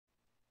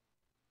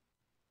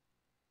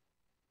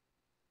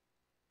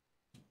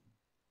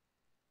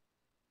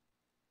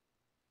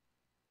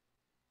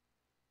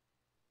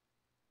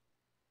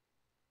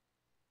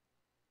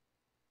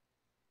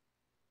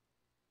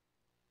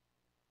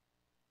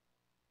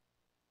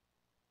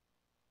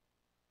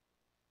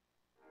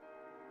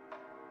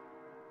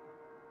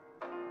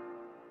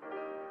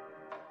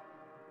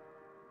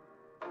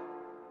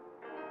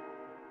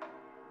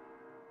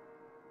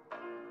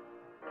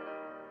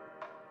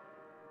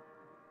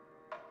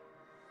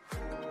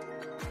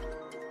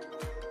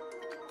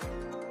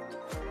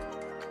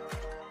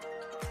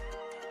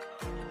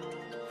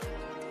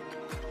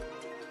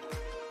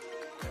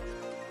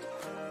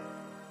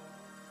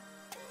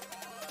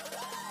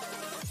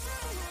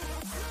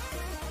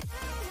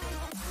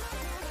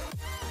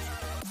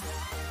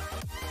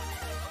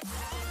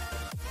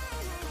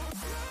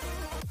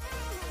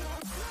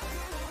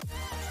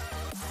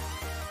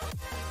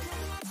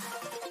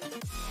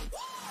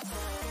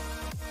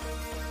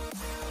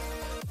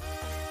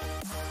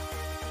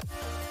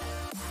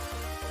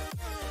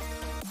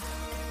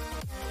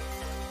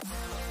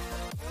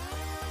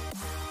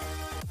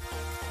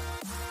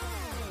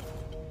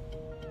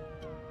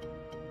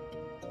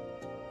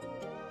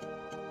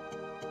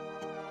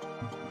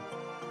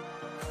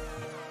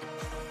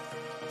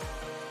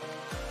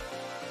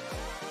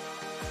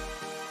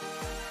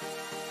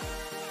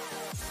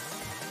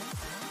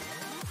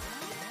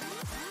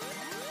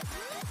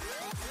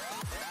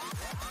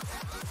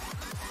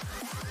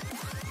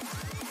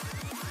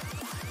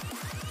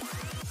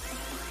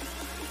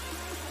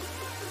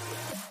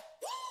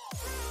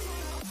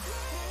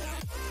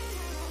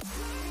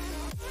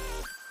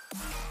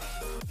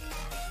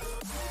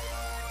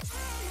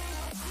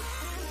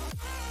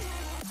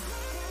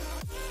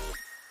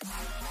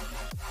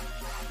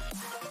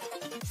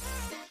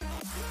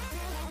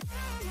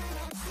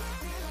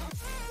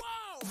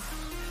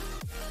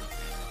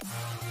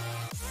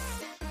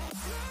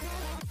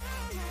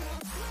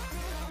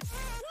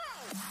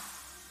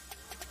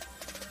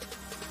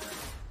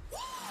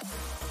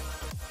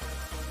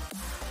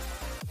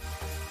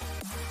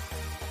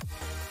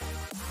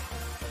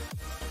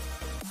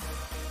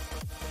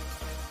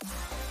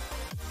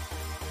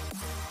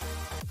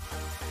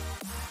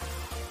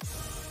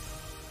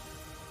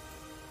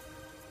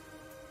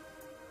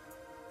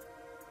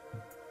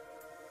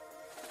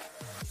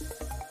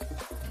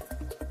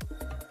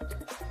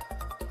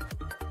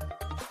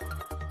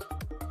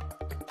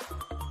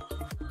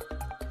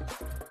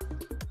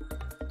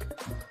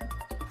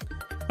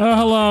Oh,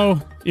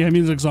 hello. Yeah,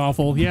 music's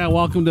awful. Yeah,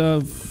 welcome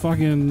to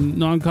fucking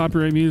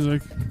non-copyright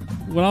music.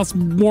 What else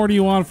more do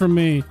you want from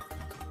me?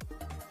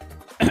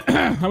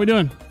 How we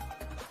doing?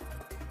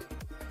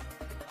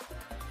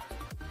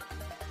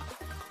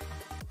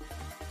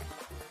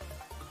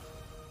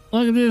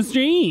 Welcome to the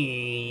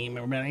stream,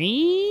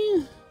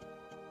 everybody.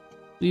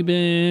 We've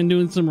been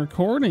doing some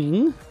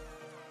recording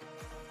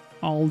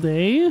all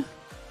day,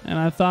 and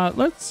I thought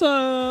let's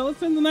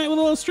end the night with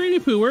a little streamy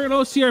poo. We're at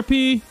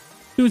OCRP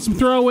doing some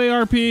throwaway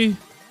RP,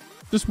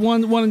 just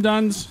one and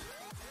dones.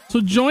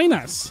 So join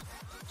us.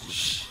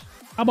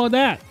 How about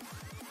that?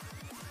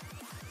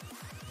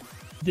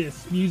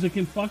 This music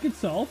can fuck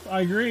itself. I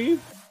agree.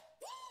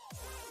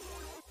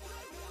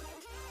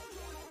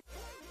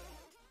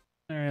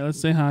 All right,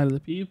 let's say hi to the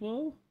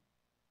people.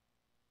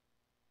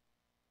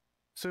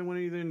 So when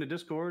either in the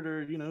Discord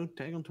or, you know,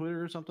 tag on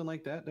Twitter or something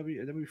like that, that'd be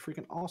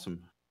freaking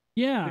awesome.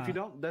 Yeah. If you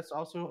don't, that's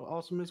also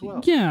awesome as well.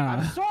 Yeah.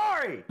 I'm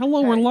sorry.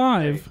 Hello, we're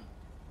live. Hey.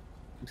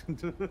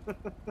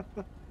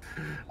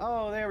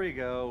 Oh, there we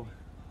go.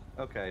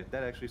 Okay,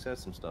 that actually says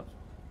some stuff.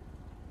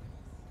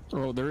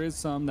 Oh, there is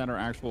some that are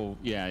actual.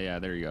 Yeah,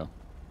 there you go.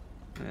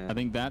 Yeah. I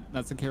think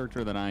that's the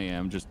character that I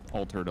am, just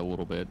altered a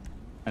little bit.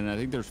 And I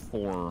think there's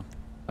 4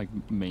 like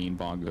main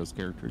Vagos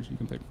characters you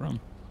can pick from.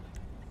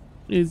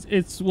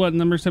 It's what,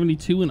 number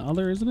 72 and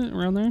other, isn't it?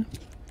 Around there?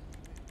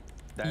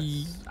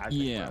 That's I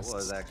think yes. what it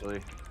was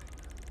actually.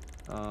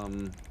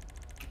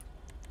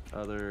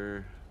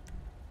 Other.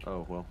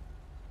 Oh well.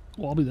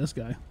 Well, I'll be this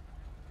guy.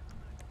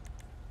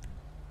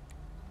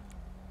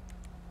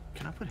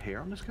 Can I put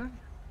hair on this guy?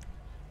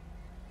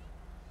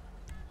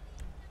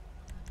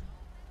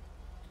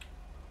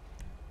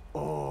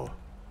 Oh.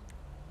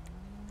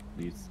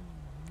 These.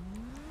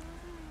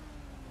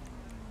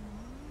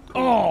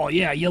 Oh,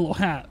 yeah, yellow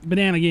hat.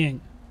 Banana gang.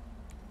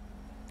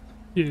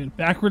 Dude,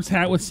 backwards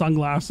hat with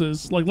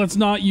sunglasses. Like, let's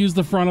not use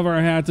the front of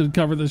our hat to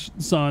cover the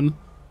sun.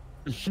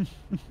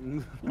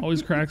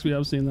 Always cracks me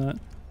up seeing that.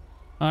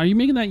 Are you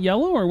making that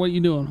yellow or what are you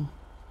doing?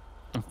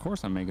 Of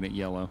course I'm making it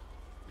yellow.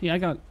 Yeah, I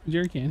got a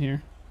jerry can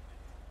here.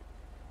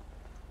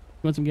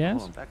 You want some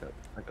gas? Hold on, back up.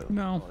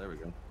 No. Oh, there we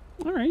go.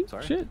 All right,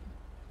 Sorry. shit.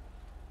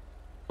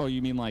 Oh,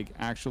 you mean like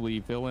actually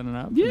filling it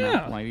up? Yeah.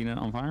 Not lighting it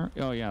on fire?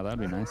 Oh yeah, that'd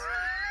be nice.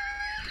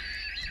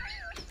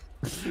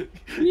 What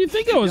do you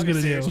think I was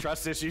gonna do?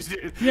 Trust issues,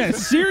 dude. Yeah,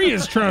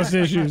 serious trust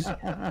issues.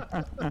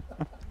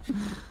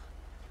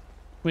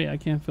 Wait, I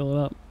can't fill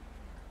it up.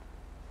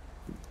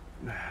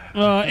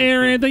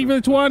 Aaron, thank you for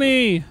the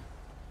 20.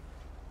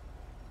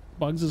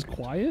 Bugs is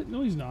quiet?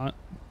 No, he's not.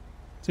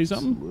 Say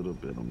something? Just a little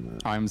bit on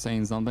that. I'm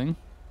saying something.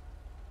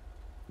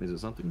 Is it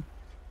something?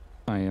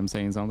 I am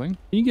saying something. Can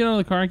you get out of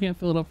the car? I can't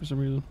fill it up for some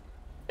reason.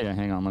 Yeah,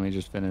 hang on. Let me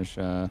just finish.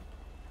 I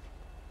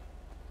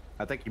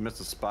think you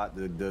missed a spot.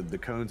 The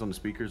cones on the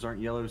speakers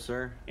aren't yellow,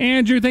 sir.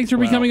 Andrew, thanks for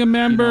becoming a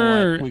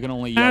member. You know, we can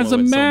only yellow As a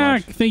it so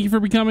Mac, much. thank you for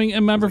becoming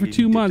a member for Like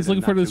 2 you months. did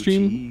Looking forward to the nacho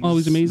stream. cheese.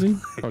 Always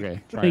amazing.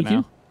 Okay, try Thank it now.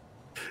 you.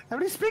 How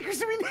many speakers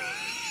do we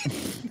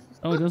need?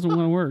 Oh, it doesn't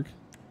want to work.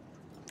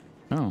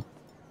 Oh.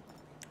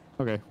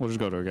 Okay, we'll just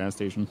go to a gas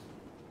station.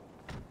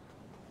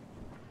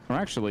 Or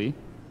actually,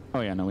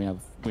 oh yeah, no, we have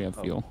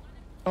fuel.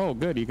 Oh,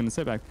 good. You can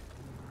sit back.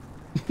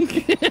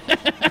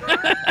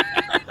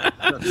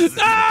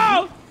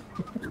 No!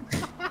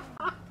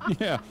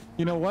 Yeah.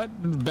 You know what?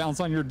 Bounce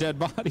on your dead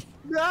body.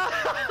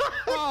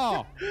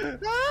 Oh.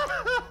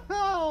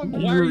 Oh, no.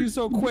 Why are you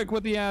so quick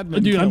with the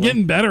admin? Dude, I'm Killer?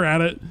 getting better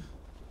at it.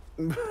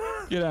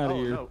 Get out of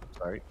here. No.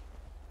 Sorry.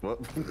 What?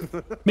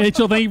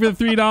 Mitchell, thank you for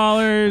the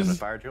 $3.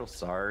 Fire drill.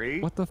 Sorry.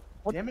 What the?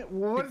 What? Damn it!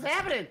 What is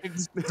happening?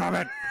 Stop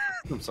it.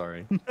 I'm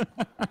sorry.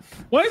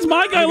 Why does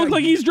my guy look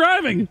like he's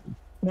driving?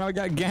 Now I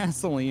got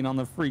gasoline on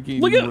the freaking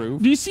Look at,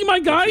 roof. do you see my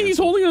guy? He's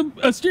holding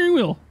a steering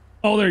wheel.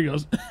 Oh, there he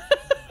goes.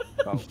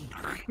 Oh.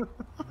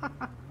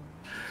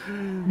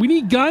 We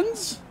need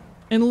guns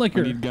and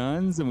liquor. We need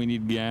guns and we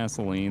need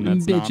gasoline.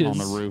 That's not on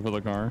the roof of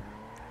the car.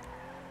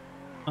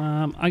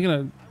 I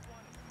gotta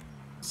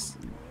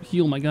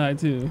heal my guy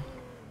too.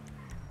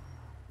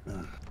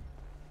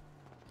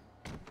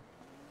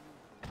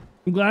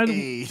 I'm glad.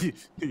 Hey,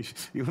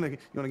 you wanna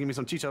give me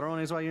some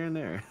chicharrones while you're in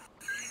there?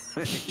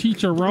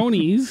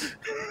 Chicharrones.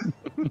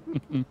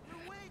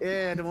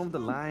 Yeah, the one with the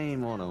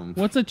lime on them.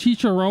 What's a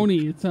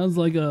chicharroni? It sounds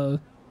like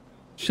a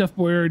Chef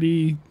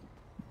Boyardee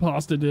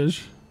pasta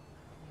dish.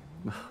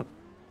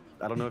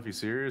 I don't know if you're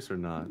serious or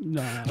not.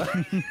 Nah,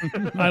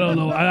 I don't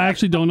know. I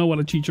actually don't know what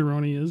a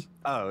chicharroni is.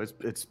 Oh,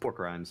 it's pork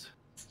rinds.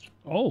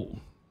 Oh,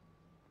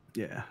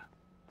 Yeah.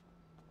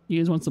 you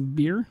guys want some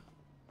beer?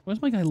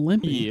 Where's my guy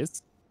limping?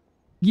 Yes.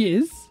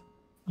 Yes.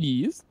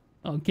 Yes.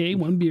 Okay,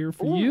 1 beer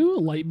for you. A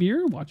light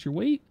beer. Watch your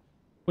weight.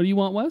 What do you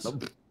want, Wes?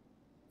 Nope.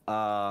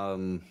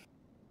 I'll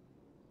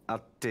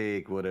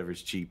take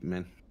whatever's cheap,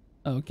 man.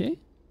 Okay.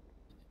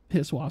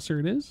 Pisswasser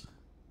it is.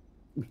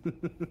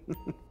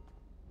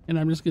 And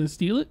I'm just gonna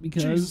steal it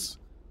because.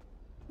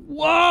 Jeez.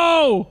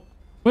 Whoa!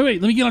 Wait,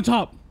 let me get on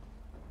top.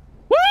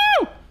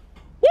 Woo!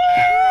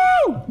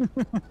 Woo!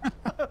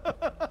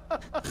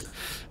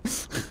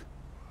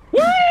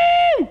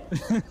 Woo!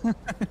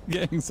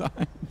 Gang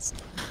signs.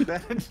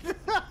 seconds.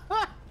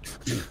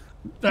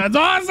 That's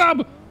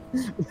awesome.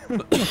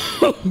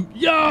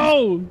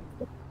 Yo.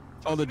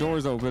 Oh, the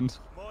door's opened.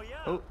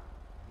 Oh,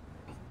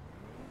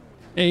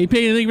 Hey,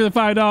 pay anything for the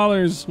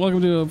 $5.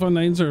 Welcome to a fun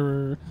night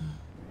server.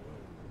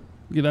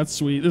 Yeah, that's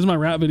sweet. This is my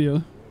rap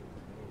video.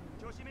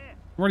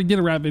 I already did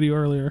a rap video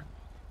earlier.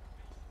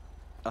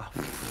 oh.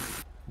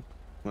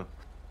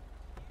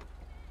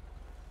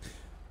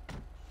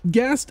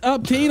 Gassed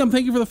up, Tatum.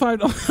 Thank you for the $5.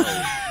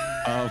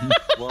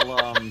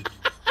 Well,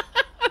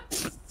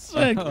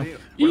 Sick. we're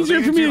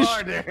Easier for leaning me too to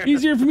hard there.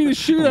 easier for me to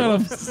shoot out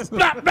of.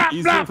 Blah, blah,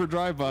 Easier blah. for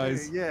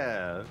drive-bys.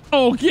 Yeah.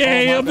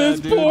 Okay, Oh, my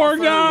this bad, dude. poor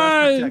Also, less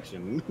guy.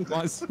 protection.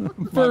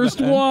 First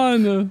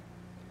one.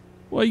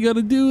 Why you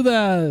gotta do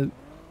that?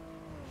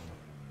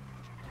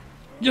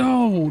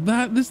 Yo,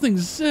 this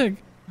thing's sick.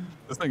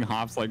 This thing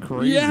hops like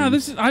crazy. Yeah,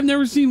 I've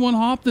never seen one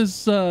hop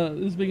this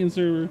big in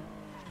server.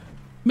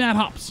 Matt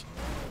hops.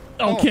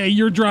 Okay,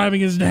 your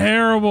driving is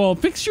terrible.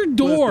 Fix your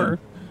door.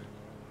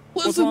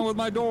 What's wrong with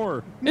my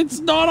door? It's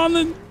not on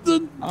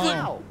the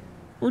Wow.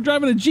 we're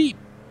driving a Jeep.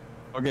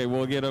 Okay,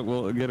 we'll get a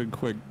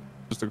quick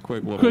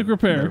little Quick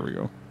repair. There we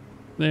go.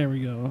 There we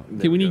go. There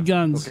Okay, we we need go.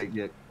 guns. Okay,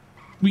 yeah.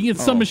 We can get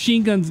some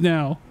machine guns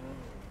now.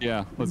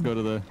 Yeah, let's go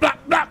to the. Blah,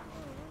 blah.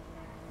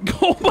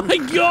 Oh my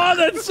god,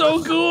 that's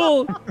so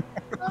cool.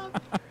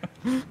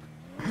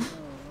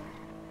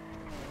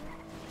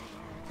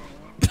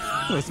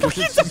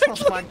 Oh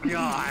my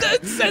god.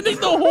 That's sending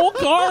the whole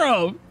car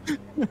up.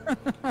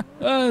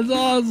 That's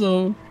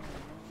awesome.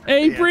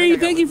 Hey, Yeah, Bree, I think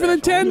I thank you for the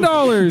got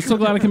 $10. So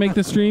glad I can make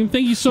the stream.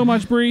 Thank you so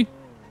much, Bree.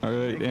 All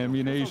right,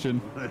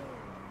 ammunition.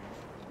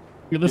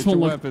 Yeah, this Get your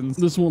one weapons.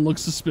 this one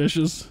looks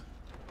suspicious.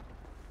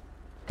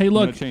 Hey,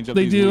 gonna look, change up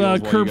they these do wheels while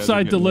you guys are curbside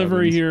getting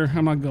delivery weapons. here.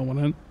 I'm not going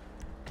in.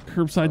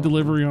 Curbside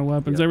delivery on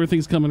weapons. Yep.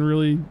 Everything's coming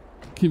really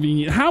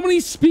convenient. How many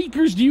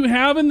speakers do you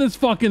have in this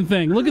fucking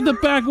thing? Look at the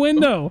back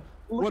window.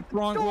 What's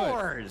wrong? What?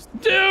 Doors.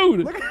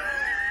 Dude,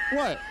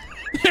 What?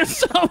 there's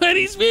so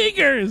many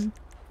speakers.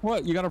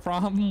 What? You got a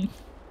problem?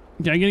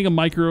 Yeah, I'm getting a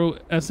micro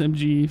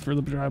SMG for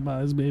the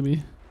drive-bys,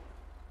 baby.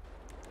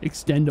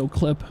 Extendo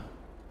clip.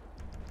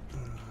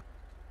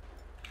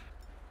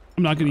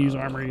 I'm not gonna use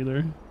armor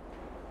either.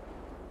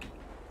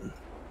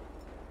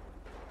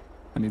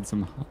 I need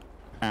some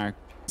hack.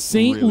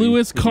 St. really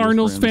Louis hideous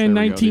Cardinals rims. fan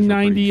There we go. These are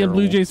 1990 pretty and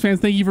Blue terrible. Jays fans.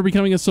 Thank you for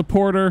becoming a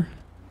supporter.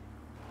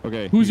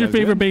 Okay. Who's you your guys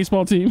favorite good?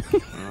 baseball team?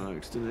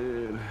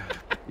 Extended.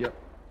 Yep.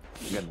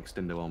 Got an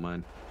extendo on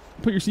mine.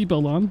 Put your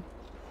seatbelt on.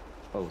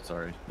 Oh,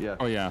 sorry. Yeah.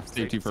 Oh yeah,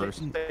 safety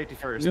first. Safety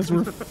first. Yes,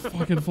 we're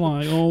fucking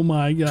flying. Oh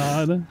my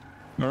god.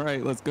 All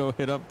right, let's go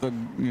hit up the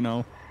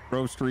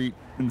Grove Street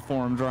and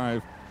Forum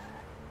Drive.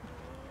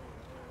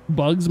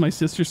 Bugs, my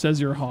sister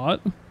says you're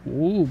hot.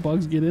 Ooh,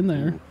 Bugs, get in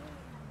there.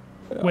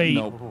 Wait,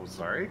 Nope. Oh,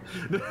 sorry.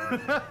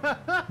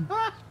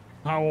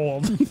 how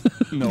old?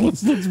 No.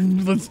 let's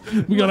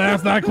we gotta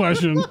ask that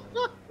question.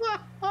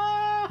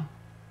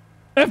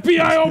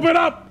 FBI, open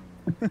up!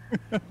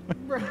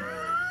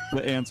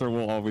 The answer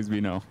will always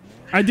be no.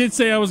 I did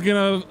say I was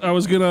gonna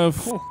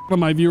f one of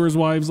my viewers'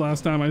 wives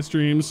last time I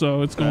streamed,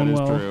 so it's going is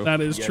well. true.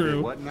 That is Yeah,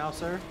 true. What now,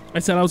 sir? I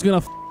said I was gonna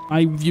f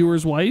my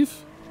viewer's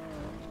wife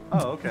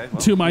Oh, okay.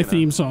 Well, to my you know.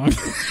 theme song,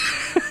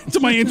 to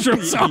my intro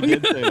You song.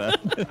 did say that.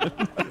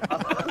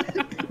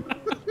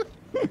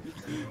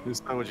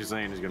 Just know what you're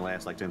saying is gonna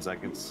last like 10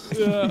 seconds.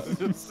 Yeah.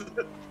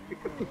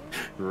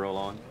 Roll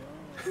on.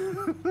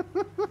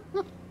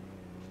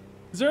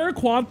 Is there a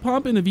quad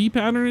pump and a V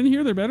pattern in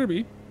here? There better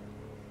be.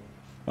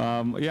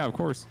 Yeah, of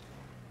course.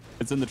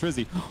 It's in the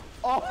Trizzy.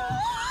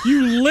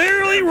 You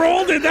literally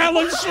rolled it. That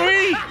looks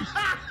sweet.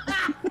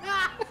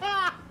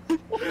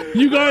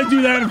 You gotta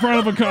do that in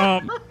front of a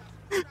cop.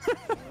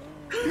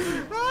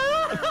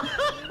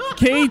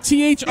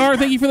 KTHR,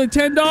 thank you for the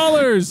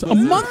 $10. A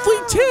monthly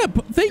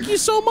tip. Thank you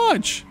so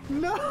much.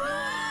 No.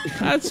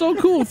 That's so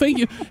cool. Thank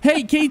you.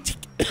 Hey,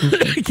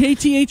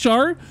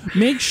 KTHR,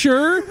 make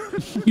sure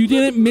you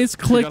didn't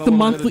misclick got a the little bit of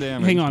monthly.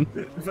 damage. Hang on.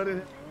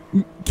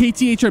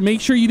 KTHR,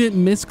 make sure you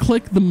didn't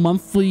misclick the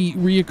monthly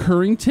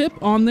reoccurring tip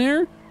on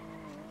there,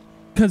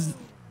 because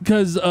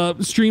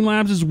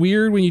Streamlabs is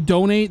weird. When you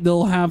donate,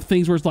 they'll have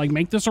things where it's like,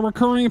 make this a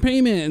recurring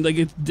payment, and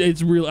like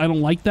it's real. I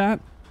don't like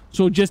that.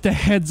 So just a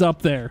heads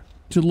up there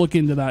to look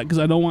into that, because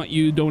I don't want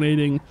you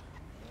donating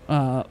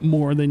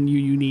more than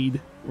you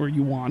need or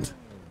you want.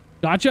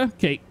 Gotcha.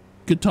 Okay.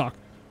 Good talk.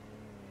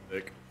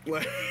 Sick.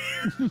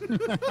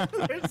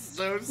 It's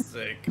so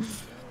sick.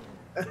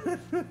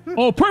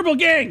 Oh, Purple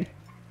Gang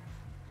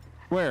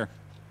Where?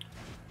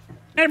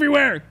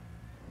 everywhere.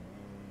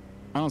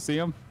 I don't see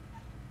him.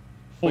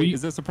 Oh, Wait, you,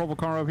 is this a purple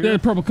car up the here?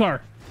 purple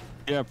car.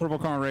 Yeah, purple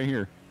car right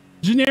here.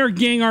 Generic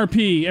gang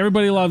RP.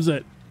 Everybody loves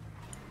it.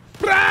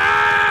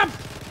 Brah!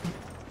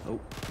 Oh.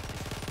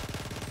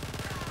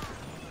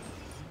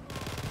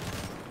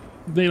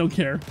 They don't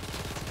care.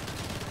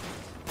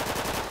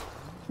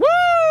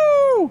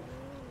 Woo!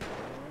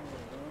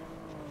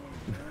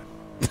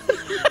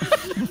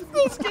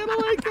 This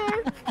getaway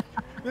car.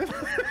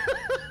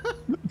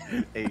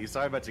 Ace.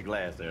 sorry about your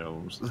glass there,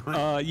 Holmes.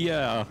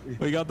 Yeah,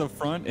 we got the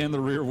front and the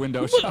rear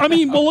window. Look, I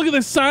mean, well, look at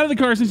the side of the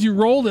car since you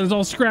rolled it. It's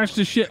all scratched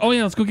to shit. Oh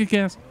yeah, let's go get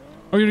gas.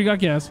 Oh, you already got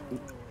gas.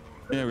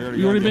 Yeah, we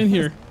You already been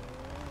here.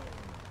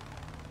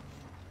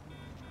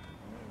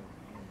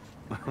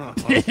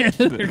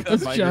 There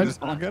goes Mike Chuck. just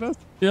honk at us?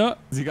 Yeah,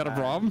 Has he got a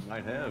problem?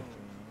 Might have.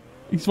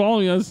 he's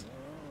following us.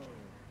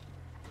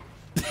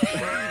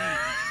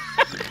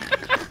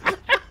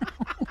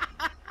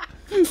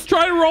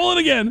 Try to roll it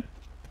again.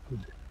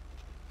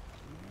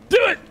 Do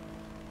it.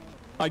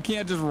 I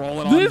can't just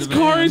roll it on This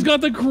car has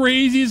got the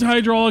craziest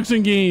hydraulics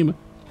in game.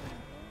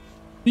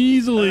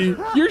 Easily.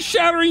 You're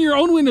shattering your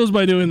own windows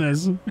by doing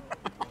this.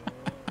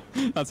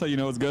 That's how you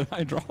know it's good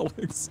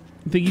hydraulics.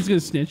 You think he's gonna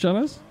snitch on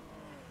us?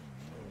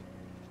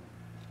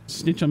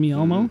 Snitch on me,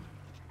 Elmo?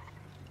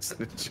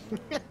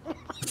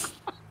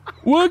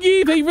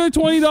 Woogie, thank you for the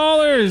 $20.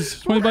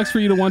 $20 for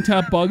you to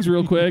one-tap bugs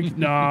real quick.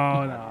 No,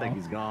 I think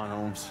no. he's gone,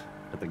 Holmes.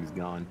 I think he's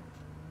gone.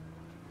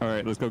 All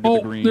right, let's go get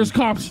the green. There's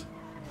cops.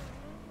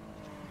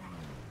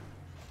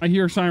 I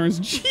hear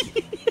sirens.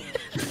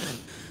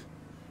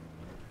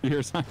 You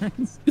hear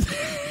sirens?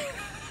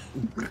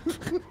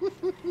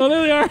 Oh,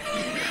 there they are.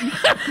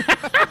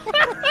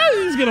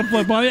 He's gonna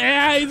flip on it.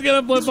 Yeah, he's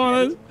gonna flip on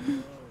us.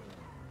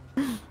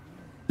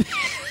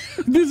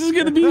 This is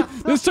gonna be.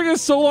 This took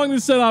us so long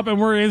to set up, and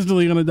we're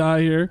instantly gonna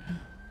die here.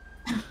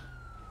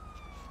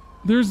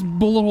 There's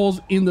bullet holes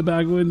in the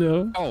back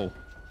window. Oh.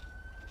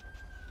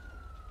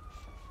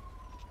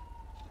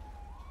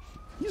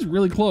 He's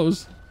really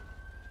close.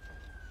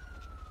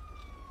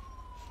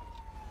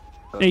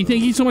 Hey,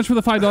 thank you so much for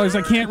the $5.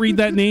 I can't read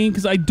that name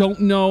because I don't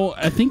know.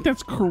 I think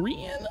that's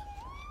Korean.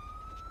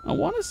 I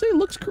want to say it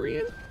looks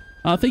Korean.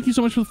 Thank you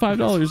so much for the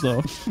 $5,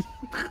 though.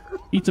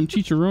 Eat some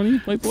chicharroni,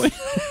 white boy.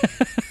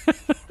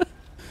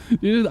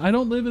 Dude, I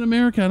don't live in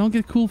America. I don't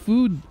get cool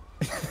food.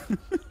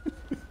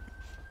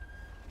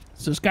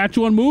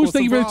 Saskatchewan Moose, What's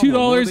thank you for the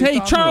problem? $2. Hey,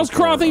 Charles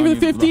Croft, thank you for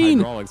the 15.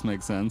 The hydraulics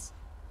make sense.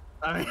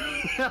 I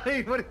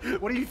mean,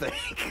 what do you think?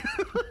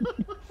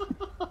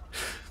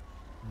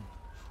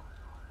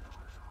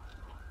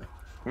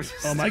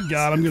 Oh my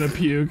god, I'm gonna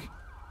puke.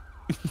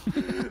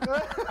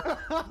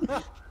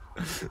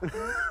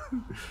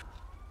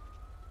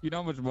 You know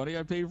how much money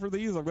I paid for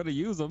these? I'm gonna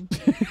use them.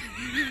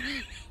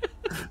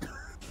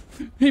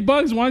 Hey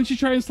Bugs, why don't you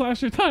try and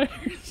slash your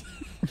tires?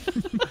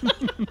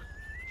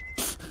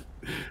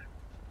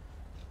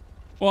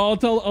 Well,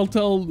 I'll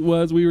tell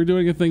Wes we were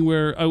doing a thing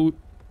where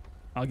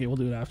okay, we'll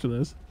do it after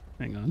this.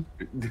 Hang on.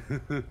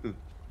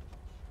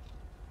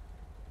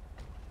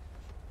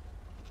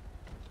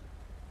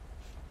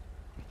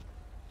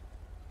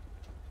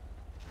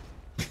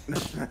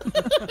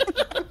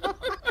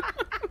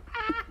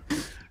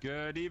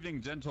 Good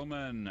evening,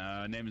 gentlemen.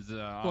 Name is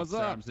What's Officer.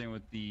 up? I'm staying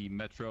with the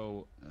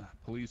Metro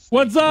Police.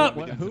 What's Station. up?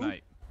 What are we doing Who?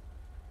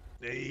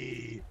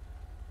 tonight?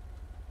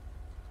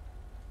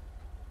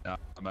 Not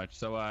much.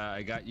 So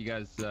I got you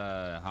guys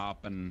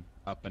hopping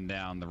up and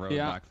down the road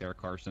Yeah. back there,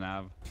 Carson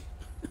Ave.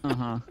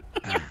 Uh-huh.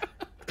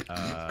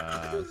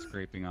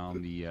 Scraping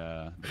on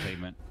the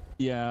pavement.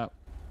 Yeah.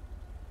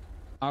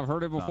 I've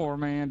heard it before,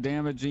 man.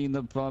 Damaging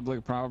the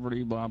public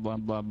property, blah, blah,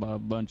 blah, blah.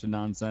 Bunch of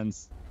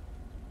nonsense.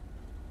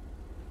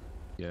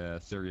 Yeah,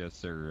 sir. Yes,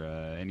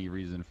 sir. Any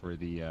reason for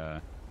the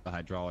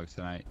hydraulics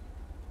tonight?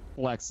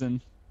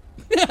 Flexing.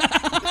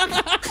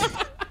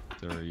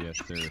 Sir, yes,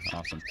 sir.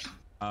 Awesome.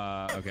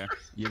 Okay.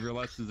 You have your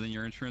lessons and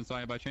your insurance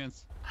on you by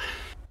chance?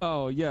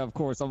 Oh, yeah, of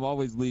course. I'm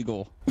always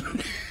legal.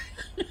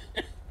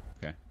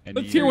 Okay.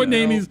 Let's hear what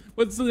name he's.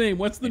 What's the name?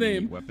 What's the any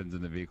name? weapons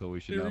in the vehicle we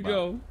should Here know we about?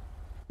 go.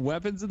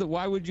 Weapons in the...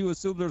 Why would you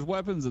assume there's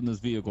weapons in this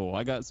vehicle?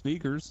 I got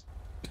speakers.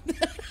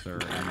 Sir,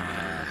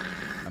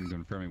 I'm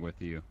confirming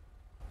with you.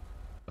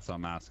 That's all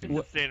I'm asking.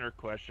 It's a standard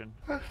question.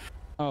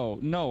 Oh,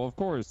 no, of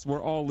course.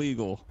 We're all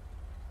legal.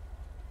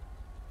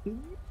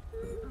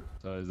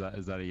 So is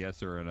that a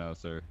yes or a no,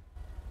 sir?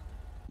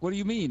 What do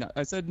you mean?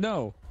 I said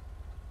no.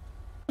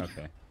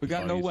 Okay. We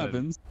got Oh, no you said-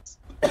 weapons.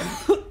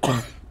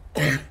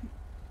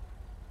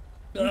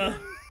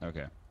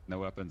 Okay. No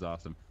weapons.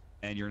 Awesome.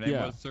 And your name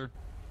Yeah. was, sir?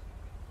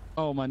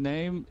 Oh, my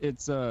name?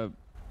 It's,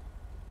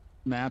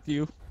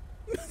 Matthew.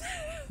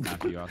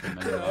 Matthew. Awesome.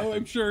 And your last Oh, I'm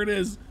name? sure it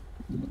is.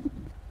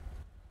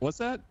 What's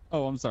that?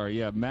 Oh, I'm sorry.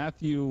 Yeah,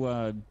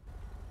 Matthew,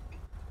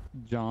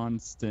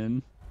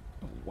 Johnston.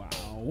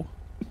 Wow.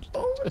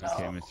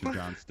 Okay, Mr.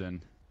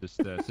 Johnston. Just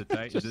sit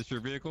tight. Is this your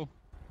vehicle?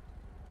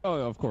 Oh,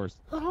 of course.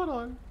 Hold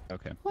on.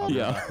 Okay. I'll be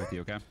Yeah. back with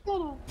you, okay?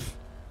 Hold on.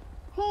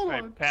 Hold All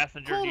right, on.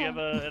 passenger, Hold do you have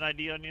on. an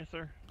ID on you,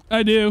 sir?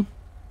 I do.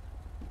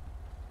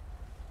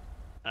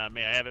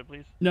 May I have it,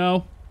 please? No,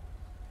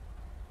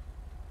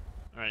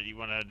 All right, you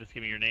want to just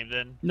give me your name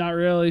then? not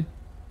really.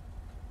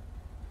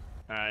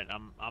 All right,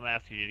 I'm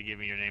asking you to give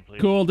me your name,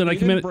 please. Cool. Did I You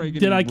didn't commit? break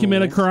Did any I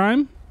commit a rules.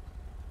 crime?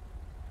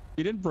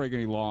 You didn't break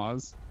any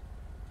laws.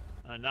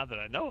 Not that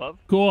I know of.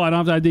 Cool. I don't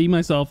have to ID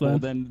myself then.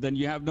 Well, then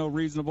you have no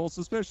reasonable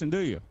suspicion, do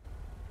you?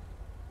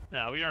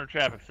 No, we aren't a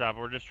traffic stop.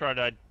 We're just trying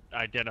to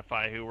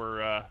identify who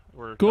we're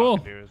Cool.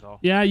 talking to is all.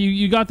 Yeah,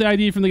 you got the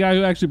ID from the guy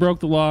who actually broke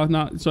the law.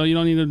 Not so you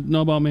don't need to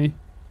know about me.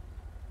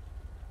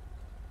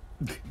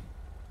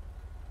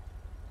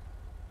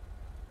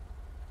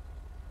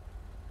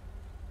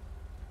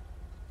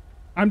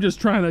 I'm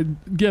just trying to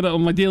get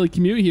on my daily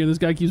commute here. This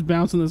guy keeps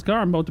bouncing this car.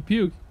 I'm about to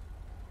puke.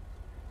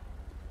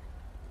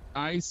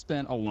 I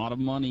spent a lot of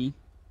money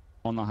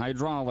on the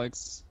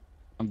hydraulics.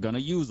 I'm gonna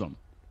use them.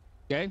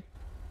 Okay?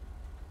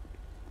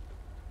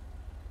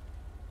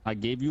 I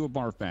gave you a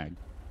barf bag.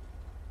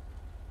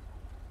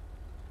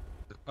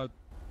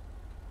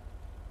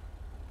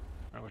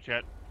 What's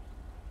that?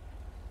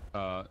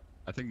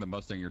 I think the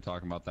Mustang you're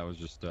talking about, that was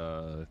just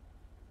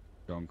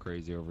going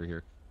crazy over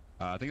here.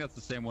 I think that's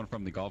the same one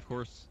from the golf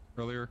course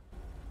earlier.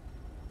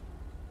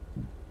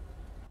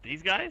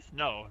 These guys?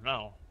 No.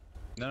 No,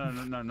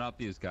 not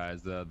these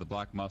guys. The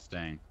black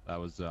Mustang that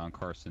was on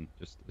Carson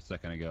just a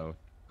second ago,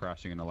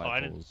 crashing into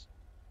light poles.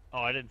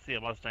 I didn't see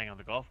a Mustang on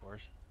the golf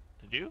course.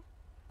 Did you?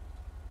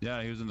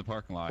 Yeah, he was in the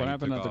parking lot. What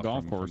happened at the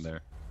golf course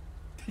there?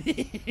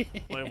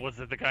 Wait, was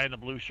it the guy in the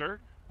blue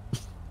shirt?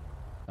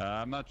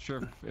 I'm not sure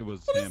if it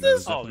was What is him. this? It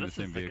was Oh, definitely this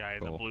the same is the vehicle. guy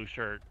in the blue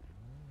shirt.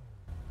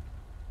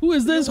 Who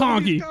is this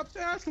honky? Stop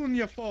hassling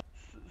you for.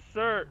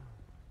 Sir.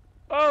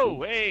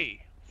 Oh,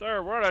 hey,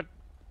 sir. We're on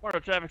a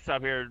traffic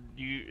stop here.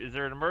 Is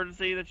there an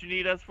emergency that you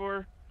need us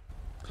for?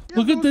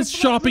 Look at this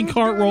shopping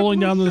cart rolling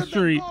down the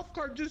street. The golf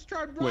cart just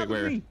tried Wait, robbing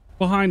where? me.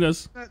 Behind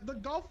us.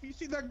 You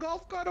see that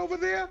golf cart over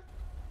there?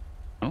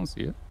 I don't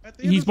see it. At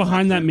the He's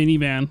behind that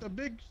minivan. The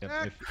big Yep,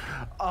 stack.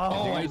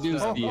 Oh, I do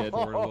see it.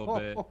 Forward a little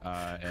bit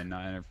and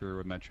not interfere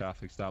with my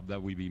traffic stop. That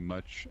would be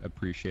much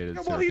appreciated.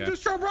 Yeah, sir, well, he okay?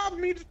 just tried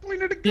robbing me. He just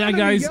pointed a gun Yeah, at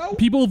guys, me, yo.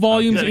 people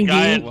volumes The in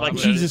guy game. in, like, the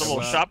Jesus,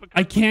 little shopping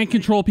I can't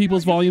control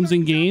people's volumes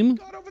in game,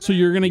 so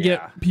you're gonna Yeah.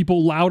 get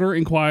people louder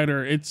and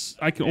quieter.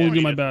 I can only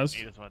do my best.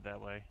 He just went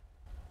that way.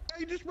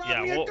 He just robbed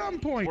Yeah, me well, at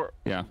gunpoint.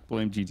 Yeah,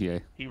 blame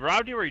GTA. He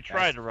robbed you, or he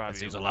tried to rob That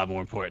you? seems a lot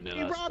more important than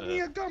He us. robbed me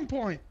at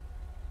gunpoint.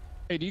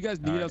 Hey, do you guys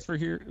need Alright. us for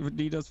here?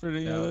 Need us for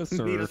any of this?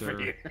 Need Or us for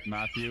Sir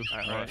Matthew,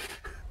 Alright, all right?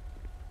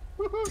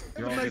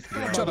 You're all Nice good to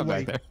car, go. Shut by up the back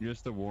way. there.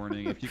 Just a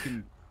warning. If you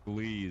can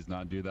please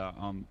not do that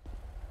on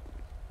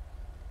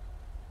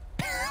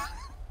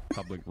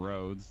public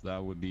roads,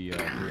 that would be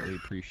greatly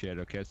appreciated.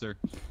 Okay, sir?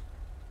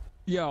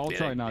 Yeah, I'll Yeah,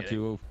 try not yeah.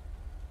 to.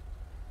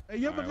 Hey,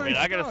 you have a Alright, I mean,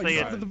 nice I gotta car. say, You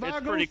it's, drive the it's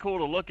Vagos? pretty cool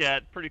to look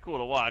at, pretty cool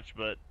to watch,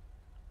 but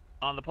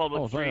on the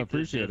public Oh, streets, I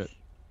appreciate it's it.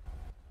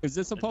 Is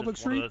this a it's public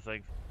just one of street? those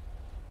things.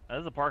 That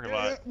is a parking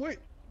Yeah, lot. wait,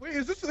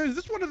 is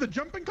this one of the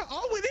jumping cars?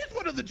 Oh, it is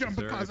one of the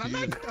jumping Sir, cars. I if you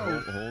like just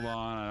those. hold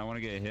on. I don't want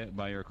to get hit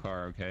by your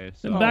car, okay?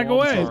 Then back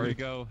away. Puerto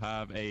Rico,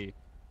 have a...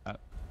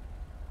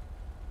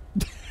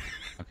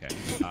 okay.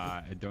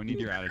 I don't need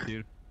your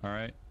attitude, all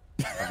right?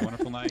 Have a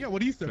wonderful night. Yeah,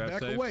 what he said. Drive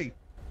Back safe. away.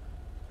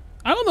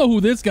 I don't know who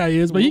this guy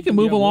is, but he can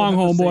move along,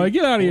 homeboy.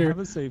 Get out of We'll here. have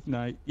a safe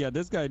night. Yeah,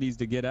 this guy needs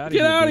to get out of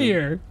Get here. out of dude.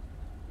 here.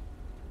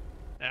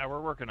 Yeah,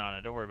 we're working on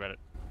it. Don't worry about it.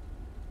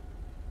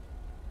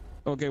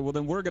 Okay, well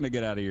then we're gonna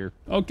get out of here.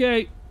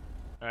 Okay.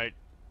 All right.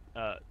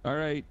 All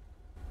right.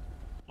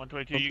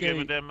 122. You Okay. good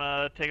with them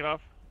taking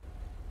off?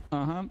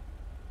 Uh huh. All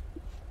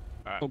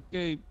right.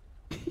 Okay.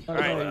 All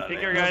right. Take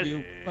care, Love guys.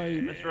 you. Bye.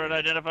 Mr.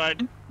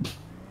 Unidentified.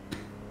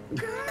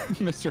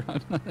 Mr.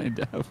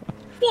 Unidentified.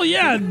 Well,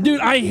 yeah,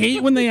 dude, I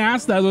hate when they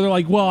ask that. They're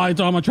like, well,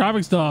 it's on a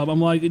traffic stop. I'm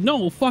like,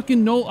 no,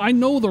 fucking no. I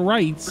know the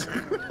rights.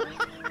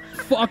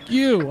 Fuck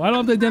you. I don't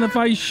have to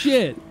identify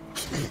shit.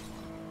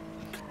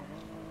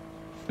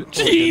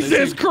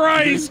 Jesus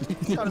Christ!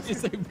 Did you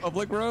say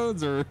public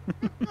roads or?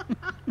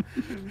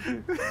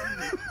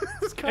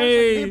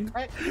 Hey,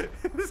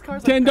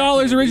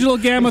 $10 original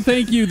Gamma.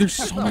 Thank you. There's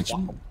so much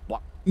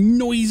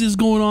noises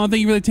going on.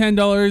 Thank you for the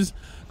 $10.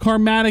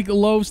 Karmatic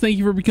Loaves, thank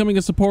you for becoming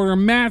a supporter.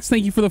 Mats,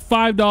 thank you for the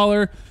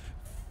 $5.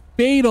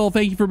 Fatal,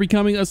 thank you for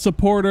becoming a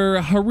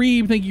supporter.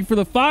 Harib, thank you for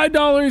the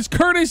 $5.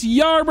 Curtis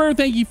Yarber,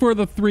 thank you for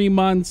the 3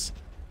 months.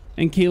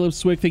 And Caleb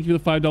Swick, thank you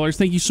for the $5.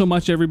 Thank you so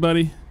much,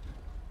 everybody.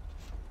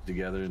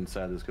 Together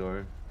inside this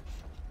car.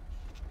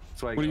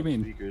 That's why I What do you got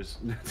mean? Speakers.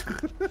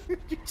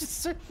 You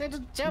just sit there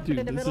just jumping Dude,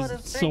 in the middle of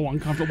this the is thing. so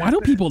uncomfortable. Why do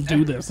people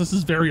do this? This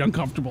is very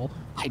uncomfortable.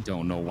 I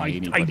don't know why I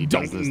anybody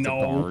don't does this know.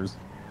 to cars.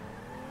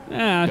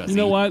 Ah, you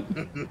know what?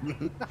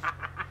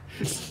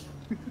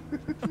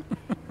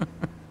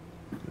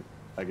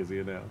 I can see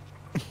it now.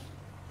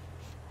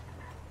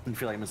 You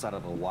feel like I'm inside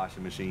of a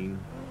washing machine.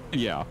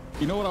 Yeah.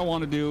 You know what I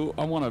want to do?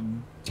 I want to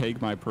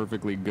take my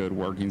perfectly good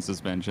working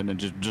suspension and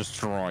just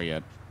destroy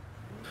it.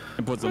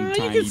 And put some You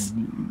tiny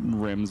can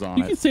rims on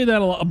You it. can say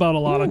that about a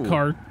lot of Ooh.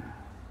 car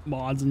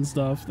mods and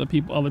stuff that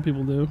other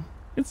people do.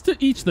 It's to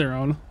each their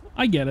own.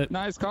 I get it.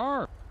 Nice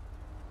car.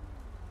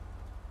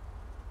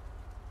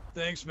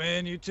 Thanks,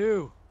 man. You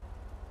too.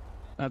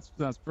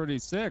 That's pretty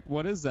sick.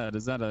 What is that?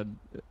 Is that a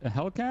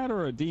Hellcat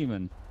or a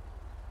Demon?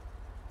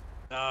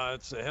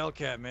 It's a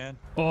Hellcat, man.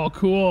 Oh,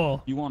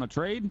 cool. You want to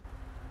trade?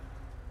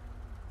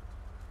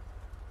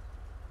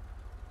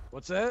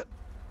 What's that?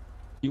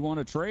 You want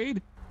to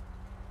trade?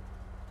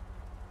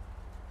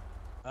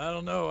 I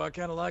don't know. I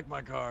kind of like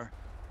my car.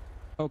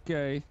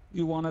 Okay.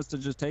 You want us to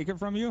just take it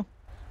from you?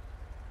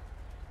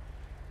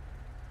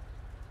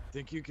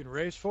 Think you can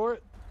race for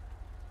it?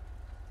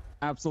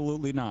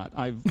 Absolutely not.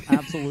 I've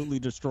absolutely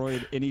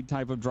destroyed any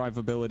type of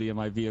drivability in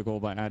my vehicle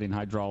by adding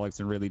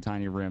hydraulics and really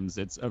tiny rims.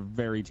 It's a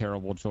very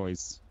terrible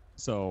choice.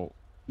 So,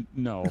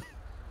 no.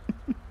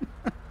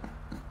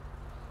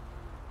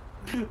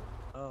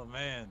 Oh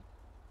man.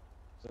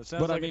 So it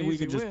sounds But like I mean, an we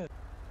easy could just, win.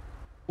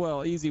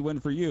 well, easy win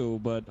for you,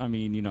 but I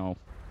mean, you know,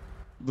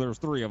 there's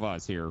 3 of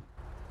us here.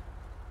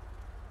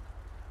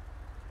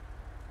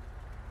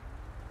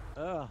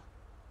 Oh,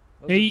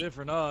 those Hey. are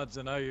different odds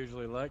than I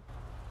usually like.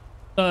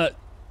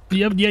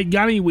 You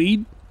got any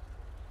weed?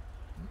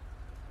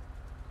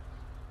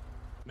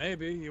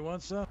 Maybe you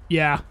want some?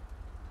 Yeah.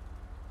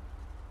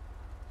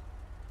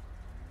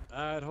 All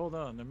right, hold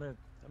on.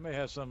 I may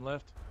have some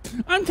left.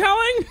 I'm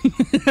telling.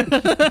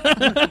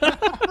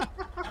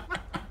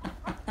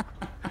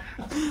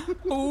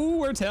 Oh,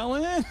 we're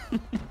telling it.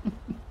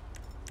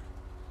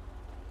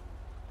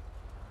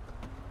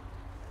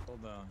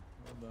 Hold on.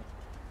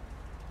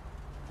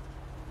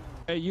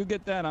 Hey, you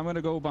get that. I'm going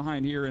to go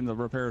behind here in the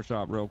repair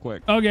shop real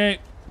quick. Okay.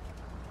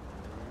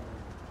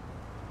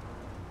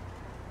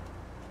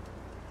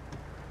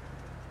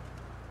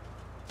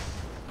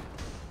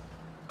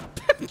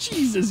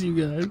 Jesus, you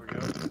guys.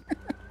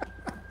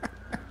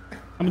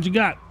 How much you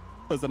got?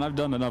 Listen, I've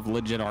done enough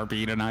legit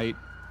RP tonight.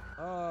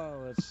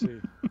 Oh, let's see.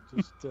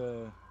 Just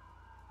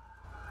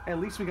At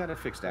least we got it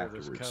fixed throw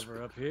this afterwards.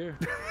 cover up here.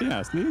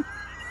 Yeah, see?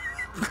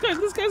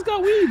 This guy's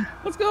got weed.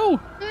 Let's go.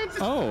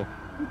 Oh.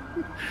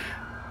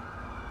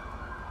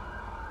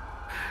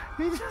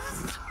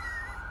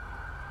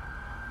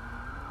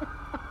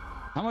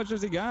 How much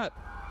has he got?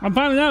 I'm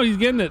finding out he's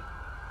getting it.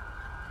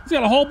 He's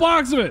got a whole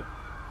box of it.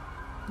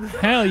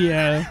 Hell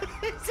yeah.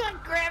 It's a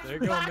Grab's There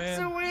you go, box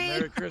man. of weed.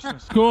 Merry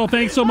Christmas. Cool.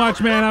 Thanks so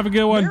much, man. Have a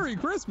good one. Merry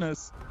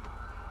Christmas.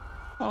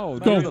 Oh,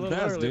 Might Go. be you're a the little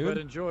best, early, but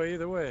dude. enjoy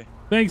either way.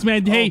 Thanks,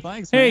 man. Hey,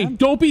 thanks, hey, man.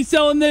 don't be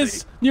selling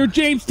this near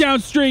Jamestown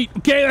Street.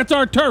 Okay, that's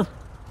our turf.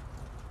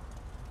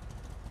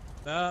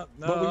 No,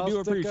 But we I'll do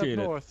stick appreciate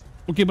up it. north.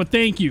 Okay, but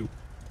thank you.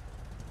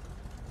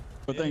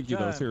 But thank you,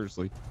 though, Anytime.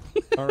 seriously.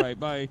 All right,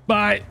 bye.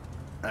 Bye.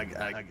 I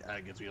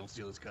guess we don't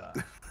steal his car.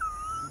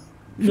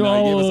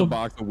 No, he gave us No. a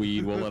box of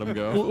weed. We'll let him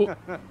go.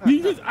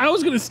 I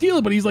was gonna steal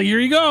it, but he's like, "Here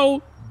you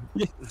go."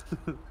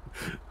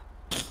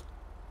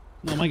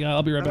 Oh my god,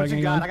 I'll be right How back. much you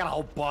Hang got? on. I got a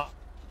whole box.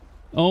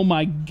 Oh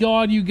my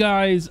god, you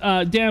guys.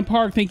 Dan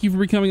Park, thank you for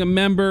becoming a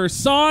member.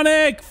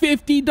 Sonic,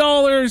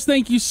 $50.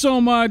 Thank you so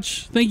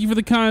much. Thank you for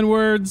the kind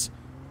words.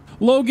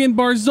 Logan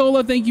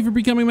Barzola, thank you for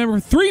becoming a member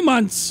for 3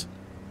 months.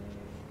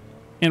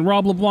 And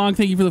Rob LeBlanc,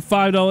 thank you for the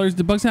 $5.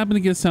 Did Bugs happen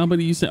to get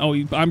somebody you said? Oh,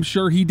 I'm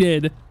sure he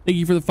did. Thank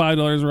you for the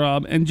 $5,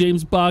 Rob. And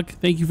James Buck,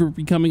 thank you for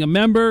becoming a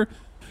member.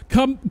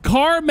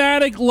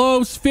 Carmatic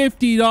Lowe's,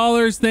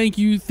 $50. Thank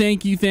you,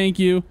 thank you, thank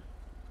you.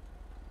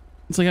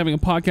 It's like having a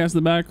podcast in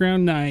the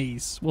background.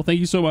 Nice. Well, thank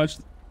you so much.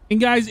 And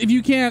guys, if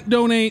you can't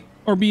donate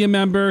or be a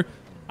member,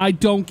 I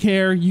don't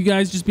care. You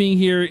guys just being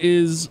here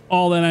is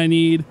all that I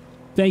need.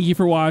 Thank you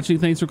for watching.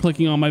 Thanks for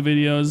clicking on my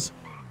videos.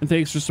 And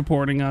thanks for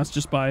supporting us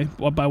just by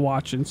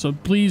watching. So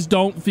please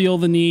don't feel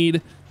the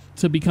need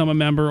to become a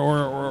member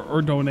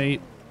or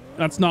donate.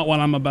 That's not what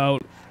I'm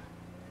about.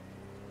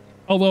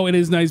 Although it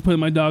is nice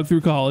putting my dog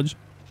through college.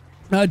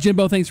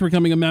 Jimbo, thanks for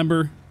becoming a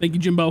member. Thank you,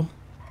 Jimbo.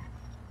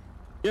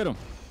 Get him.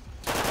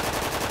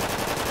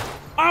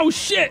 Oh,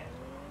 shit!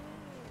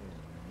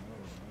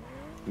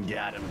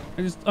 Got him.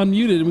 I just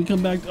unmuted and we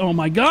come back. Oh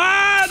my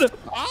god!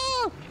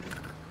 Ah!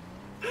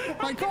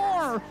 My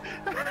car!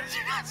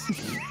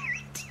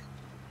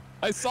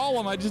 I saw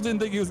him. I just didn't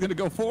think he was going to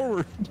go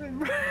forward. He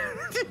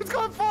was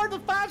going forward to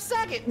 5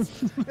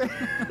 seconds.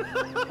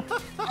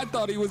 I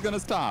thought he was going to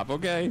stop,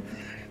 okay?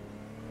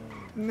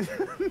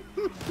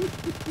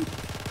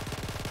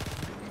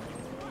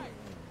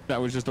 That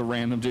was just a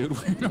random dude.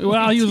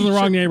 Well, he was in the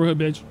wrong neighborhood,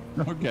 bitch.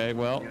 Okay,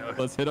 well,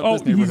 let's hit up Oh,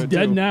 this neighborhood he's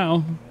dead too.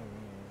 now.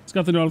 He's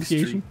got the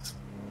notification. Streets.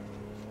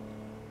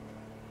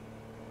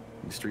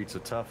 These streets are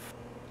tough.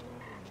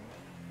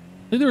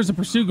 I think there was a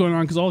pursuit going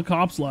on because all the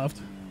cops left.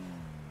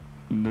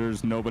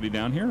 There's nobody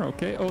down here?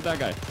 Okay. Oh, that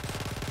guy.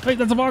 Wait,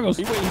 that's a Vagos.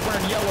 Wait, he's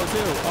wearing yellow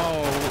too.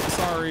 Oh,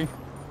 sorry.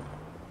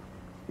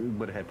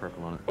 But it had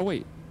purple on it. Oh,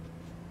 wait.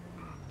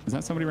 Is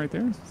that somebody right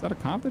there? Is that a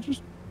cop that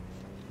just...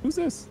 Who's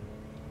this?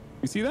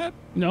 You see that?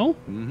 No?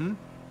 Mm-hmm.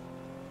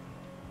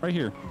 Right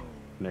here.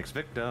 Next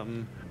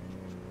victim.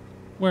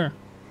 Where?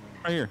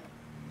 Right here.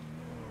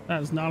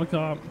 That is not a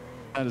cop.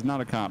 That is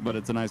not a cop, but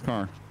it's a nice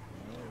car.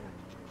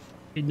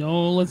 Hey,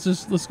 no, let's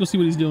go see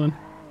what he's doing.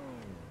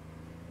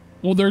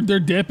 Well, they're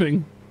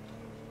dipping.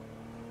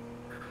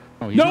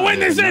 Oh, he's No not dipping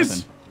witnesses!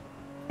 nothing.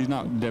 He's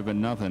not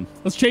dipping nothing.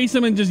 Let's chase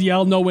him and just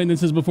yell no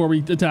witnesses before we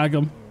attack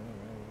him.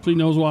 So he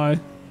knows why.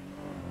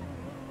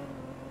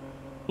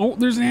 Oh,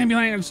 there's an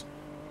ambulance.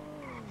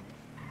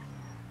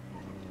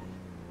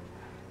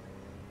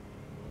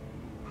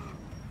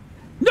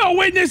 No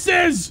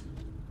witnesses!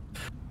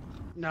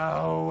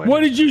 No. What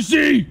did you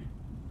see?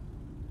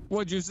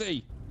 What'd you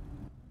see?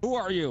 Who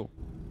are you?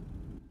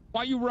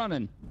 Why you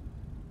running?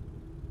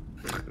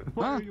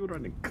 Why Huh? are you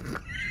running?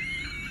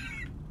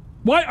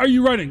 Why are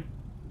you running?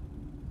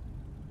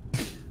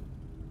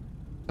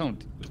 Don't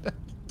do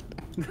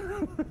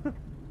that.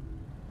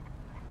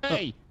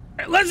 Hey!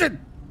 Hey,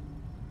 listen!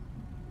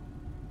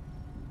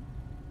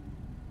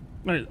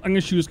 All right, I'm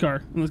gonna shoot his car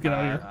and let's get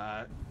out of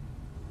here.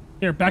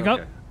 Here, back up.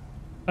 Okay.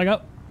 Back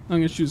up. I'm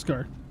gonna shoot his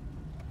car.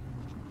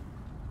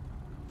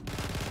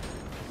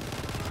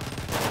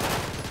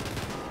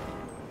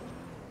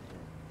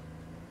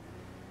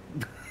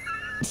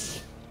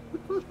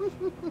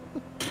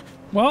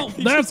 Well,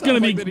 that's gonna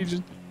be.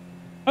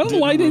 I don't know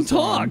why he didn't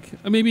talk.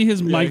 Maybe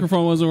his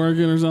microphone wasn't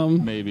working or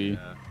something. Maybe.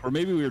 Or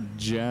maybe we were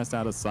just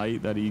out of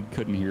sight that he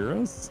couldn't hear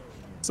us.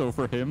 So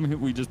for him,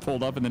 we just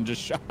pulled up and then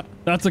just shot.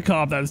 That's a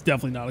cop. That is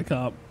definitely not a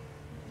cop.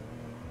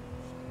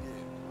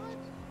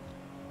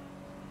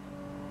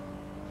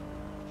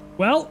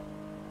 Well,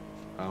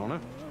 I don't know.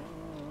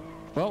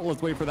 Well,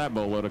 let's wait for that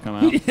bolo to come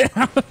out.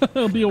 yeah,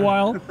 it'll be a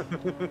while.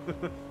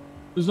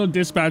 There's no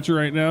dispatcher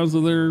right now, so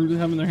they're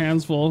having their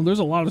hands full. There's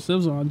a lot of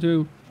civs on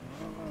too.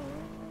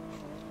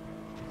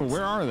 But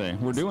where are they?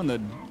 We're doing the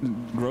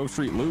Grove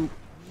Street loop.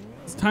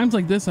 It's times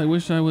like this I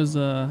wish I was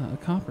a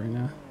cop right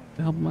now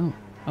to help them out.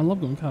 I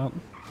love going cop.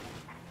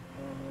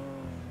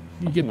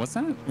 You get What's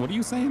that? What are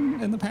you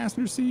saying in the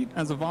passenger seat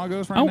as a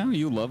Vagos right now?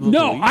 You love the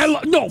no,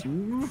 police? no.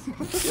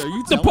 Are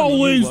you The telling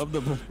me you police. love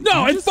the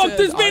No, You and just fuck said,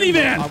 this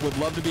minivan. I would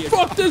love to be a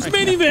Fuck cop this right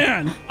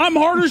minivan. I'm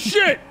hard as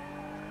shit.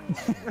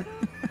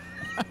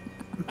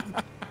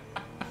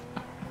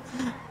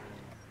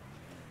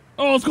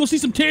 Oh, let's go see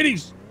some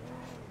titties.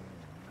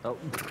 Oh.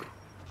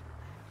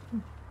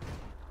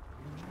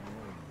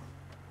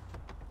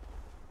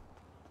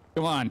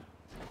 Come on.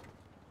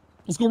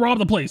 Let's go rob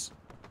the place.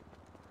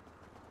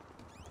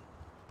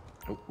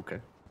 Oh, okay.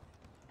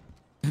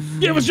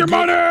 Give us your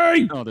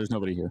money. Oh, there's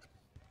nobody here.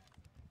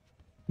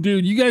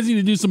 Dude, you guys need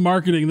to do some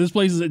marketing. This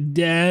place is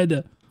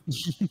dead.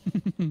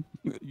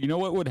 You know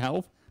what would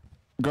help?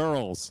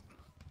 Girls.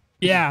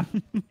 Yeah,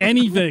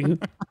 anything.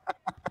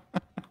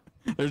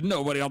 There's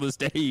nobody on the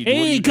stage. What are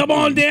Hey, you come doing?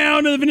 on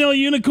down to the Vanilla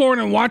Unicorn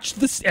and watch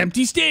this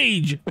empty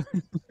stage.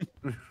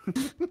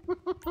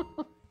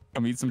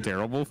 Come eat some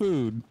terrible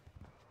food.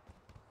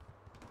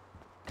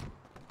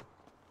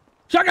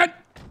 Shotgun.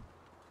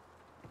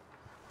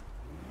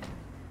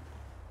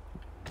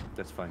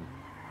 That's fine.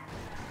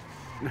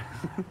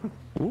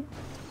 Ooh.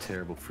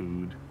 Terrible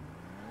food.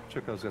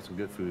 Choco's got some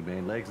good food,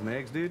 man. Legs and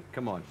eggs, dude.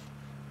 Come on.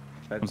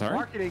 That's I'm sorry?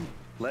 marketing.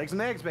 Legs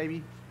and eggs,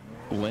 baby.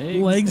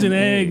 Legs and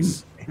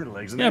eggs.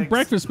 Legs and Yeah, eggs.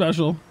 breakfast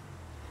special.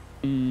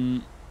 Yeah.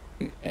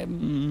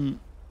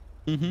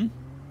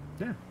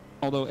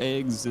 Although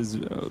eggs is,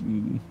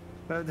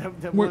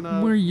 That Where,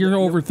 one, you're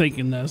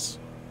overthinking this.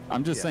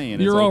 I'm just saying.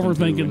 It's You're open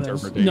to overthinking this.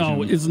 interpretation.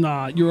 No, it's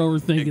not. You're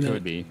overthinking It it.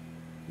 could be.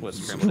 what,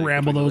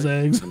 Scramble those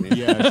eggs.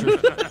 Yeah, sure.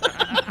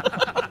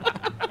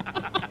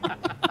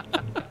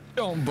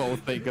 Don't both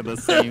think of the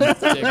same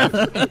thing. at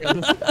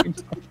the same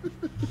time.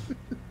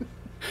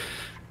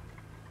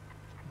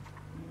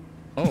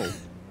 Oh.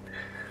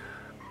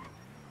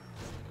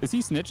 Is he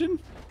snitching?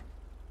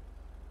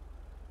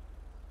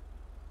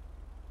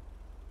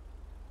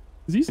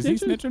 Is he Is he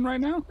snitching? snitching right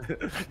now?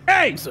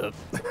 Hey!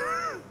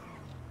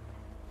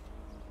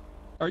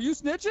 Are you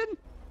snitching?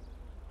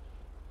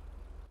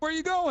 Where are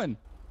you going?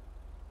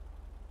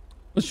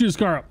 Let's shoot his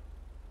car up.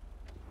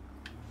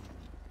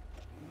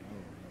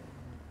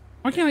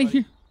 Why can't I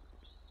hear?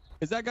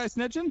 Is that guy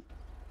snitching?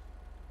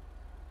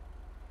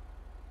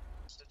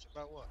 Snitch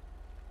about what?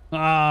 What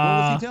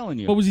was he telling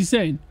you? What was he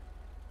saying?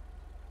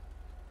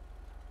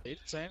 He the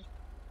same?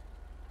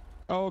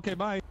 Oh, okay,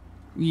 bye.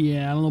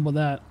 Yeah, I don't know about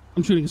that.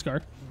 I'm shooting his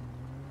car.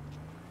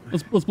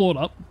 Let's blow it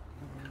up.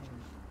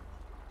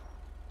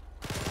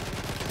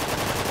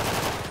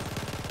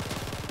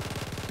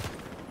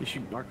 You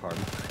shoot our car.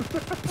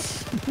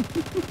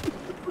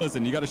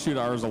 Listen, you got to shoot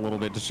ours a little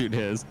bit to shoot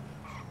his.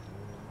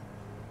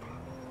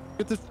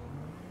 Get this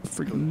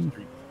freaking.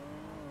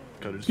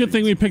 Good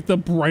thing we picked the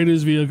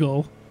brightest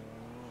vehicle.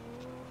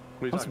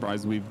 I'm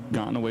surprised we've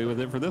gotten away with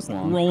it for this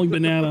long. Rolling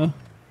banana.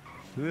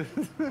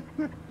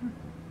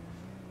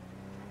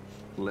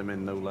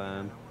 Lemon, no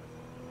lime.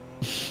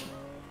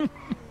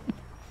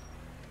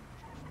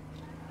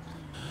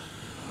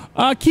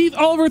 Keith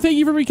Oliver, thank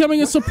you for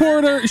becoming a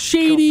supporter.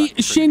 Shady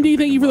Shindy,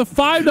 thank you for the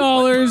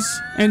 $5.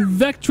 And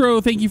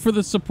Vectro, thank you for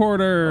the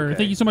supporter. Okay.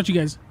 Thank you so much, you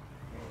guys.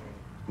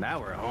 Now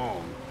we're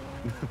home.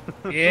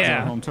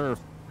 Yeah. Home turf.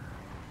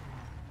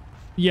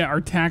 Yeah,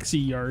 our taxi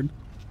yard.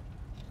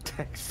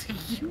 Taxi.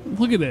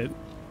 Look at it.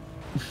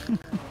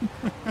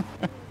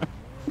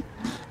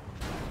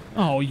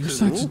 Oh, you're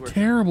such a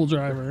terrible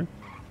driver.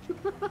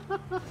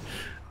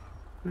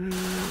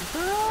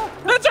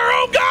 That's our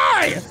own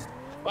guy!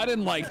 I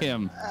didn't like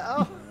him.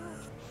 I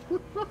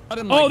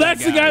didn't like Oh,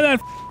 that's the guy that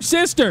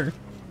sister.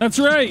 That's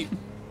right.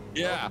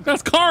 Yeah.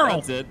 That's Carl.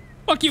 That's it.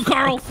 Fuck you,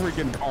 Carl.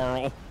 Freaking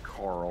Carl.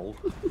 Carl.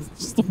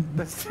 Just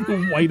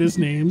the whitest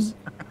names.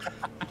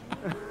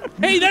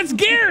 Hey, that's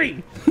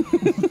Gary.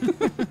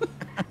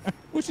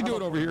 What you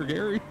doing over here,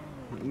 Gary?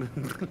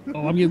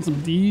 Oh, I'm getting some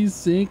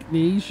desync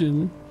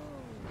nation.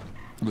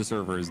 The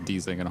server is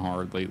desyncing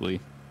hard lately.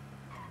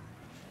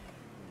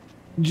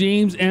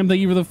 James M, thank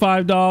you for the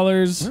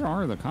 $5. Where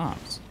are the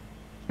cops?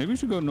 Maybe we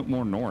should go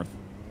more north.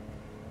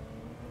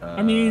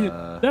 I mean,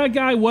 that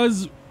guy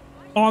was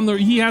on the.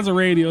 He has a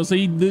radio, so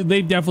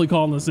they definitely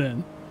called us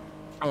in.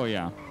 Oh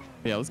yeah,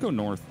 yeah. Let's go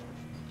north.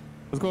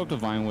 Let's go up to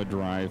Vinewood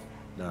Drive.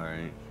 All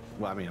right.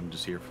 Well, I mean, I'm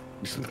just here.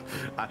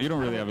 You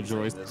don't really have a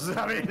choice.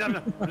 I mean,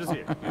 I'm just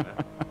here. You know?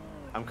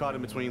 I'm caught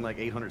in between like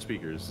 800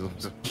 speakers. You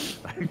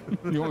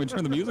want me to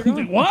turn the music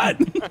on? What?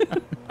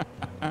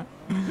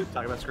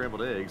 Talk about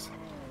scrambled eggs.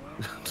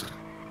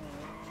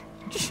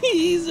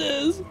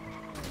 Jesus.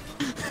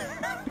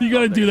 You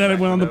gotta do that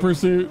when on the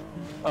pursuit.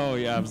 Oh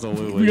yeah,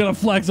 absolutely. You gotta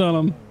flex on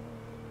them.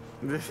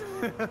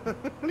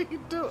 What are you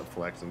doing?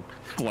 Flexing.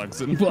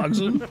 Flexing.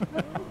 Flexing.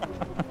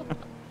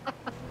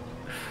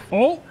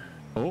 Oh.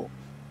 Oh.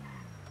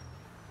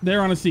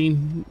 They're on a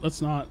scene.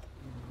 Let's not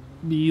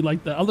be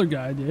like the other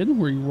guy did,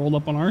 where he rolled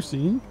up on our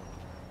scene.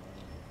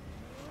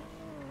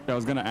 I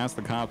was gonna ask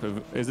the cop if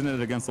isn't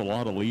it against the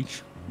law to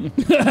leash?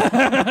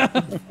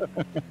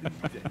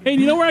 Hey,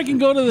 do you know where I can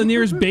go to the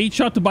nearest bait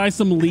shop to buy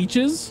some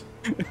leeches?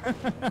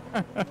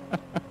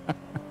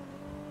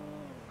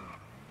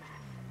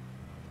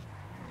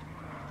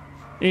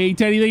 Hey,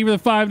 Teddy, thank you for the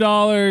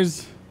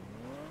 $5.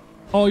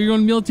 Oh, you're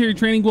going military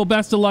training? Well,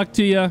 best of luck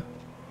to you.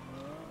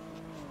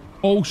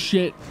 Oh,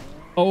 shit.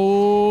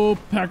 Oh,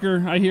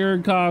 Pecker, I hear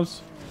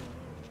cops.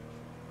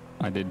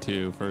 I did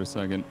too for a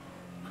second.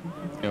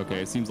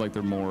 Okay, it seems like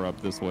they're more up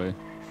this way.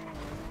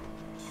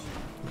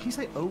 Did he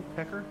say "Oh,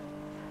 Pecker"?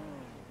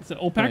 It's an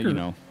old Pecker. You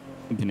know,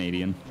 I'm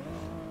Canadian.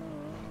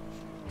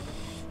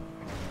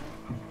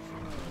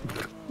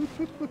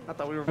 I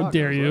thought we were. How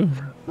dare you?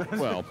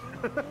 Well,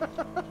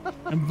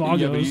 I'm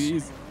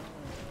Vagos.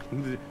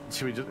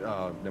 Should we just?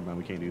 Oh, never mind.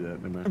 We can't do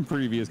that. Never mind. I'm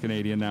previous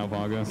Canadian now,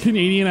 Vagos.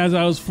 Canadian, as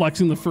I was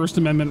flexing the First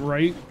Amendment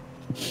right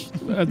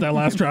at that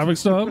last traffic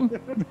stop.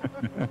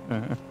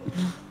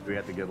 We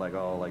have to get like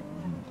all like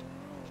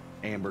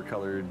amber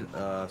colored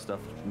stuff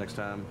next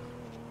time.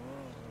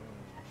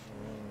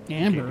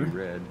 Amber. We can't do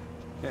red.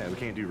 Yeah, we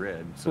can't do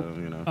red. So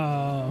you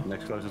know,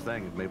 next closest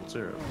thing is maple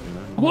syrup. You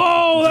know?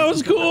 Whoa, that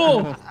was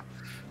cool.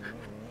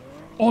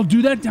 Oh,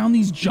 do that down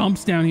these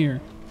jumps down here.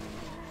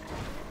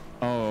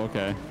 Oh,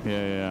 okay.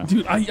 Yeah.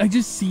 Dude, I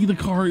just see the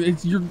car.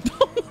 It's your.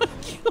 Oh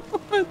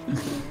my god.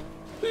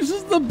 This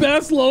is the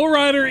best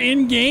lowrider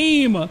in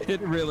game.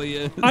 It really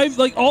is. I've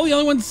like all the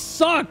other ones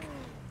suck.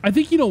 I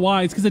think you know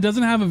why. It's because it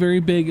doesn't have a very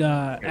big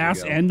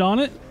ass end on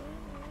it.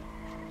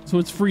 So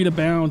it's free to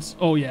bounce.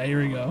 Oh yeah,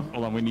 here we go.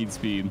 Hold on, we need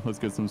speed. Let's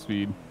get some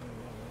speed.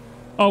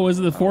 Oh, is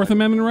it the Fourth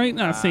Amendment right?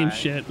 Nah, same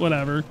shit.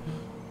 Whatever.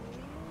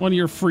 One of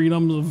your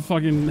freedoms of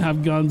fucking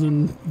have guns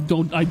and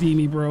don't ID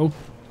me, bro.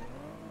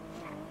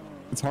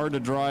 It's hard to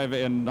drive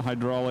and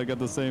hydraulic at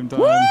the same time.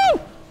 Woo!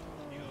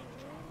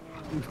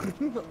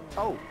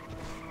 Oh.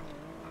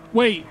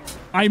 Wait,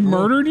 I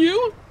murdered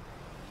you?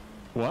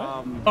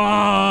 What?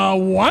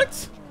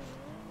 What?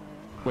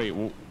 Wait.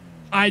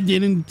 I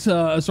didn't.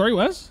 Sorry,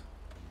 Wes.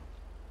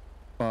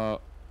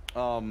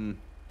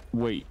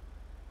 Wait.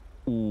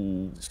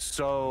 Ooh.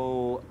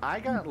 So I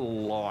got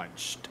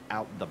launched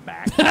out the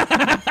back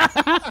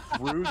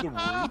through the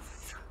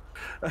roof.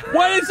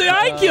 Why did it say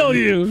I kill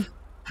you?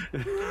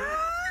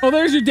 Oh,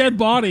 there's your dead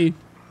body.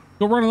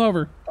 Go run it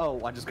over.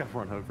 Oh, I just got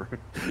run over.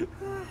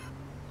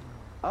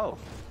 Oh,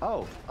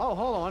 hold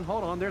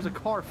on. There's a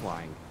car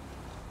flying.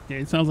 Yeah,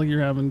 it sounds like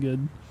you're having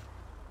good.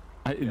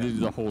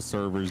 The whole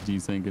server's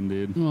desyncing,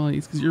 dude. Well,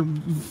 it's because your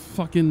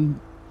fucking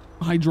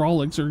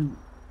hydraulics are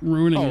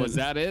ruining it. Oh, is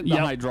that it? The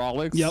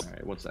hydraulics? Yep. All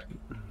right, 1 second.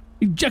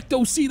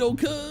 Ejectocito,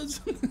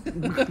 cuz.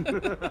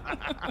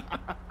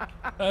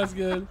 That's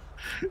good.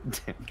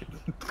 Damn it.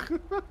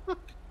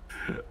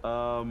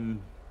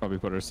 Probably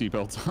put our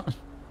seatbelts on.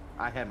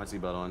 I had my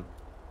seatbelt on.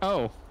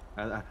 Oh.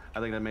 I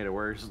think that made it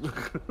worse.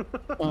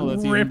 Oh,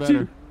 that's even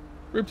better.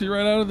 Ripped you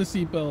right out of the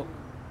seatbelt.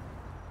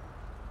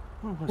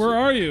 Where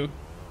are you?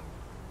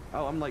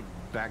 Oh, I'm like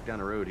back down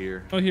the road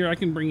here. Oh, here, I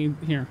can bring you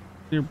here.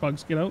 Here,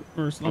 Bugs, get out.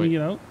 Or let me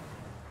get out.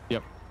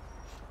 Yep.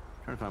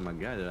 Trying to find my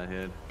guy that I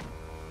had.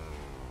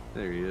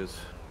 There he is.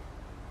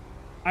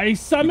 I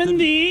summon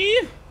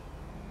thee.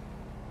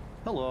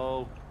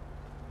 Hello.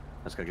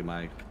 I just gotta get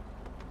my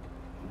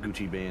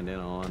Gucci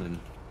bandana on and.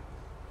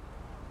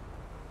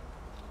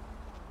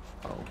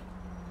 Oh.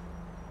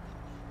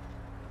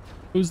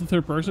 Who's the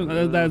third person?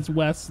 That's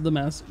Wes the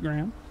Mess,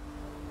 Graham.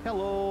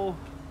 Hello.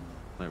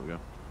 There we go.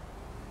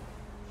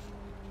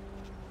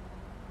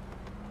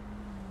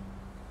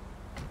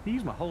 He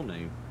used my whole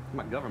name.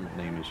 My government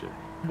name and shit.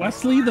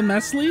 Wesley the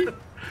Messley?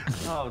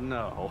 Oh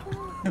no.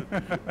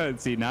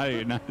 See, now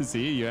you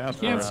asked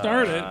for Can't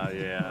start it.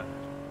 Yeah.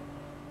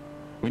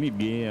 We need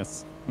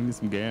gas. We need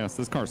some gas.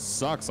 This car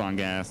sucks on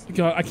gas.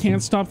 God, I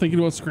can't stop thinking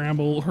about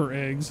scramble her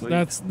eggs.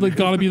 That's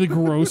gotta be the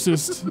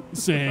grossest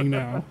saying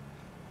now.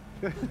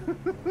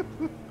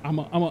 I'm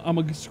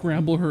a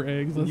scramble her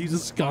eggs. That's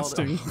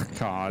disgusting.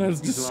 God.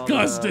 That's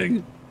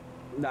disgusting.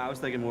 No, I was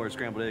thinking more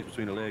scrambled eggs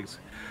between the legs.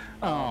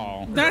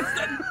 Oh. That's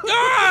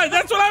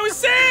what I was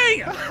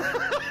saying.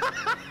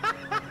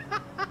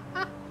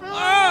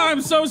 Oh,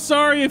 I'm so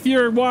sorry if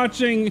you're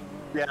watching.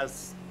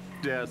 Yes.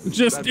 Yes.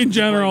 Just in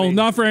general,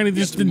 not for anything,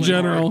 just in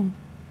general.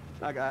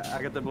 I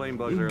got the blame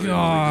bugs earlier.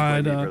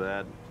 God. For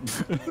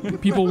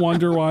that. People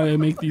wonder why I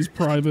make these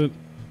private.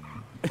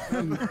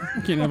 Can't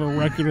have a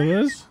record of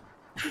this.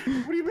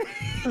 What do you mean?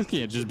 It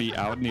can't just be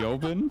out in the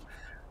open.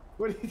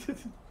 What do you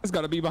It's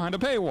got to be behind a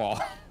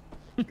paywall.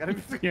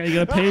 Yeah, you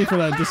gotta pay for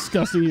that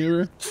disgusting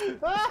humor.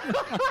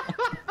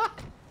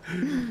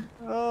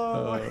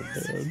 Oh,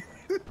 man.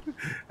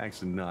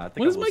 Actually, no. I think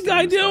What is my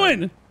guy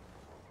doing?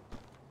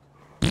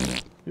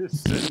 He's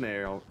sitting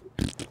there.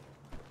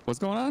 What's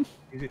going on?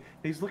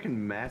 He's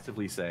looking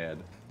massively sad.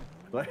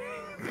 Like,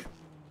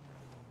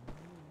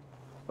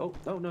 oh,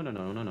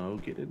 no.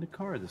 Get in the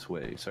car this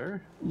way,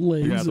 sir.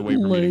 Legs, have to wait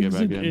for me to get legs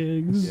back and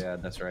in. eggs. Yeah,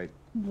 that's right.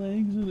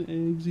 Legs and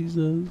eggs, he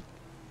says.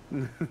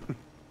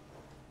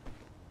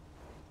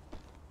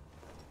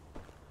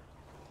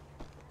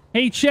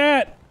 Hey,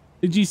 chat.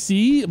 Did you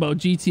see about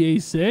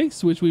GTA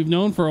 6, which we've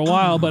known for a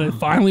while, but it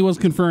finally was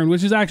confirmed,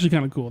 which is actually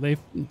kind of cool.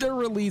 They're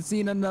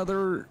releasing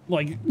another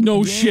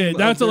no shit.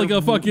 That's like a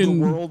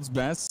fucking the world's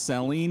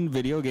best-selling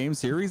video game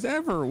series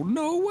ever.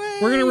 No way.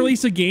 We're gonna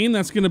release a game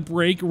that's gonna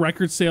break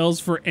record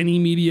sales for any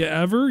media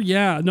ever.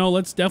 Yeah, no,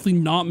 let's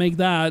definitely not make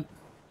that.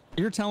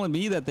 You're telling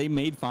me that they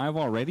made 5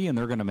 already and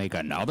they're gonna make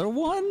another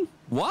one?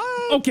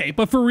 What? Okay,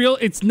 but for real,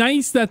 it's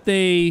nice that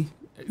they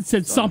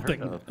said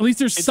something. At least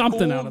there's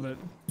something cool. out of it.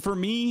 For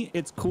me,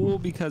 it's cool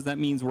because that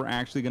means we're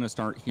actually going to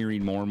start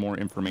hearing more and more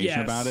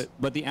information about it.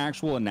 But the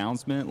actual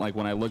announcement, like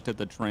when I looked at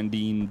the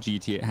trending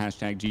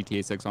hashtag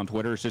GTA 6 on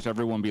Twitter, it's just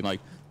everyone being like,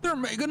 they're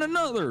making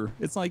another.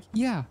 It's like,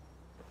 yeah.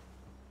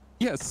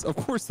 Yes, of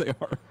course they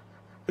are.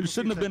 It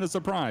shouldn't have been a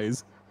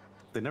surprise.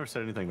 They never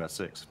said anything about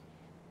 6.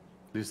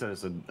 They said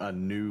it's a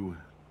new.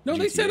 No, GTA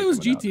they said it was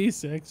coming out. GTA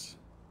 6.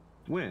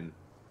 When?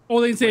 Oh,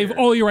 they didn't say. Where?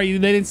 Oh, you're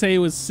right. They didn't say it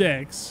was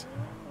 6.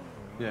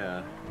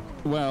 Yeah.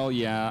 Well,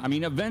 yeah. I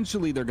mean,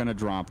 eventually they're going to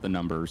drop the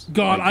numbers.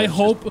 God, Like, I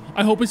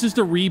hope it's just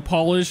a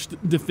repolished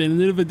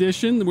definitive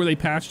edition where they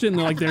patched it and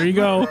they're like, there you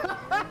go.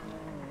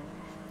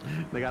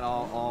 They got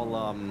all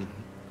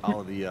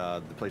of the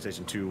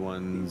PlayStation 2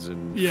 ones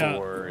and Yeah.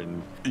 4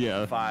 and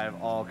Yeah.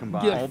 5 all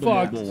combined. Get all the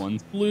fucked, mobile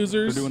ones.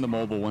 losers. They're doing the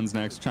mobile ones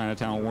next.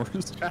 Chinatown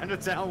Wars.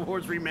 Chinatown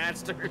Wars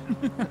remastered.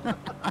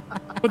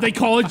 But they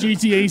call it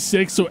GTA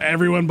 6 so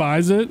everyone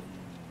buys it.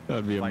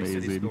 That'd be Vice City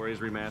amazing. Stories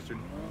remastered.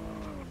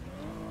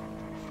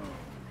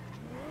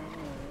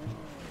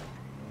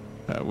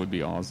 That would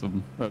be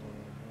awesome.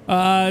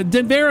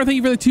 Denvera, thank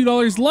you for the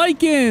 $2.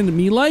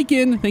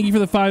 Lycan, thank you for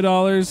the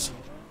 $5.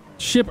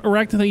 Ship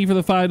Erecta, thank you for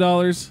the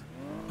 $5.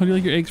 How do you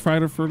like your eggs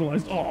fried or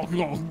fertilized? Oh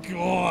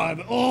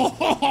God.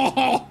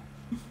 Oh.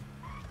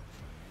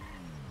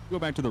 Go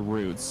back to the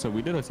roots. So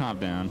we did a top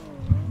down.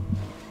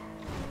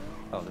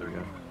 Oh, there we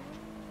go.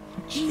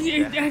 Gee,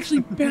 it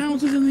actually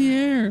bounces in the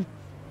air.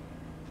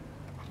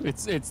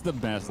 It's the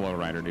best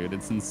lowrider, dude.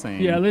 It's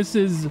insane. Yeah, this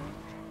is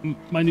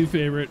my new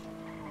favorite.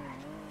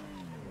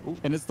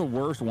 And it's the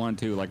worst one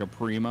too, like a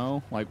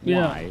primo. Like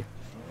Yeah. why?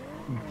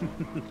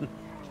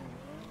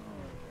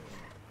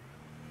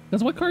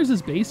 That's what car is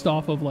this based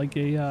off of? Like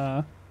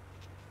a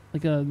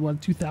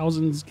what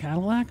 2000s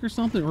Cadillac or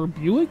something, or a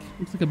Buick?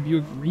 Looks like a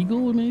Buick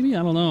Regal, maybe.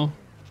 I don't know.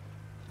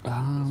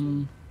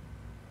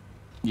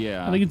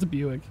 Yeah. I think it's a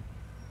Buick.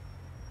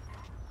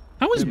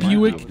 How is It might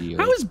Buick? be Buick.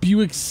 How is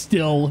Buick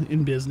still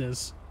in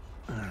business?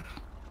 I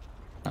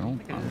don't.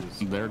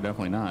 They're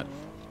definitely not.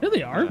 Yeah,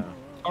 they are. Yeah.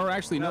 Or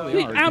actually, no,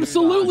 They are.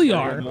 absolutely They're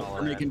are.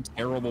 They're making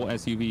terrible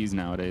SUVs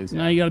nowadays.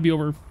 Now you got to be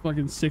over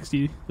fucking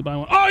 60 to buy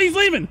one. Oh, he's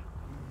leaving.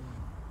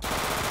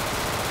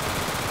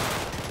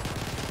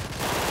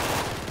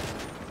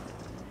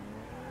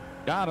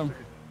 Got him.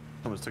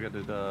 Almost took out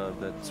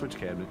that switch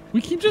cabinet.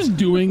 We keep just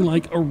doing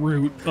like a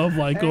route of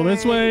like go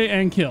this way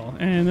and kill,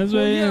 and this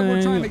Well, way. yeah, we're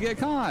and trying to get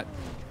caught.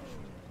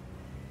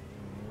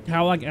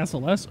 Cadillac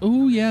SLS.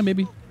 Oh yeah,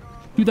 maybe.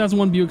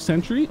 2001 Buick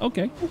Century.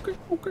 Okay.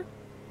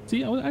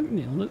 See, I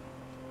nailed it.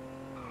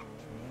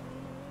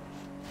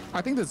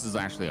 I think this is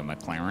actually a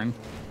McLaren.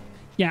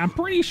 Yeah, I'm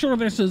pretty sure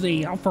this is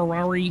a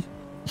Ferrari.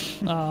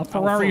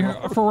 Ferrari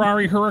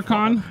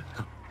Huracan.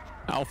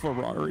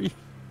 Alferrari.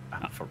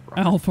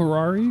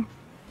 Alferrari.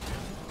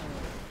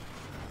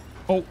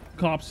 Oh,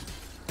 cops.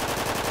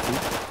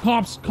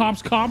 Cops.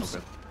 Okay.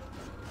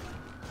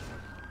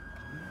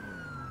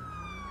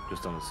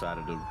 Just on the side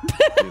of the,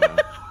 you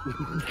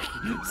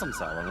know, some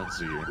silent. Let's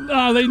see here.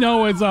 Oh, they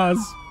know it's us.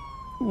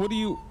 What do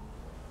you?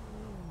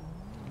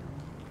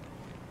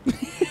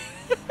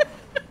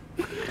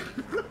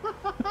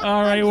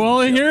 All right,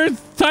 well, here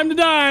it's time to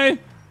die.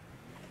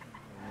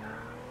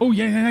 Oh,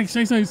 yeah,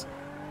 nice.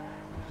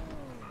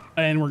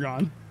 And we're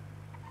gone.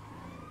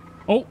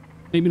 Oh,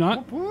 maybe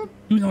not. Do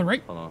another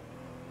right. Hold on.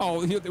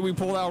 Oh, we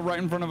pulled out right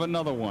in front of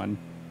another one.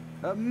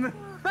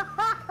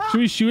 Should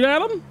we shoot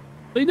at them?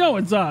 They know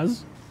it's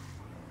us.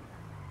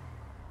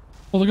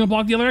 Oh, they're gonna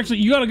block the other exit.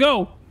 You gotta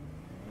go.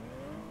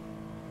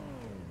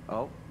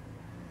 Oh.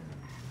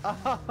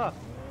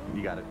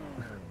 You got it.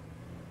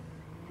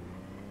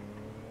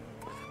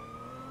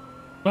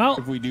 Well,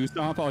 if we do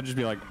stop, I'll just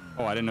be like,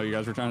 oh, I didn't know you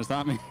guys were trying to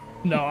stop me.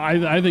 no,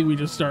 I think we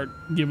just start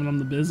giving them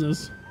the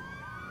business.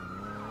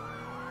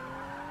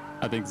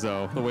 I think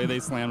so. The way they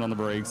slammed on the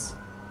brakes.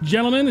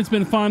 Gentlemen, it's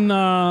been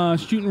fun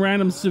shooting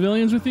random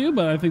civilians with you,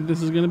 but I think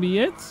this is going to be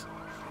it.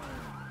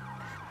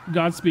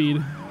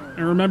 Godspeed.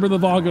 And remember the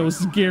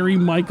Vagos, Gary,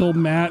 Michael,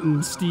 Matt,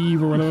 and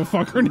Steve, or whatever the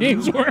fuck her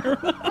names were.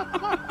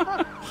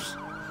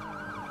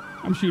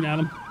 I'm shooting at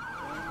him.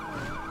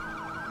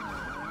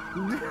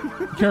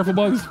 Careful,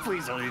 Bugs.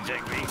 Please don't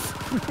eject me.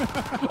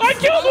 I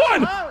killed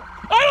one! I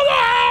don't know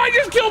how! I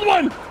just killed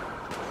one!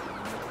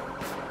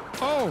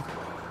 Oh!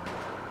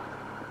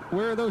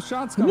 Where are those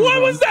shots coming What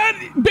from? was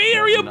that? Bay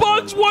Area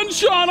Bugs one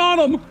shot on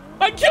him!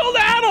 I killed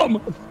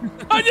Adam!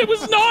 I just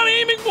was not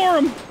aiming for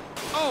him!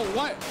 Oh,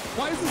 why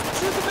is this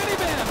shoot the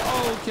minivan?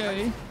 Oh,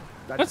 okay.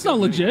 That's not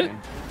legit.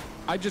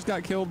 I just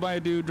got killed by a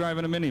dude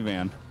driving a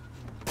minivan.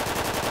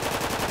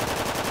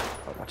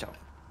 Oh, watch out.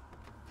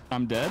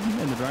 I'm dead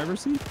in the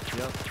driver's seat?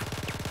 Yep.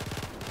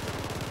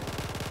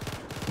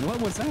 What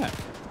was that?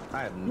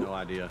 I have no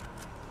idea.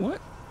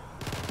 What?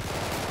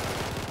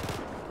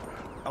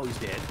 Oh, he's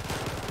dead.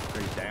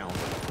 Or he's down.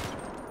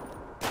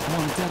 Oh,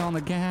 I'm dead on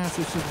the gas.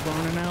 It's just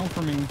burning out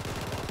for me.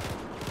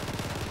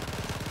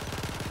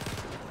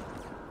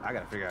 I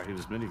gotta figure out who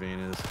this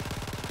minivan is.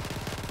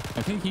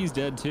 I think he's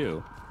dead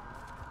too.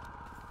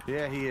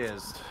 Yeah, he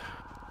is.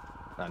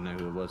 I know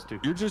who it was too.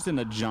 You're just in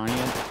a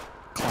giant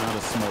cloud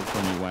of smoke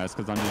from you, Wes,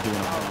 because I'm just doing a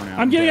burnout.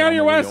 I'm getting out of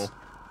here, Wes!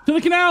 To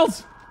the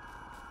canals!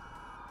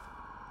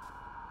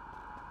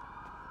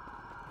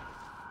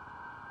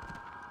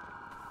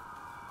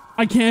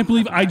 I can't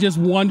believe I just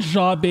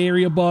one-shot Bay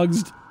Area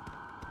Bugs.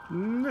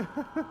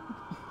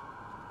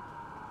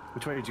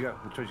 Which way did you go?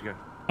 Which way did you go?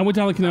 I went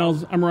down the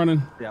canals. I'm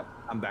running. Yep,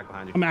 I'm back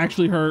behind you. I'm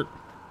actually hurt.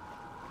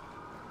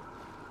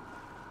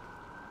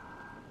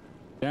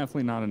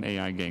 Definitely not an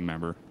AI gang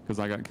member, because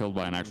I got killed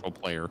by an actual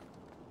player.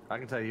 I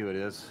can tell you who it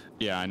is.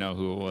 Yeah, I know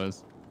who it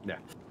was. Yeah.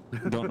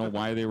 Don't know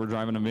why they were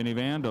driving a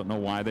minivan. Don't know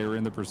why they were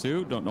in the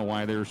pursuit. Don't know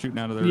why they were shooting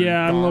out of their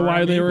Yeah, I don't know car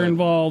why at they me, were but,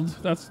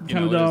 involved. That's kind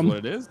of It is dumb. what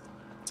it is.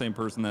 Same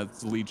person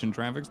that's leeching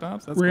traffic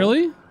stops. That's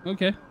Really?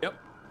 Okay. Yep.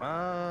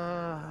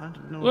 I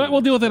don't know.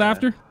 We'll deal with it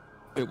after.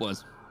 It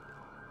was.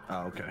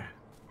 Oh, okay.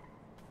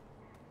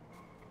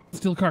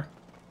 Steal the car.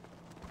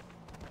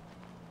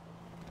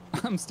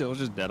 I'm still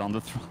just dead on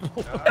the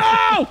throttle.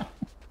 No!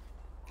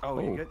 Oh,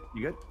 you good?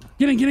 You good?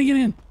 Get in, get in, get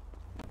in.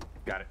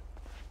 Got it.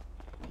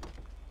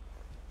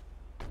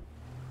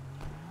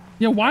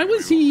 Yeah, why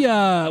was he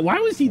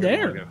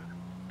there?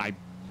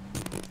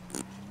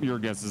 Your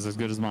guess is as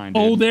good as mine,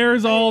 dude. Oh,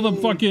 there's all the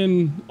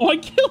fucking... Oh, I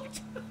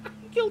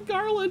killed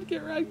Garland.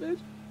 Get right, bitch.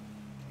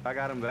 I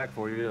got him back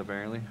for you,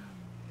 apparently.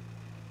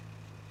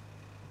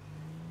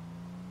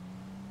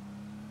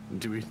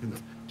 Do we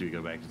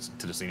go back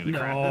to the scene of the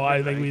crime? No,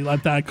 I think we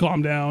let that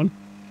calm down.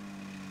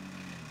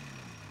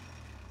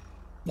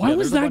 Why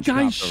was that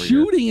guy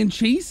shooting and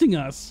chasing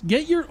us?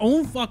 Get your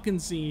own fucking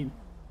scene.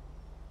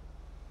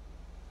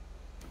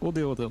 We'll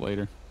deal with it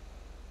later.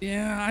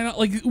 Yeah, I don't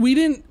like. We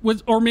didn't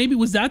or maybe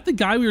was that the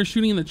guy we were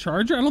shooting in the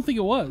Charger? I don't think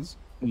it was.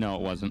 No,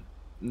 it wasn't.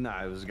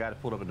 Nah, it was a guy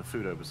that pulled up in the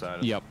Fudo beside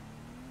us. Yep,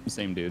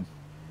 same dude.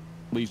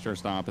 Leached our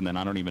stop, and then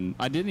I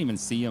didn't even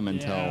see him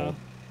until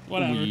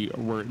we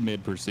were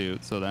mid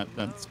pursuit. So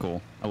that's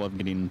cool. I love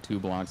getting 2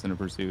 blocks in a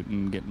pursuit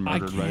and getting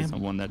murdered by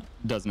someone that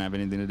doesn't have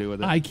anything to do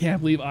with it. I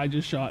can't believe I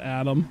just shot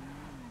Adam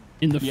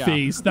in the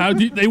face. That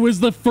it was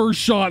the first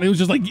shot. It was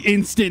just like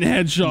instant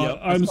headshot.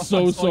 Yep. I'm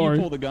so sorry.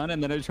 You pull the gun,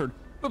 and then I just heard,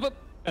 boop, boop,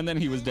 and then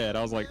he was dead.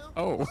 I was like,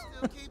 oh.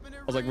 I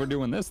was like, we're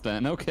doing this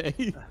then,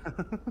 okay.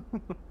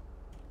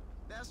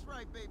 That's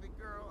right, baby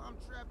girl. I'm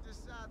trapped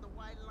inside the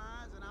white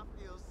lines, and I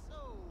feel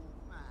so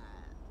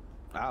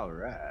fine. All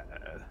right.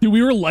 Dude,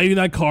 we were lighting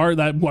that car,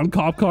 that one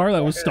cop car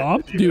that was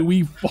stopped. Dude,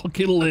 we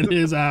fucking lit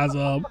his ass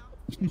up.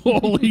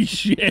 Holy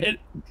shit.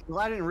 Well,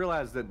 I didn't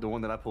realize that the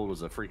one that I pulled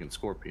was a freaking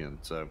Scorpion,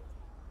 so.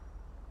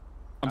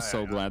 I'm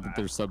so glad that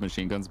there's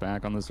submachine guns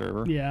back on the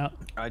server. Yeah.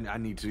 I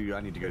need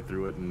to go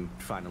through it and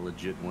find a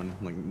legit one,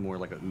 like more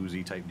like a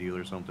Uzi type deal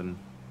or something.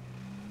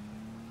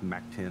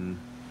 Mac 10.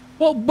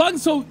 Well,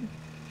 Bugs, so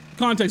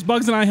context,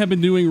 Bugs and I have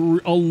been doing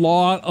a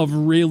lot of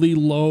really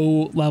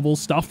low level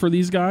stuff for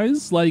these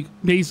guys. Like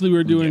basically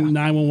we're doing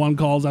 911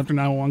 calls after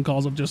 911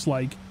 calls of just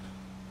like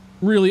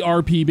really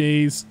RP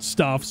based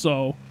stuff.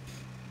 So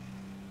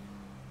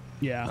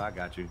yeah. I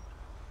got you.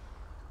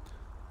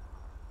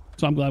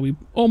 So I'm glad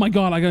oh my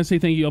God, I gotta say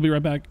thank you. I'll be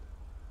right back.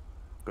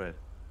 Go ahead.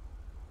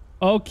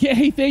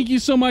 Okay, thank you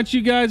so much,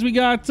 you guys. We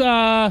got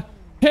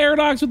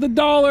Paradox with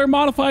 $1,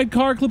 Modified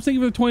Car Clips. Thank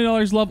you for the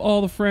 $20. Love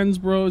all the friends,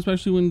 bro,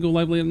 especially when we go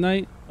live late at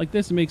night like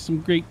this and make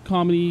some great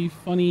comedy,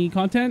 funny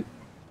content.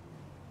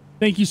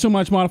 Thank you so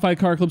much, Modified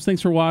Car Clips.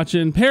 Thanks for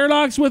watching.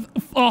 Paradox with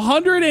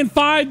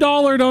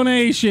 $105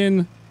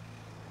 donation.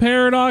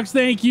 Paradox,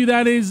 thank you.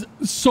 That is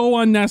so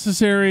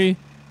unnecessary.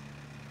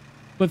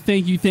 But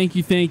thank you, thank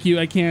you, thank you.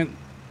 I can't.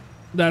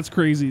 That's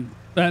crazy.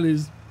 That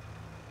is.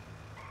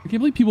 I can't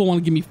believe people want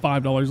to give me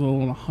 $5, let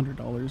alone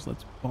 $100.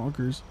 That's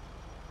bonkers.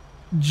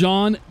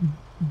 John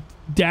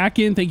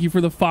Dakin, thank you for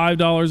the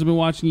 $5. I've been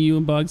watching you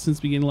and Bugs since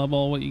the beginning of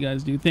all what you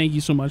guys do. Thank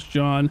you so much,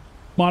 John.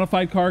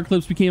 Modified Car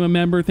Clips became a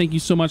member. Thank you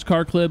so much,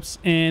 Car Clips.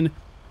 And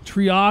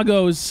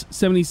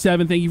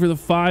Triagos77, thank you for the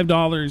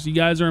 $5. You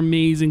guys are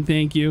amazing.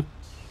 Thank you.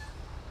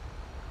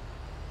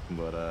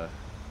 But,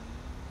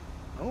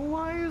 oh,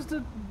 why is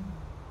the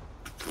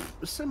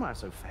semi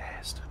so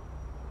fast?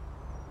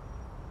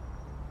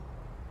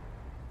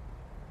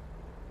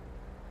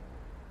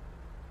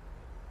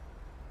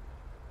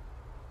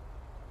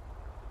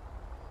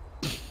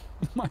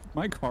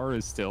 My car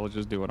is still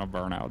just doing a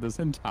burnout this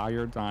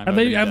entire time.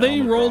 Have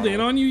they rolled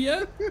in on you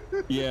yet?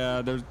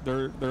 Yeah,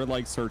 they're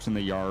like searching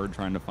the yard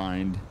trying to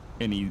find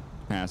any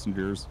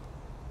passengers.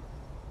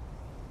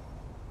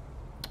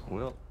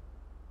 Well,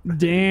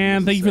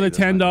 Dan, thank you for the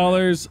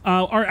 $10.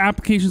 Our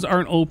applications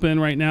aren't open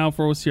right now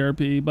for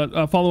OCRP,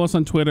 but follow us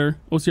on Twitter,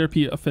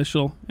 OCRP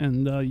official,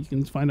 and you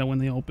can find out when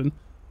they open.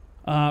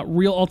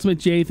 Real Ultimate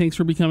J, thanks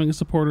for becoming a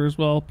supporter as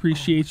well.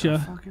 Appreciate you. What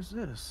the fuck is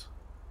this?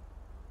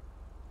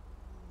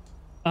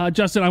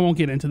 Justin, I won't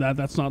get into that.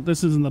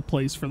 This isn't the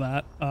place for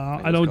that.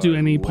 I don't do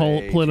any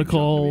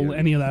political,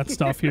 any of that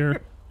stuff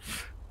here.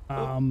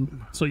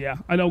 So yeah,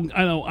 I don't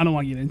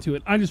want to get into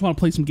it. I just want to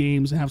play some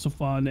games and have some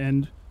fun,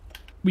 and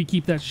we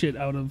keep that shit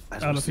out of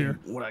here.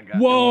 What I got.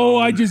 Whoa!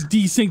 I just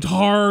desynced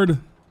hard.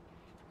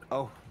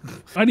 Oh.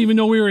 I didn't even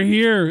know we were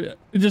here.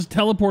 It just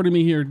teleported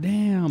me here.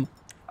 Damn.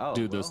 Oh,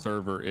 dude, the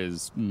server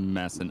is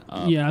messing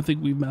up. Yeah, I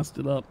think we messed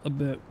it up a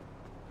bit.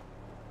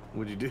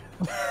 What'd you do?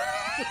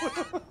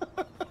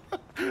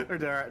 Or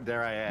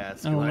dare I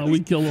ask? I don't know. We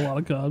killed a lot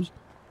of cops.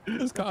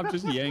 This cop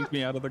just yanked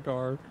me out of the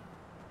car.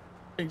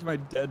 Yanked my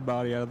dead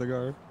body out of the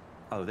car.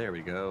 Oh, there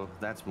we go.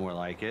 That's more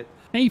like it.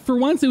 Hey, for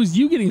once, it was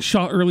you getting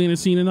shot early in the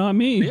scene and not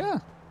me. Yeah.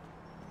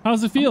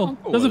 How's it feel?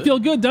 Cool Doesn't feel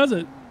good, does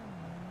it?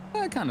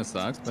 That kind of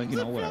sucks, but you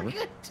know, whatever.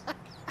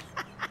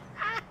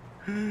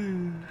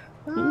 Ooh,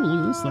 look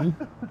at this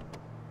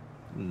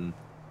thing.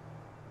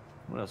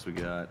 What else we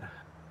got?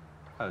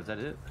 Oh, is that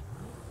it?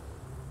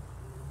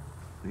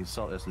 The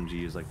assault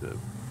SMG is like the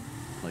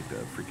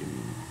freaking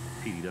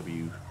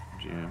PDW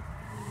jam,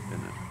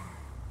 isn't it?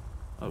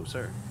 Oh,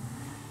 sir.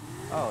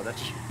 Oh,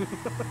 that's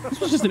This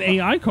was just an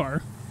AI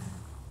car.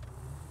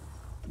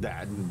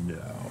 that.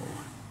 No.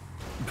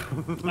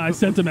 I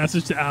sent a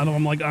message to Adam.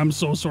 I'm like, I'm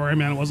so sorry,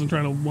 man. I wasn't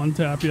trying to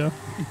one-tap you.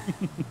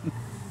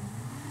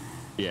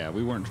 Yeah,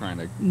 we weren't trying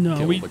to No,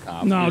 kill we the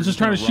cop. no, We I were was just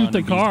trying to shoot run the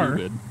and be car.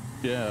 stupid.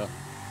 Yeah.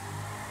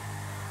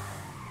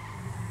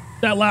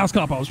 That last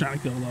cop I was trying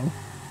to kill, though.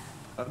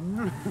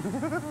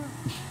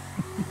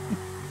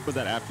 Was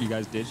that after you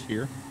guys ditched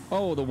here?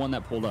 Oh, the one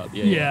that pulled up.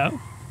 Yeah. Yeah.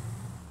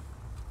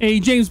 Hey,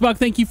 James Buck,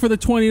 thank you for the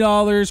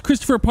 $20.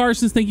 Christopher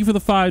Parsons, thank you for the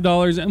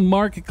 $5. And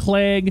Mark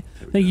Clegg,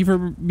 thank you for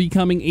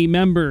becoming a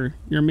member.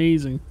 You're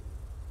amazing.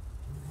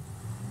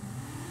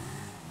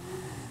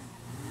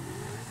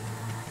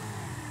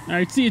 All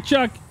right, see you,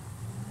 Chuck.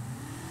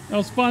 That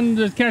was fun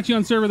to catch you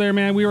on server there,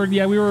 man. We were in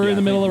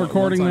the middle of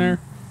recording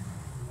there.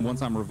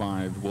 Once I'm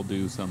revived, we'll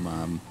do some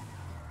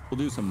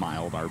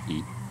mild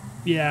RP.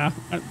 Yeah,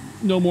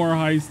 no more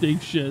high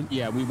stakes shit.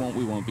 Yeah, we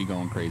won't be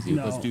going crazy.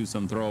 No. Let's do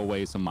some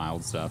throwaway, some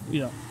mild stuff.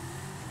 Yeah.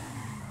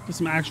 Just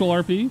some actual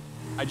RP.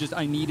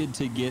 I needed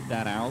to get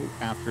that out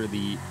after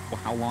the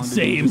how long did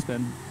Same. we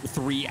spend?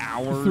 3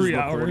 hours 3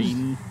 hours.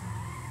 recording.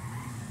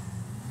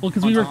 Well,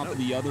 because on we were top of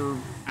the other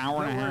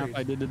hour and a half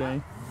I did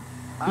today.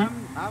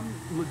 I'm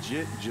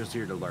legit just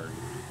here to learn,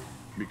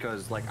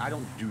 because like I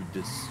don't do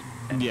this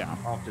as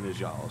often as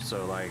y'all.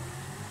 So like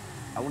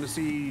I want to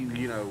see,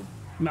 you know,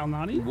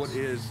 Malnati? what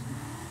is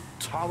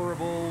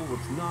tolerable,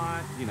 what's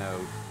not, you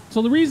know.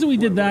 So the reason we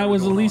did that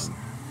was at least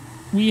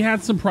we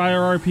had some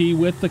prior RP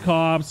with the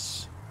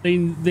cops.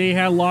 They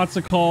had lots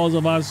of calls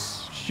of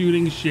us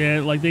shooting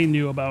shit, like they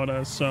knew about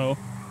us, so it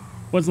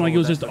wasn't like it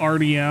was just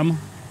RDM.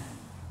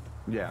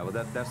 Yeah, well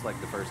that's like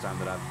the first time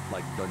that I've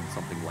like done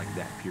something like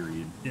that,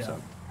 period. Yeah.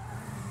 So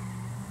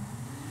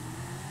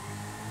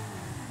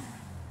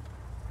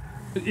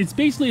it's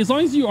basically, as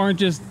long as you aren't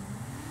just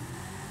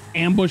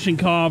ambushing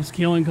cops,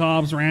 killing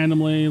cops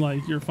randomly,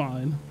 like you're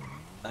fine.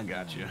 I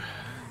got you.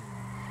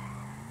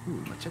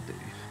 Ooh, machete.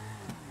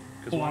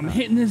 Oh, I'm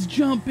hitting this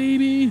jump,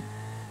 baby.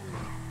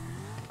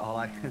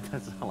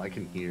 That's all I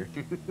can hear.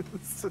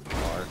 It's a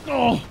car.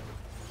 Oh,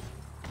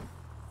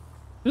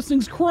 this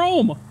thing's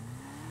chrome.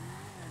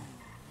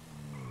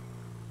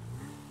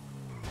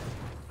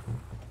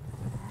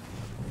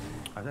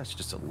 Oh, that's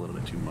just a little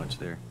bit too much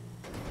there.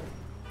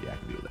 Yeah, I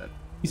can do that.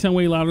 You sound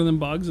way louder than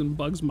Bugs, and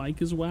Bugs'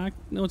 mic is whack.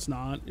 No, it's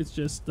not. It's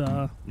just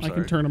I can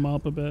sorry. turn him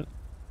up a bit.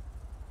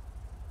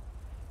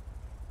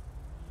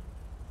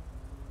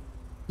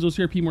 Is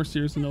OCRP more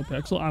serious than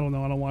NoPixel? I don't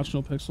know. I don't watch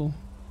NoPixel.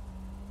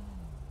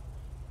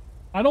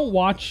 I don't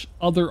watch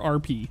other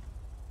RP.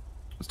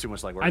 It's too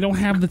much like work. I don't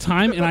have the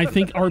time, and I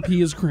think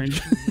RP is cringe.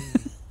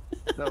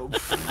 No.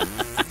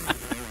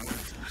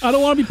 I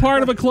don't want to be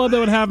part of a club that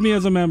would have me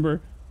as a member.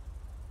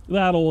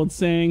 That old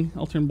saying.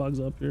 I'll turn Bugs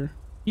up here.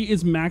 He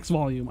is max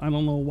volume. I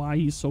don't know why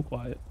he's so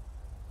quiet.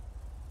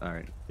 All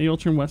right. Maybe I'll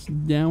turn west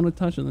down a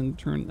touch and then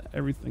turn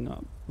everything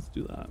up. Let's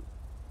do that.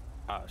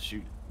 Ah,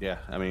 shoot. Yeah,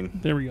 I mean.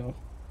 There we go.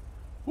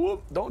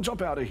 Whoop, don't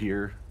jump out of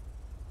here.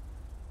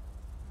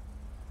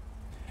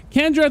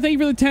 Kendra, thank you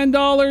for the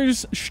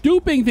 $10.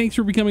 Stooping, thanks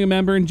for becoming a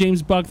member. And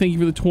James Buck, thank you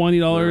for the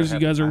 $20. You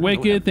guys are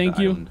wicked. Thank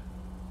you.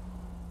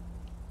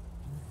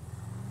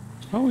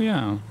 Oh,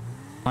 yeah.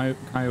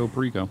 Cayo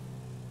Perico.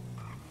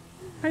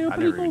 I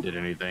never even did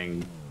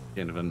anything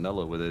in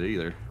vanilla with it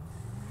either.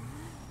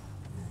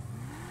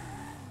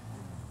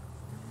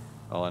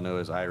 All I know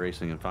is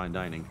iRacing and fine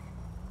dining.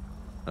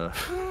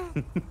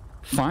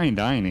 Fine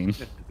dining?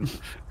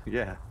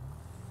 Yeah.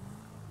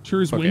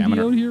 Sure is windy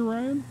out here,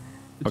 Ryan?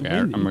 It's okay,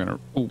 I'm gonna.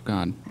 Oh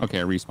God. Okay,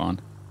 I respawn.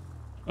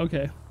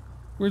 Okay.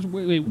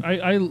 Wait.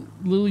 I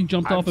literally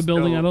jumped off a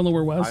building. I don't know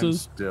where Wes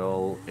is. I'm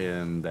still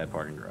in that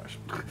parking garage.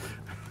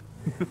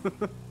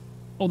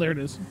 Oh, there it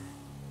is.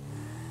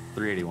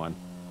 381.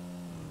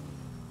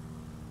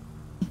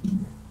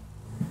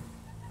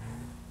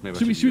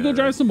 Should we go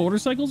drive some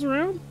motorcycles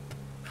around?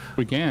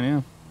 We can,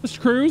 yeah. Let's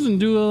cruise and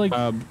do a like.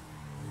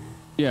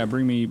 Yeah,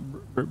 bring me.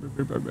 Bring me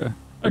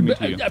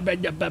to you.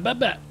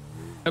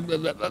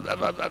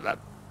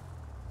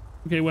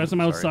 Okay, Wes, I'm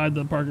outside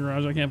the parking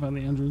garage. I can't find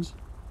the entrance.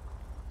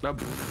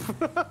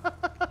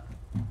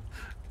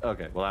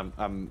 Okay, well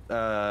I'm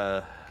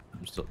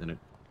still in it.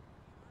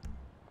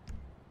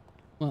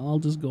 Well, I'll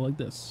just go like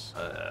this.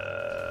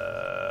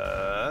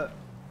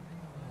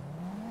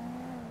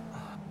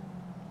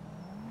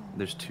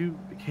 There's two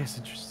gas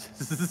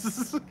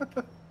entrances.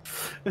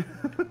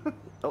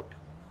 Oh.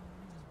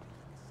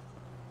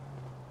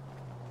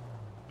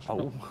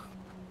 Oh.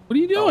 What are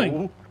you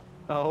doing?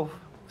 Oh.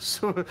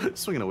 So,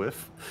 swinging a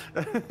whiff.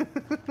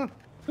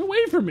 Get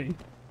away from me.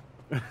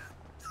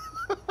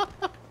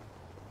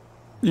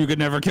 You could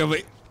never kill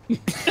me. Hey,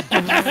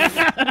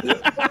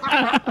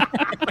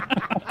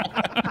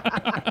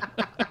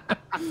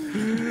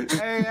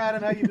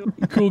 Adam, how you doing?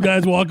 Cool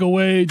guys, walk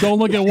away. Don't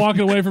look at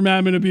walking away from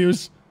admin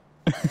abuse.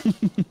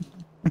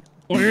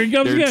 Oh, here he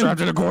comes again. Trapped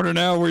in a corner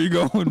now. Where you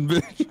going,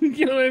 bitch?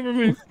 Get away from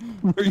me.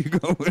 Where you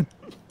going?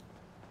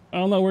 I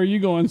don't know where you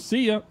going.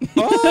 See ya.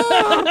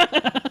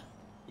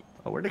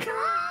 Oh, where'd it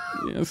go?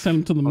 Yeah, send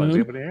him to the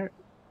moon.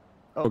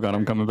 Oh God,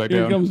 I'm coming back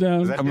Here down. He comes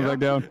down. Coming back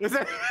down.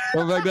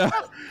 Coming back down.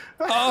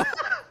 Oh.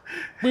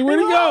 Wait, where'd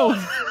he go?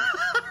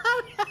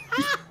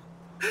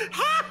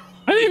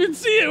 I didn't even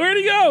see it. Where'd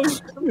he go?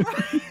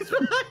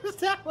 It's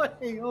that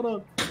way. Hold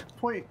on.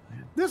 Point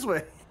this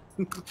way.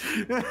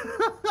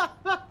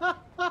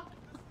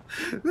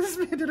 This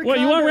man did a What,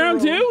 you want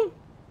round two?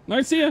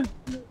 Nice see ya.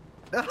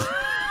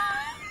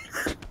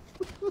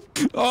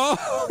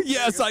 Oh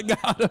yes, I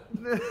got him.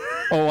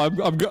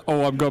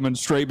 Oh, I'm coming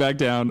straight back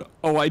down.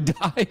 Oh, I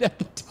died at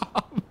the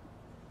top.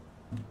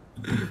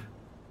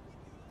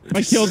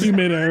 I killed you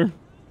midair.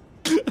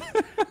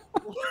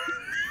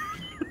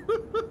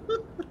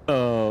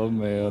 Oh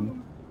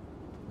man.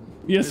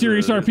 Yes,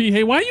 Serious RP.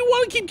 Hey, why do you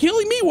want to keep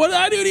killing me? What did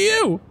I do to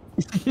you?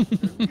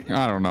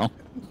 I don't know.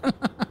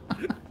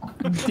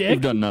 Dick.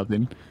 You've done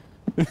nothing.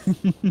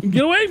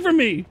 Get away from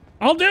me.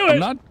 I'll do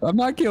it. I'm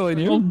not killing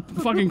you. I'll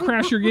fucking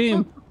crash your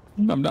game.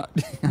 I'm not.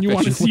 You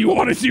want to see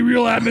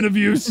real admin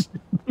abuse?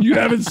 You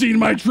haven't seen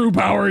my true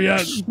power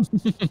yet.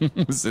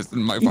 This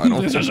isn't my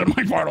final. This isn't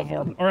my final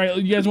form. All right,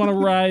 you guys want to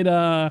ride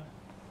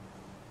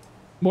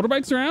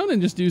motorbikes around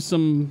and just do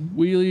some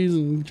wheelies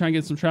and try and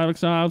get some traffic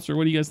stops, or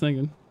what are you guys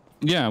thinking?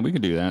 Yeah, we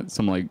could do that.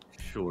 Some like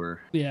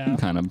yeah,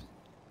 kind of,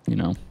 you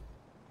know,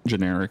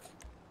 generic.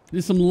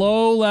 Do some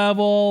low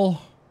level.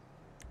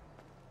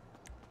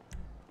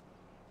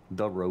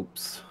 The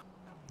ropes.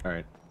 All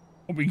right.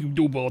 What we can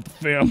do about the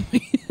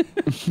family?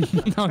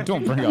 No,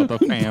 don't bring out the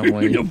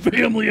family. Bring the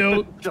family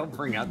out. Don't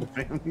bring out the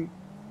family.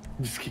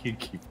 Just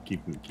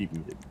keep me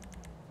hidden.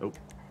 Oh,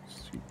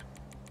 shoot.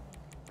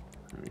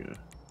 There we go.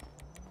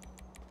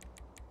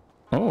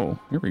 Oh,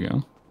 here we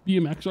go.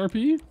 BMX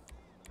RP.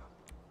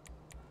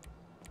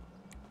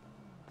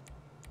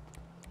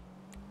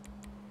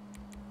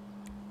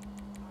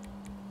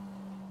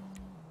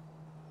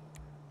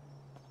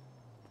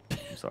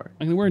 I'm sorry.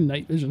 I can wear a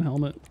night vision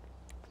helmet.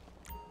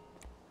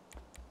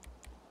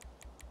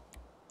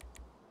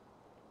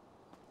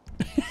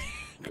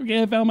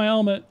 Okay, I found my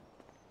helmet.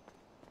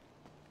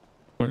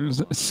 Where is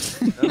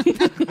this?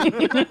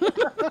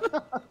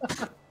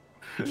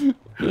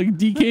 Like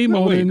DK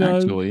mode. Wait,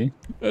 actually.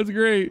 That's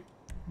great.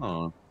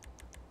 Oh.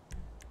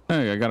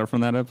 Hey, I got it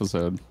from that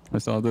episode. I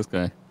saw this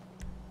guy.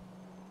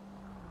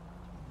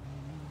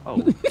 Oh.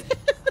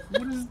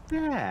 What is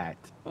that?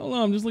 Hold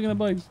on, I'm just looking at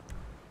bikes.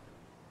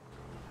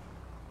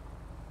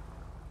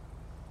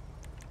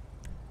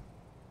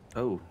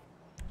 Oh.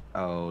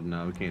 Oh,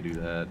 no, we can't do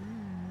that.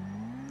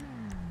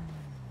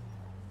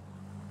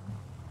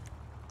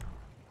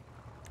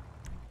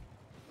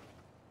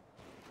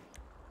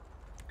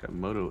 Got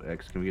Moto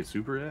X. Can we get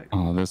Super X?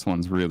 Oh, this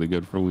one's really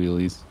good for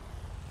wheelies.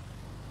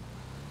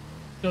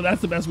 No,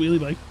 that's the best wheelie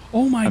bike.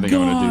 Oh my god. I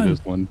think I'm gonna do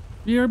this one.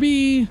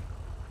 BRB.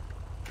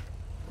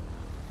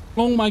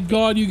 Oh my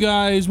God, you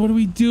guys, what are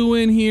we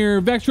doing here?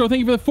 Vextro,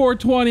 thank you for the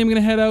 420. I'm gonna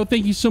head out.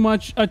 Thank you so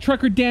much.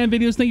 Trucker Dan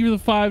Videos, thank you for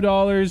the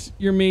 $5.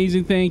 You're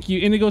amazing. Thank you.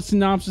 Indigo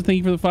Synopsis, thank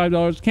you for the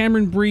 $5.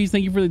 Cameron Breeze,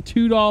 thank you for the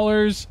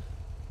 $2.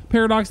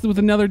 Paradox with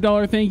another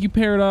 $1. Thank you,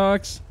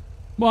 Paradox.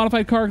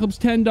 Modified Car Clubs,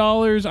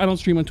 $10. I don't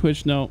stream on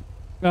Twitch, no.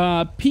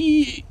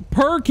 P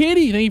Per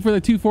Kitty, thank you for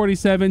the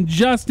 $2.47.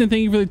 Justin,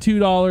 thank you for the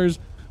 $2.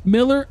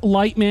 Miller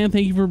Lightman,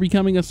 thank you for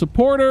becoming a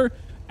supporter.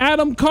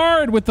 Adam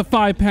Card with the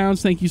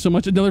 £5. Thank you so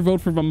much. Another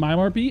vote for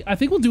MyRP. I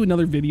think we'll do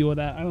another video of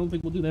that. I don't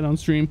think we'll do that on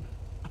stream.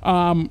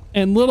 And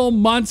Little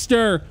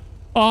Monster,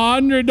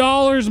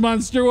 $100.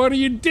 Monster, what are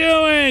you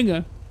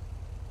doing?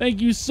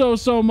 Thank you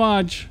so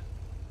much.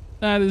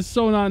 That is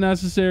so not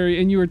necessary,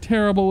 and you are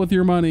terrible with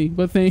your money,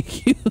 but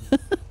thank you.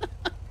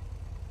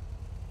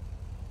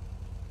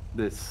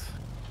 This.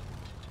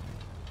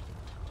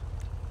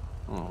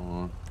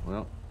 Oh,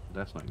 well,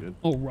 that's not good.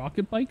 Oh,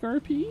 Rocket Bike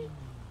RP?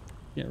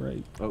 Yeah,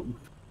 right. Oh.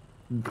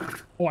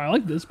 Oh, I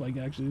like this bike,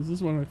 actually. This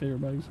is one of my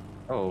favorite bikes.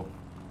 Oh.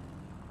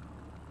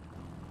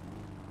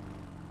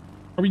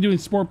 Are we doing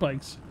sport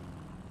bikes?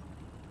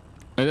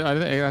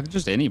 I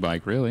just any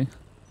bike, really.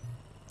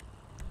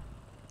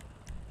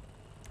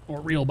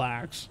 Or real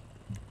backs?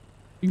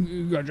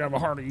 You gotta drive a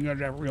Harley. You gotta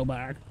drive a real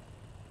back.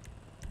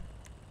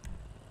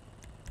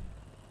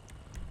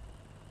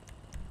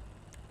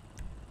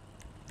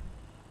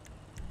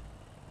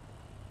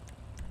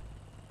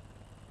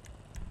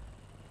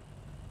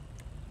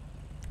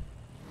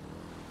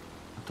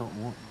 I don't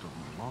want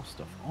the lost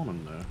stuff on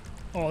him, though.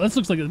 Oh, this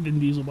looks like a Vin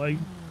Diesel bike.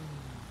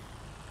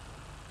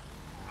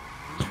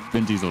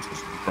 Vin Diesel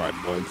just drive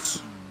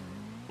boys.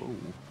 Oh.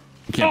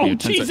 Can't be a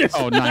Jesus!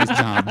 Oh, nice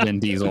job, Vin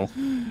Diesel.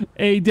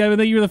 Hey, Devin,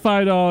 thank you for the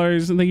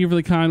 $5, and thank you for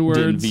the kind words.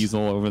 Din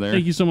Diesel over there.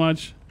 Thank you so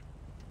much.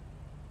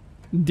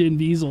 Din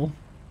Diesel.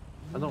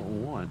 I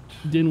don't want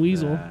Din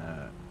Weasel.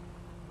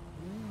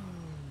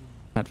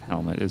 That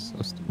helmet is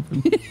so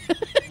stupid.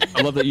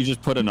 I love that you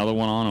just put another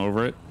one on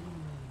over it.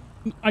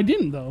 I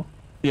didn't, though.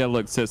 Yeah,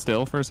 look, sit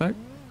still for a sec.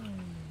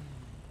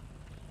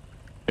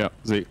 Yeah,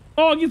 see.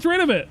 Oh, it gets rid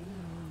of it.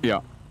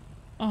 Yeah.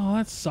 Oh,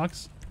 that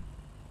sucks.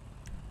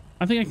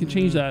 I think I can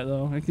change that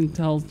though. I can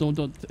tell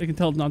I can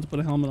tell not to put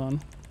a helmet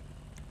on.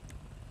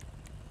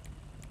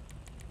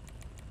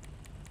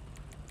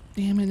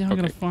 Damn it! Now I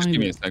gotta find just give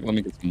me a it. sec. Let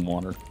me get some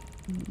water.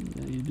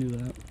 Yeah, you do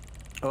that.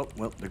 Oh,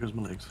 well, there goes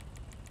my legs.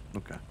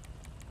 Okay.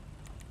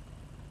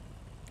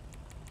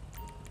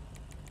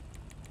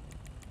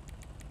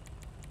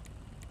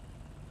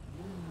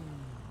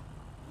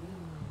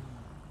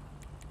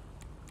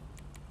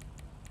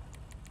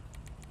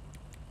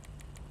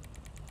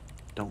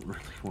 Don't really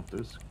want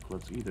those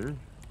gloves either.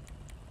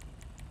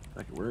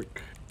 That could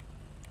work.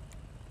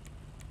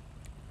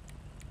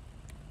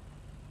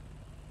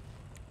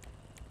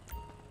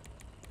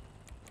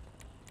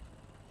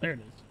 There it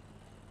is.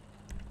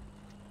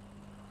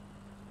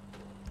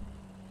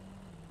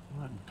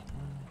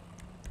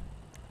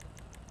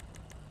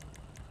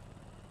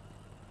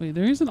 Wait,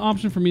 there is an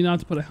option for me not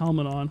to put a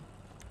helmet on.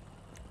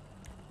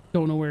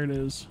 Don't know where it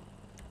is.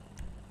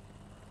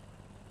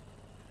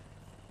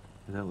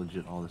 Is that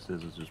legit? All this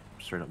is just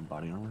straight up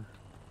body armor?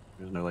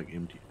 There's no like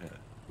MT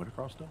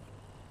motocross stuff?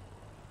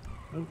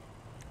 Oh.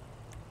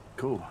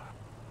 Cool.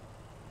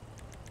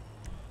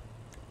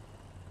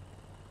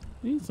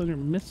 It's under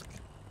misc.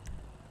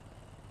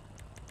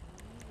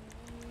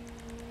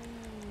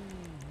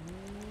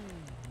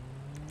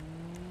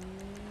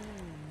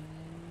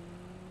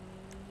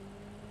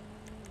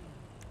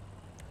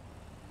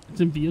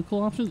 It's in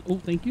vehicle options. Oh,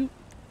 thank you.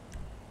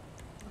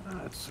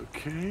 That's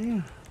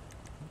okay.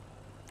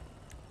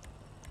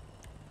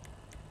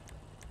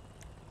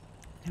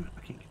 Damn it,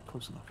 I can't get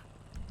close enough.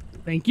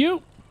 Thank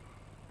you.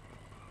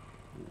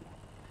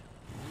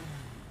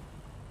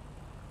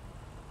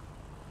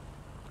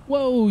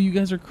 Whoa, you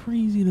guys are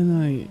crazy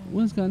tonight.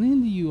 What's gotten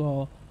into you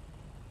all?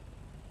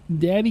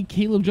 Daddy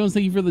Caleb Jones,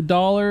 thank you for the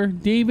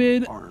 $1.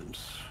 David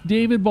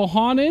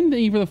Bohannon,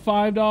 thank you for the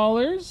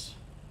 $5.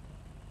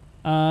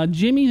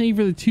 Jimmy, thank you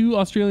for the $2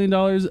 Australian.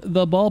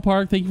 The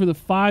Ballpark, thank you for the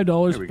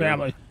 $5.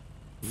 Family.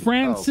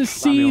 Francis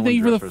C, thank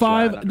you for the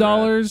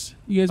 $5.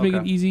 You guys make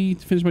it easy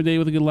to finish my day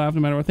with a good laugh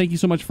no matter what. Thank you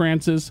so much,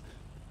 Francis.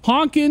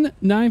 Honkin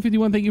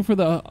 951, thank you for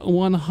the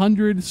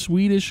 100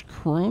 Swedish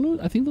kronos.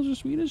 I think those are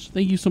Swedish.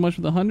 Thank you so much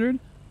for the 100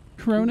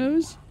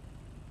 kronos.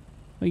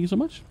 Thank you so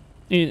much.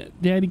 And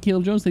Daddy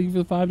Caleb Jones, thank you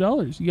for the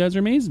 $5. You guys are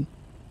amazing.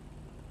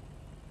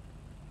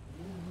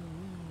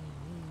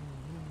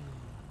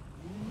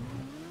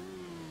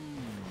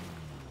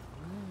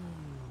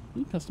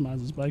 You can customize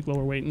this bike while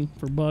we're waiting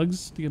for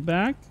Bugs to get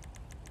back.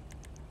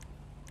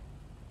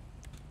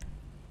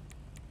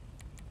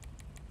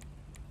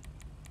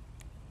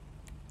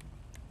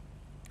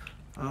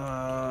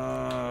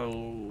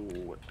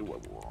 What do I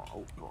want?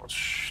 Oh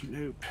gosh,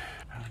 nope.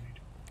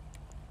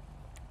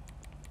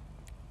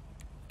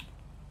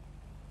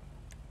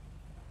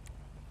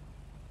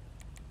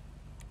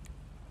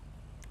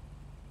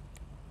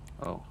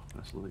 Oh,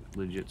 that's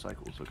legit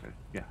cycles. Okay,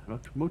 yeah,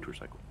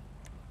 motorcycle.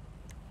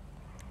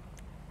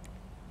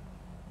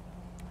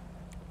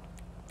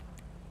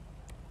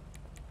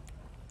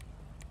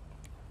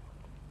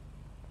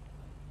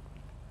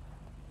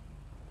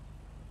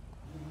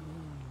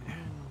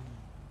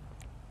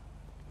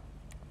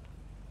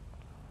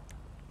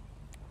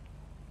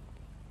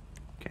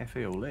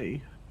 Cafe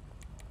Olay.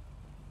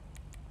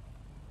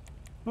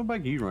 What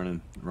bike are you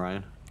running,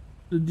 Ryan?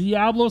 The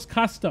Diablo's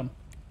Custom.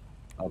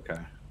 Okay.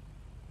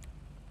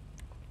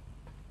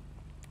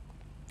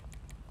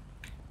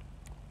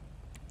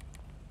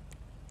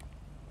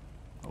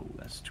 Oh,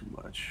 that's too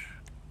much.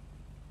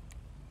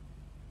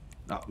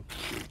 Oh,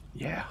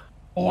 yeah.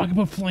 Oh, I can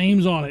put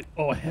flames on it.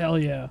 Oh, hell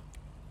yeah.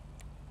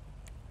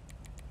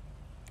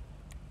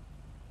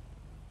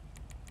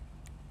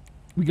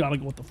 We gotta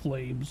go with the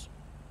flames.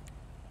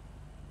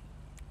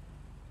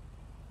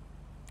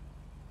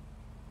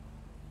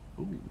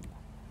 Ooh.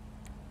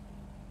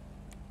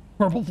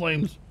 Purple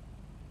flames.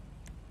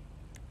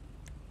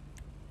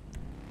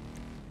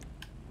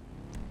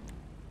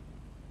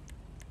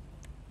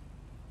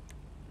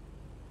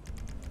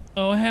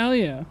 Oh, hell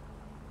yeah.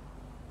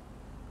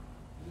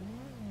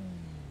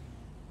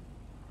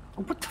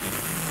 What the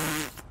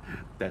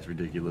That's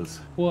ridiculous.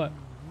 What?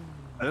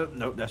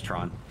 Nope, that's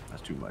Tron.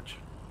 That's too much.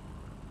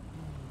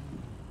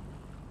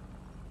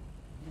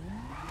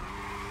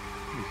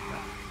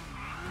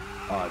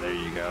 Oh, there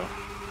you go.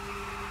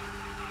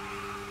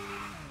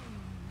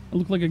 I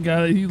look like a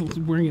guy that he's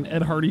wearing an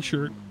Ed Hardy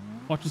shirt.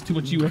 Watches too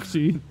much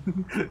UFC.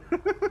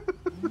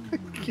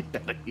 Get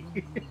out of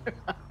here.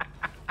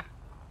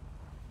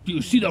 Do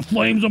you see the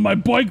flames on my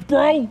bike,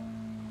 bro?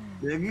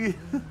 Let's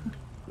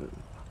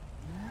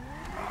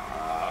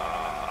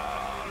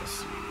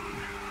see.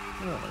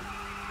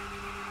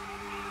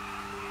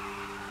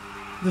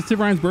 Is it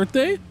CivRyan's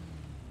birthday?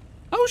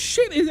 Oh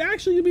shit, it's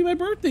actually gonna be my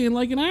birthday in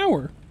like an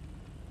hour.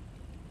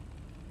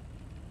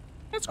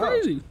 That's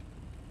crazy.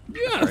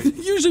 Yeah, That's right.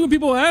 Usually when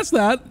people ask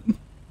that,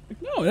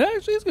 like, no, it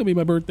actually is gonna be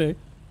my birthday.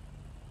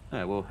 All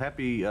right, well,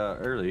 happy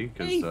early,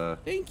 because Hey,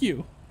 thank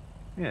you.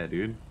 yeah,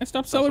 dude. I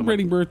stopped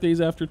celebrating birthdays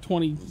after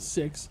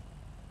 26.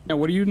 Yeah,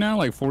 what are you now?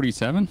 Like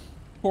 47?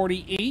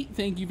 48.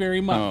 Thank you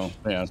very much. Oh,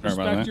 yeah, sorry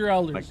about Respect that. your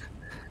elders.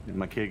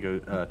 My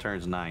kid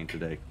turns 9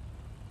 today.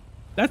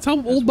 That's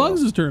how old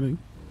Bugs is turning.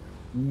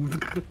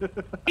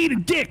 Eat a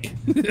dick.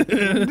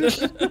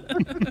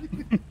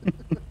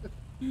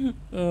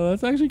 Oh,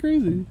 that's actually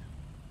crazy.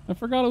 I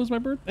forgot it was my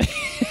birthday.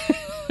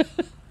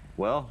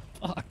 Well,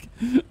 Fuck.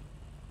 it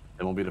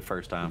won't be the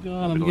first time.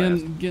 God, It'll be I'm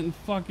the last. getting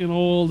fucking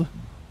old.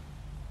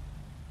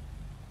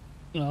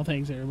 Well,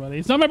 thanks everybody.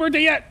 It's not my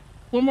birthday yet.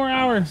 One more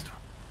hour.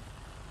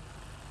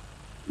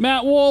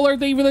 Matt Waller,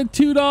 thank you for the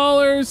 $2.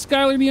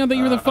 Skylar Neon, thank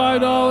you for the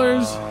 $5.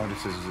 Oh,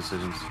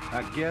 decisions.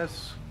 I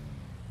guess.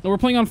 No, we're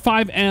playing on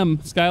 5M,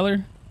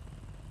 Skylar.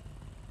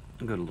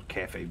 I'll go to little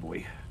cafe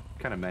boy.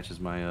 Kind of matches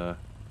my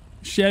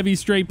Chevy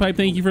Straight Pipe,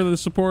 thank you for the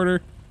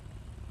supporter.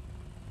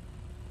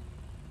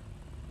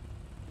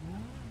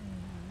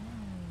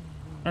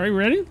 All right,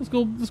 ready? Let's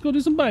go do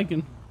some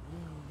biking.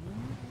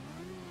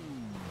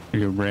 Are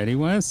you ready,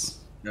 Wes?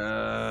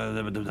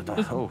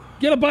 Oh,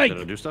 Get a bike.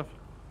 did I do stuff?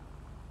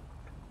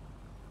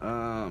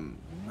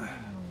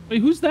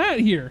 Wait, who's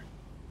that here?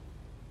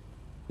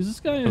 Is this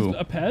guy Who?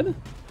 a ped?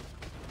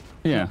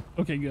 Yeah.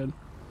 Okay, good.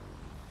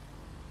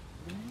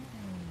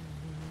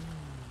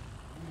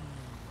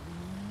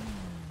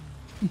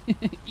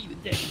 Eat a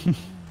dick.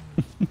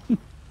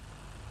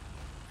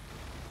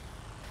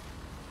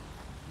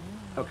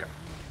 Okay.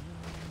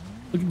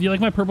 Look, do you like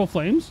my purple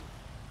flames?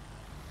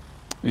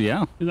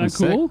 Yeah. Is that that's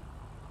sick. cool?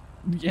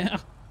 Yeah.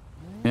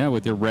 Yeah,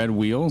 with your red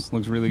wheels.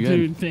 Looks really good.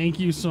 Dude, thank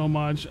you so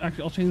much.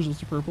 Actually, I'll change this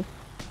to purple.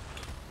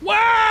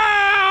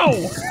 Wow!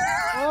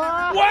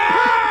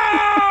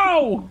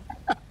 Wow!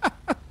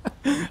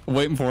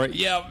 Waiting for it.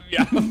 Yep.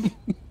 Yep.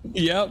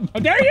 Yep. How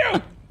dare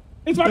you!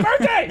 It's my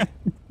birthday!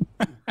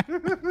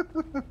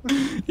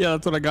 Yeah,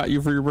 that's what I got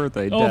you for your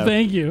birthday. Oh, Dev.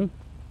 thank you.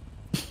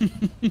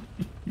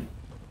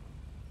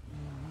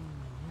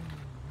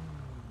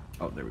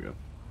 Oh, there we go.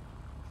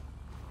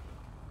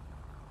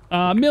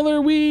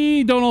 Miller,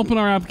 we don't open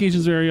our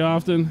applications very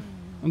often,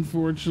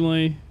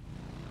 unfortunately.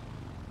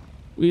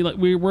 We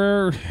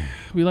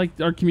like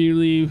our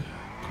community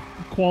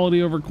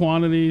quality over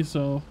quantity,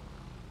 so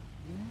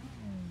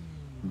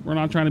we're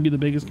not trying to be the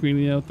biggest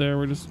community out there.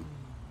 We're just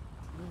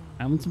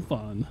having some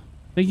fun.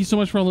 Thank you so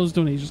much for all those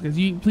donations, guys.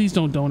 Please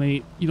don't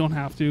donate. You don't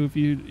have to if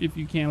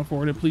you can't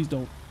afford it. Please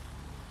don't.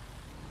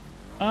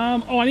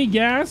 Oh, I need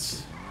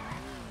gas.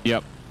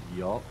 Yep.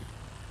 Yup.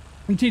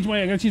 I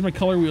gotta change my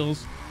color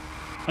wheels.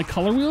 My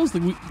color wheels? The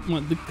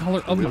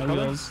color of my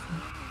color? wheels.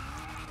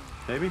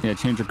 Maybe? Yeah,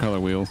 change your color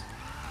wheels.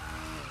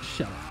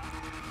 Shut up.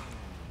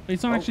 Wait,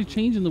 it's not actually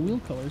changing the wheel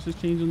color. It's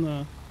just changing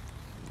the...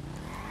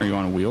 Are you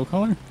on a wheel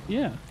color?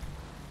 Yeah.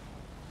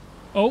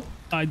 Oh,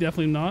 I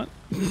definitely am not.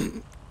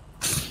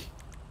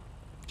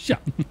 Shut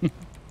up.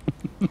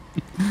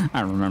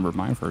 I remember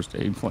my first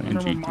day playing I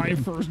remember GTA. my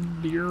first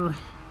beer.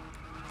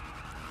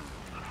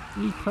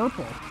 I need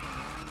purple.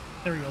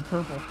 There we go,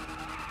 purple.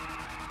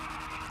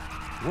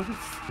 What is...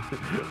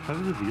 How are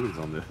the wheels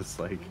on this?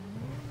 Like...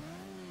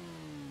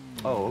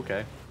 Oh,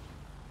 okay.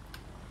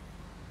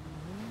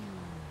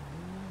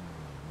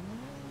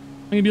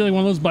 I'm gonna be like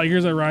one of those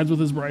bikers that rides with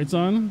his brights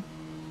on.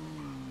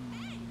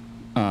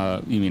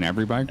 You mean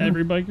every biker?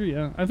 Every biker,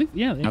 yeah. I think,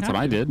 yeah. That's what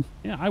I did.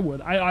 Yeah, I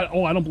would. I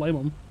don't blame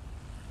him.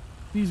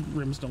 These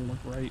rims don't look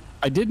right.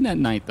 I didn't at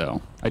night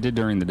though. I did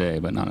during the day,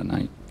 but not at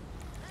night.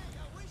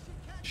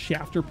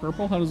 Shafter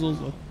purple? How does those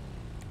look?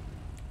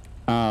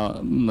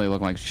 They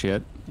look like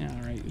shit. Yeah,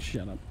 all right.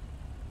 Shut up.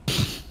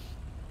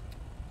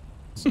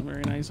 So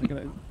very nice. I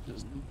gotta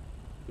just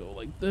go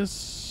like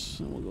this,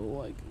 and we'll go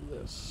like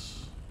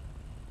this.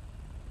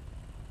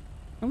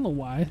 I don't know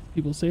why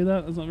people say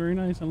that. That's not very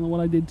nice. I don't know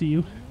what I did to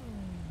you.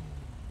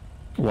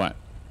 What?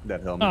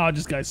 That helmet. Oh,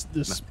 this guy's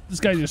just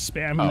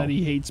spamming that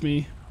he hates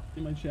me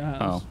in my chat.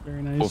 Oh,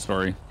 very nice. Full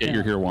story. Yeah,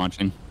 you're here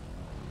watching.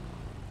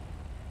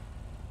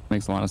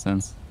 Makes a lot of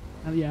sense.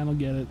 Yeah, I don't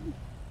get it.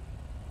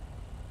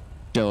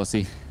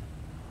 Jealousy.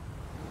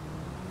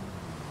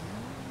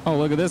 Oh,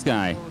 look at this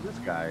guy. Oh, this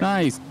guy.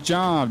 Nice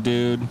job,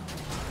 dude.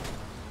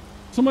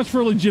 So much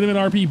for legitimate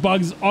RP.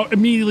 Bugs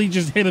immediately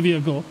just hit a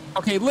vehicle.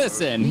 Okay,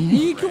 listen.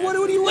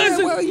 What do you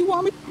listen? What do you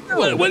want me to do?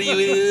 What do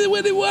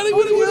you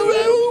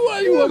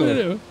want me to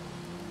do?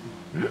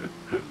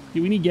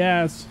 Yeah, we need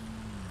gas.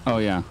 Oh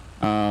yeah.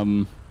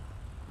 LTD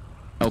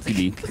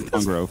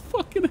on Grove.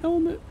 Fucking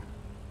helmet.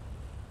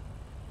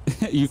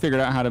 You figured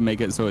out how to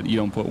make it so you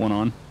don't put one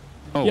on?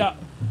 Oh. Yeah.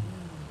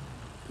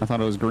 I thought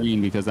it was green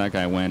because that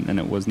guy went and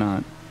it was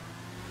not.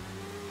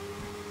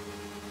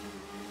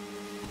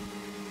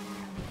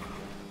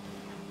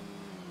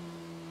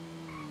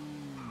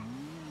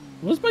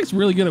 Well, this bike's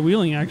really good at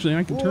wheeling, actually.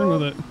 I can turn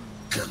with it.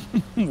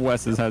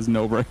 Wes's has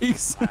no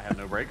brakes. I have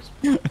no brakes.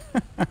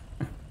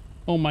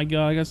 Oh my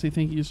god, I gotta say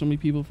thank you to so many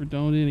people for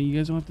donating. You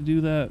guys don't have to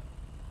do that.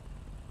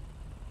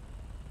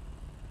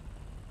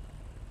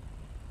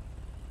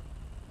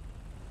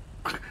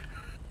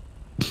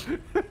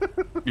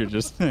 You're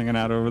just hanging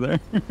out over there.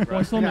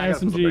 Well, still my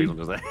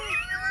SMG.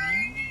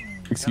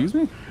 Excuse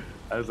me?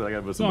 I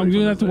gotta put No, I'm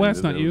doing that to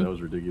Wes, not you. That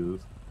was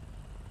ridiculous.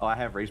 Oh, I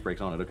have race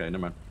brakes on it. Okay,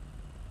 never mind.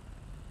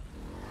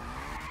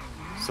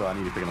 So I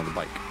need to pick another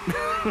bike.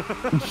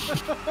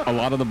 A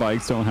lot of the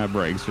bikes don't have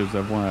brakes, just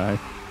FYI.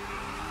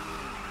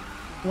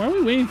 Why are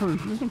we waiting for?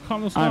 There's no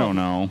comment. I don't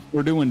know.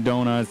 We're doing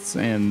donuts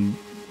and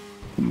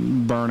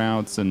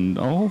burnouts and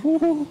oh.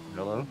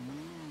 Hello.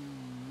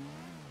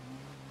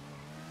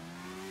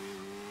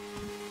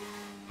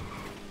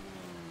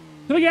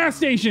 To the gas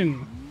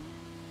station.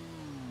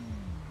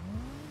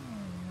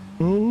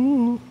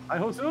 Oh. I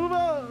hope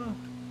Silva.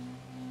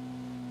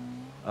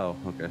 Oh,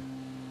 okay.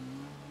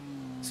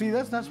 See,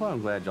 that's why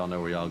I'm glad y'all know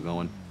where y'all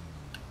going.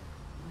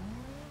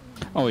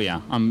 Oh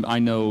yeah, I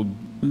know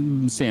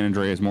San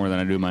Andreas more than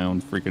I do my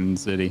own freaking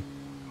city.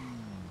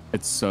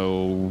 It's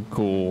so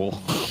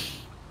cool.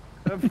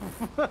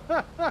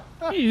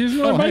 Hey, there's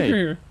another biker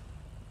here.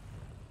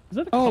 Is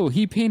that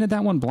he painted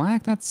that one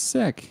black. That's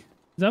sick.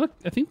 Is that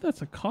I think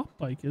that's a cop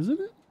bike,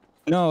 isn't it?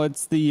 No,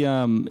 it's the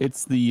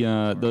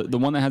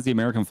one that has the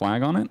American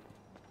flag on it.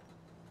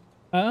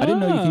 I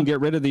didn't know you can get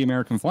rid of the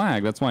American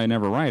flag. That's why I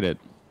never ride it.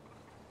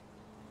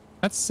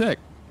 That's sick.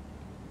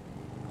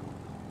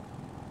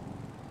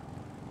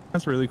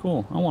 That's really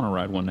cool. I want to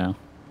ride one now.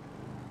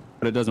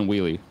 But it doesn't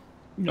wheelie.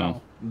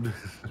 No. So.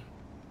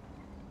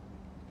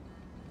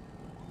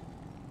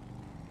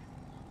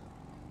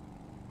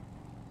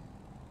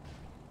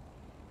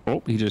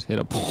 Oh, he just hit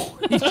a pole.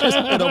 He just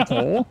hit a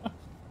pole.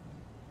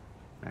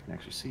 I can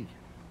actually see.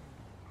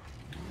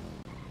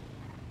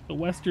 The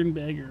Western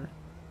Beggar.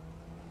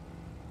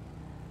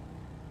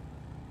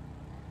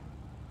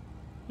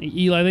 Hey,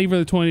 Eli, thank you for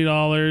the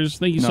 $20.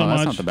 Thank you so much. No,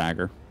 that's not the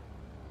bagger.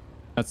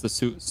 That's the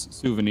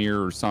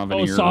souvenir or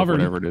souvenir or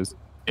whatever it is.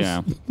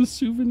 Yeah. The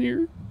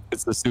souvenir?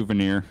 It's the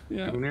souvenir.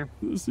 Yeah. Souvenir?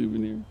 The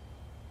souvenir.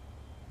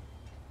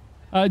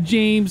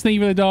 James, thank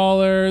you for the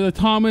 $1. The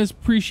Thomas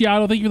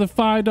Preciado, thank you for the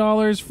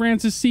 $5.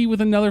 Francis C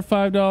with another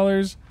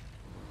 $5.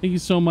 Thank you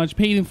so much.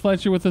 Peyton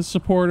Fletcher with a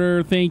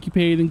supporter. Thank you,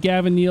 Peyton.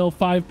 Gavin Neal,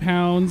 £5.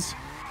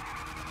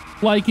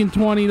 Lycan,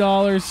 $20.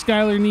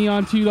 Skylar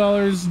Neon,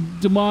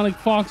 $2. Demonic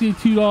Foxy,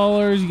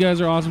 $2. You guys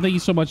are awesome. Thank you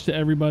so much to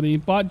everybody.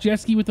 Bought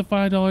Jesky with the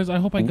 $5. I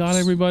hope I got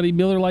everybody.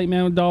 Miller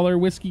Lightman, $1.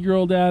 Whiskey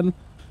Girl Dad,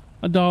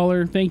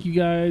 $1. Thank you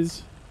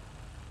guys.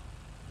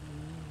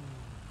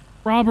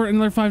 Robert,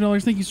 another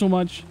 $5. Thank you so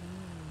much.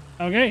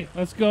 Okay,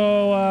 let's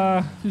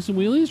go do some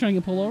wheelies. Try and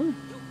get pulled over.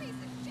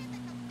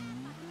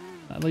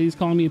 That lady's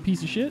calling me a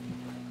piece of shit.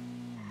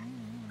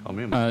 Call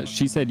me.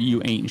 She said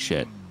you ain't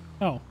shit.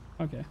 Oh,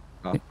 okay.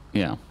 Oh.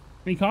 Yeah.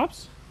 Any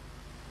cops?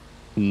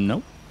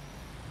 Nope.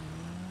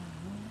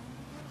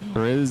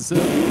 There is. I'm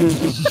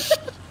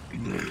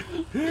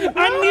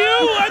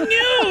new.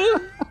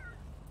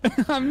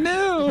 I'm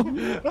new.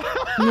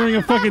 I'm wearing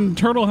a fucking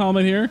turtle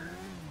helmet here.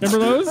 Remember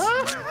those?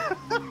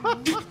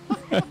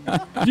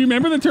 Do you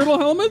remember the turtle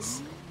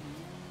helmets?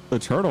 The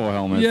turtle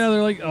helmets? Yeah,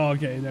 they're like, oh,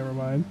 okay, never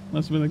mind.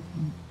 Must have been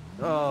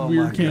a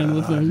weird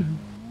Canada thing.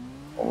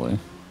 Holy.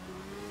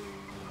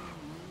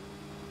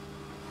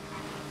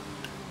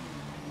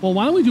 Well,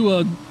 why don't we do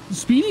a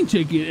speeding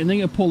ticket and then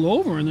get pulled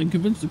over and then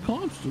convince the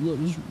cops to let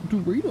us do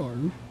radar?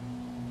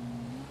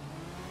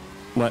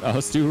 Let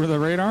us do the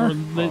radar? Or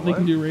they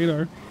can do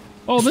radar.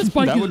 Oh, this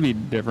bike that would be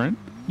different.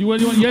 You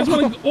guys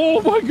want to?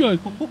 Oh my god!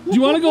 Do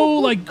you want to go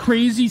like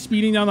crazy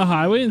speeding down the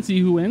highway and see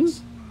who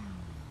wins?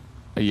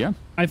 Yeah.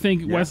 I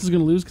think Wes is going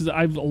to lose because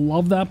I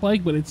love that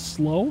bike, but it's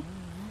slow.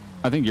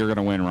 I think you're going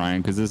to win,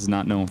 Ryan, because this is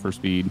not known for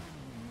speed.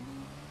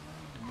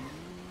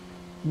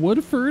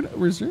 Woodford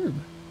Reserve.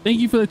 Thank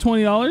you for the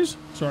 $20.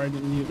 Sorry, I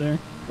didn't mute there.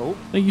 Oh.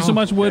 Thank you so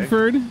much, okay.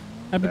 Woodford. Happy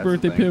That's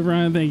birthday, the thing. Piv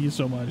Ryan. Thank you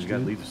so much. You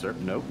gotta leave the server.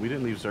 Nope, we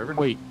didn't leave server.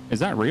 Wait, is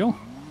that real?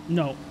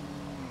 No.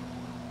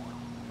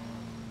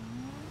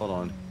 Hold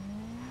on.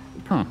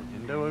 Huh.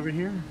 Indo over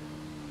here.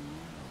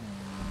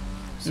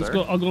 Let's Sir?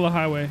 go. I'll go to the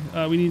highway.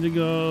 We need to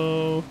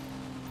go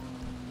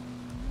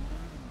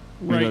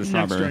We right. go to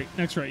Strawberry. Next right.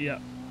 Next right. Yeah.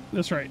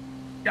 That's right.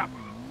 Yeah.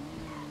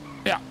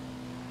 Yeah.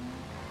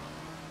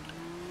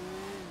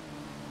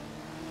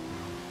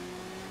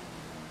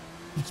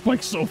 This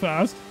bike's so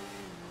fast.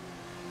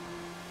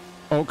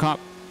 Oh, cop.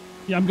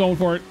 Yeah, I'm going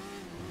for it.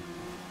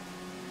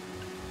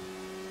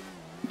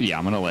 Yeah,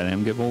 I'm going to let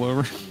him get pulled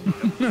over.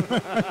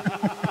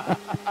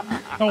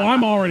 Oh,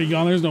 I'm already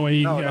gone. There's no way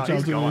he can No, catch he's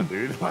up to going, me.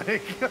 dude.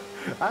 Like,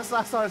 I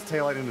saw his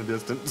taillight in the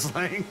distance.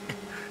 Like,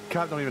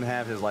 cop don't even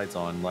have his lights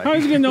on. Like, How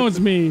is he gonna know it's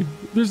me?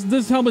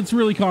 This helmet's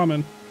really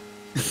common.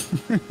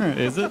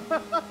 Is it?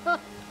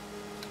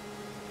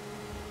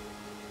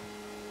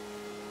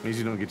 means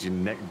you don't get your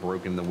neck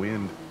broken in the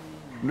wind.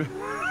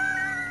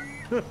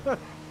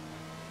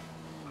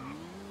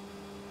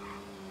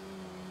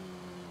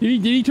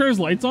 Did he turn his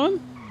lights on?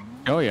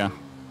 Oh, yeah.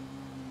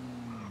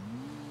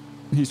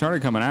 He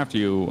started coming after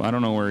you. I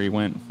don't know where he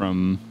went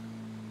from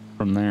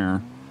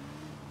there.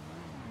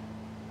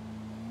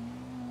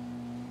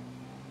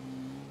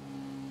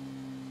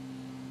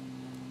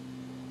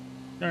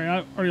 Sorry,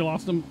 I already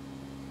lost him.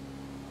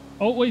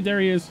 Oh, wait, there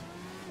he is.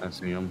 I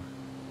see him.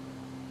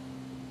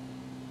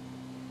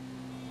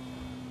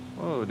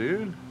 Whoa,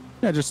 dude.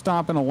 Yeah, just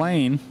stop in a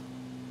lane.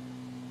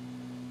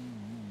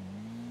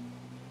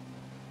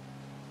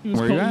 He was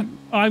Where you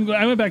calling-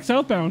 I went back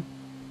southbound.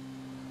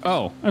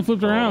 Oh. I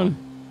flipped around.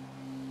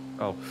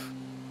 Oh.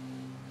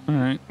 All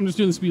right. I'm just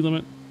doing the speed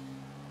limit.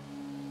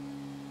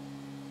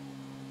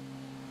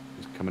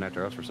 He's coming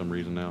after us for some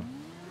reason now.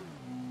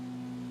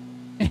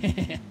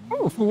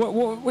 Oh,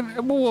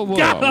 whoa,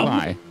 Got him.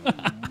 why?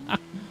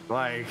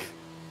 Like,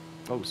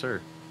 oh, sir.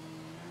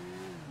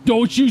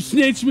 Don't you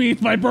snitch me.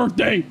 It's my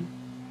birthday.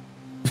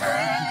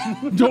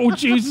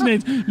 Don't you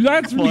snitch.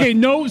 That's okay.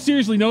 No,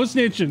 seriously, no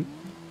snitching.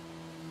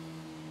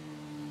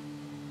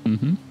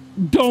 Mm-hmm.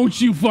 Don't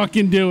you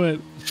fucking do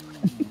it.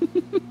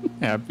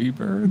 Happy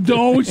birthday.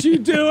 Don't you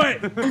do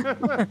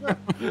it.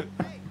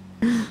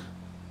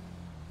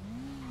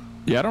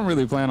 Yeah, I don't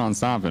really plan on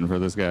stopping for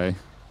this guy.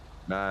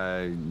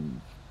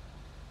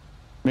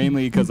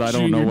 Mainly because I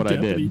don't know Junior what I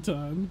deputy did.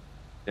 time.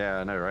 Yeah,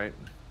 I know, right?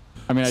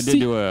 I mean, I did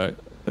do a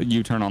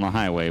U-turn on the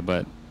highway,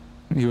 but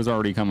he was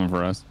already coming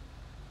for us.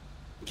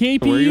 Where you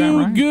at, KPU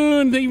Ryan?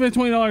 Goon, thank you for the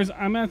 $20.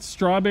 I'm at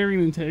Strawberry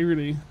and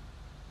Integrity.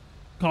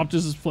 Cop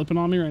just is flipping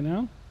on me right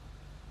now.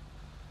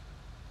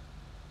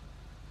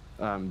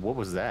 What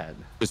was that?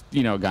 Just,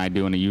 you know, a guy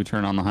doing a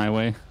U-turn on the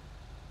highway.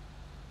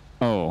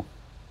 Oh,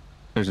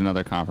 there's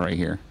another cop right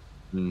here.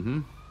 Mm-hmm.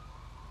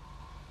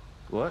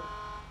 What?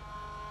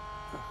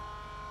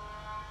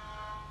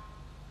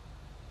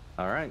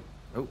 All right.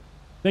 Oh,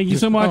 Thank you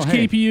so much, oh,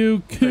 hey. KPU There you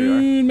are.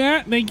 Coon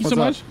Matt. Thank you so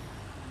What's much.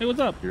 Hey, what's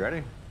up? you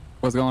ready?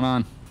 What's going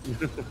on?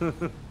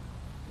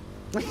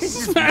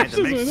 Smash this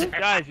with it.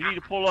 Guys, you need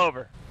to pull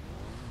over.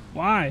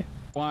 Why?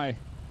 Why?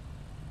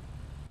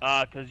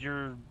 Because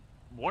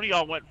one of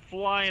y'all went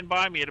flying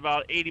by me at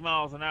about 80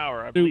 miles an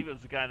hour. I believe it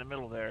was the guy in the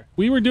middle there.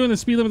 We were doing the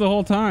speed limit the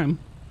whole time.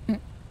 You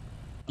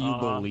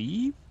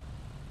believe?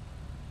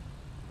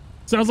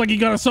 Sounds like you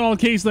got a solid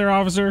case there,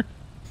 officer.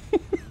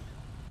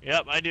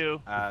 Yep, I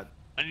do. I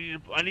need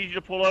you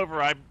to pull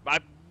over.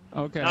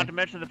 Okay. Not to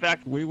mention the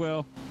fact. We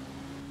will.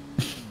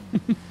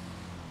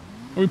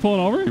 Are we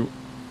pulling over?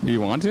 Do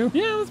you want to?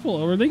 Yeah, let's pull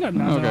over. They got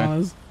nothing Okay.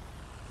 on us.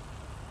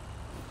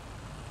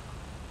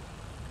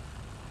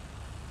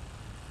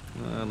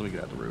 Let me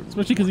get out the road.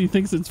 Especially because he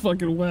thinks it's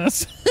fucking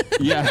Wes.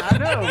 Yeah. I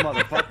know,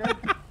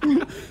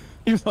 motherfucker.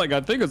 He's like,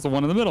 I think it's the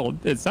one in the middle.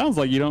 It sounds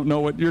like you don't know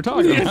what you're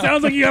talking It about.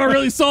 sounds like you got a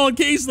really solid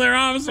case there,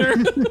 officer.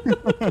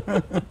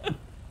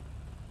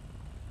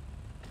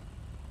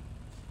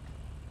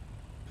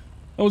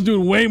 I was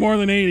doing way more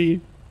than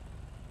 80.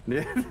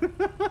 Yeah.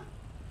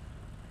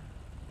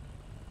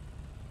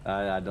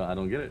 I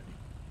don't get it.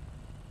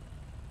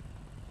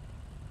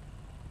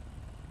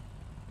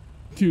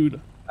 Dude.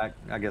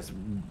 I guess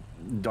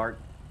dark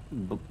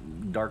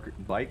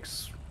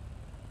bikes.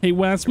 Hey,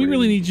 Wes, we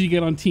really need you to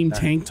get on Team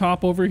Tank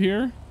Top over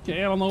here. Okay,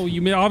 I don't know.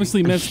 You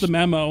obviously missed the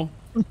memo.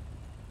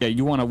 Yeah,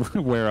 you want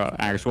to wear an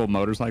actual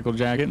motorcycle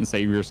jacket and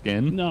save your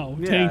skin? No,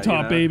 Yeah, Tank Top,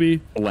 you know.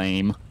 baby.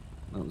 Lame.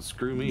 Oh,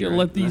 screw me. You right?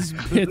 let these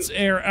pits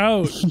air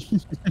out.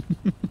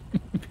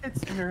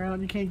 Pits air out.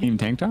 You can't Team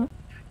Tank Top?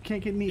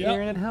 get any Yep.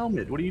 air in that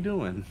helmet. What are you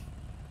doing?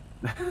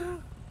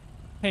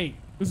 Hey,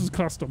 this is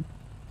custom.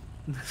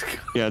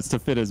 Yeah, it's to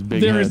fit his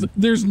big head.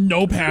 There's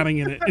no padding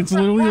in it. It's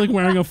literally like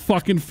wearing a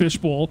fucking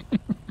fishbowl.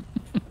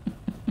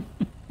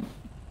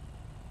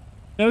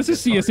 Now, this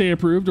is CSA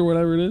approved or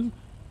whatever it is.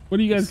 What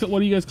do you guys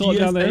call it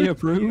down there? CSA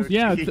approved?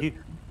 Yeah,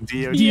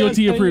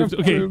 DOT approved.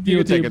 Okay, You DOT can take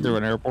it approved. through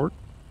an airport.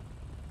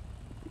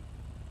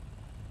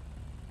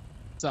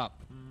 What's up?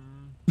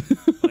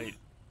 Wait,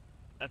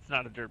 that's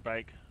not a dirt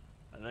bike.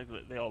 I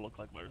think they all look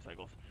like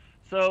motorcycles.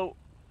 So,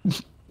 You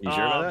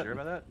sure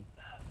about that?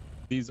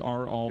 These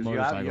are all 'Cause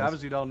motorcycles. you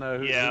obviously don't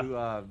know Yeah.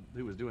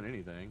 who was doing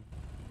anything.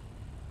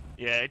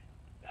 Yeah,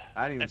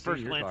 I didn't even at see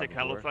first your glance car it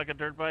kind of looks before. like a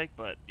dirt bike,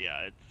 but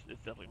yeah, it's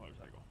definitely a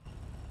motorcycle.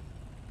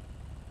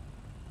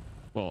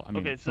 Well, I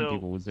mean, Okay, some so-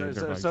 people would say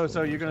dirt bike's So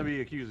still you're gonna motorcycle.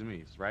 be accusing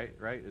me, right?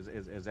 Right?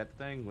 Is that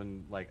the thing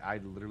when like I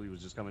literally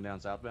was just coming down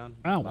southbound?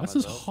 Wow, by this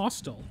is myself?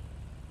 hostile.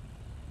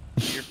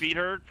 Your feet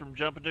hurt from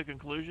jumping to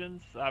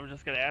conclusions? I was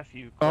just gonna ask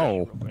you. a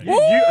Oh. question real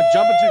quick. You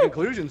jumping to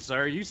conclusions,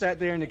 sir. You sat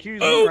there and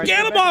accused me. Oh, right get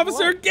there him, back at the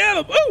officer! light. Get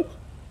him! Oh!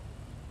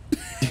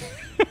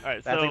 All right,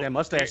 I so think that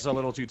mustache is a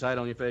little too tight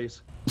on your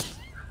face.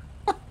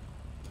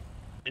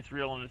 it's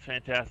real and it's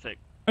fantastic.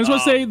 I just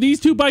want to say these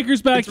two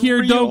bikers back It's here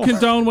real. don't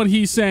condone what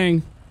he's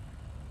saying.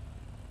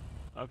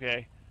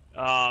 Okay.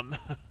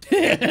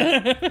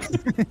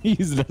 He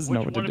doesn't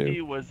know Which what one to of do.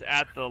 you was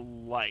at the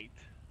light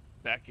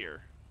back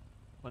here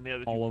when the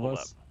other two All of pulled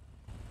us. up?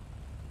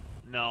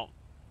 No.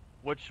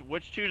 Which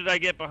two did I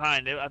get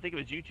behind? I think it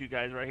was you two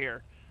guys right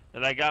here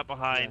that I got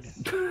behind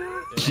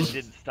Yes. and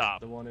didn't stop.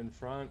 The one in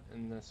front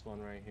and this one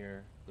right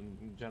here. The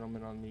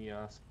gentleman on the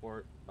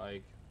sport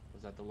bike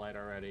was at the light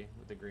already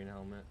with the green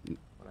helmet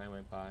when I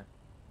went by.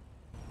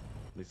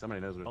 At least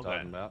somebody knows what it's Okay.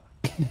 talking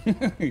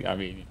about. I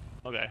mean,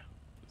 Okay.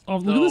 Oh,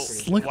 look at this So,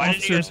 slick why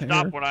didn't you guys officer's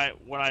stop hair.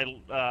 when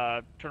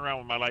I turn around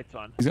with my lights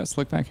on? he's got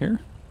slick back hair.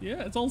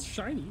 Yeah, it's all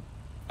shiny.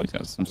 Oh, he's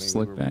got some I mean,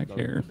 slick we were back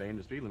hair. obeying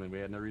the speed limit. We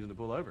had no reason to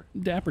pull over.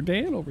 Dapper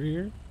Dan over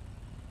here.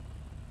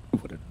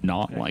 Would have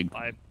not like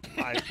I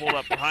pulled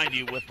up behind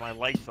you with my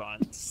lights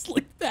on.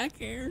 Slick back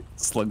hair.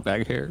 slick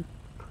back hair.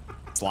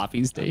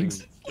 Sloppy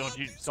steaks. Don't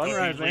you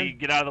Sunrise, usually man.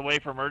 get out of the way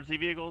for emergency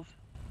vehicles?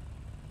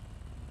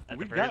 At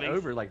the We very got least?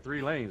 over like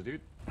 3 lanes,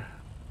 dude. You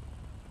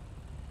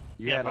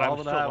Yeah, had but I all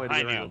was the still highway to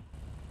behind get you. around.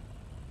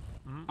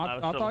 I was I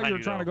still thought you behind were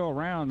trying to though. go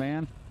around,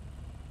 man.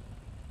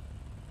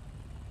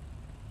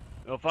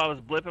 Well, if I was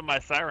blipping my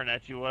siren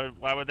at you,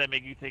 why would that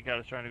make you think I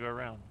was trying to go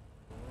around?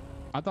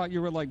 I thought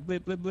you were like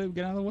blip blip blip,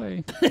 get out of the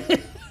way.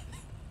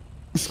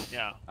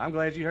 Yeah. I'm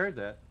glad you heard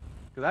that,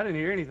 because I didn't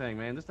hear anything,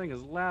 man. This thing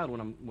is loud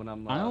when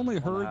I'm. I only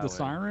on heard the highway.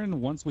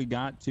 siren once we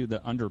got to the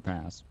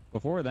underpass.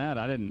 Before that,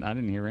 I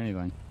didn't hear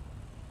anything.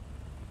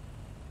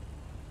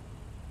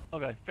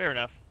 Okay, fair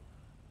enough.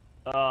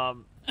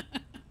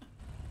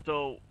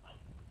 So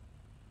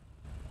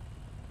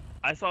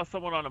I saw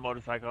someone on a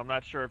motorcycle. I'm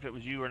not sure if it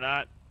was you or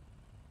not.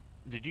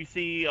 Did you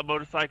see a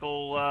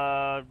motorcycle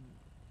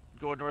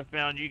going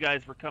northbound? You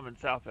guys were coming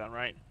southbound,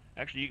 right?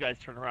 Actually, you guys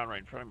turned around right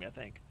in front of me, I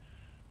think.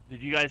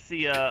 Did you guys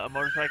see a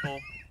motorcycle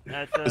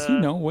at Does he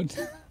know what?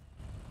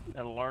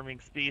 at alarming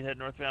speed heading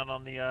northbound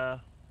on the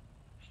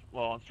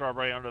on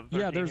Strawberry under the 13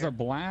 Yeah, there's here? a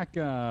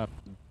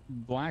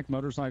black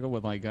motorcycle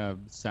with like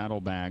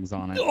saddlebags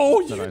on it.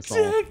 Oh, that you I saw.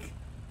 dick!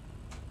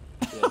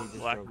 Yeah, he just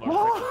black drove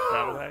motorcycle by.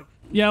 saddlebags.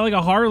 Yeah, like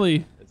a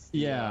Harley. It's,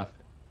 Yeah.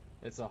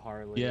 It's a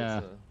Harley.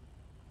 Yeah.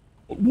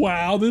 It's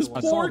Wow, this I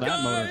I saw poor that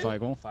guy.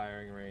 motorcycle. a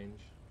firing range.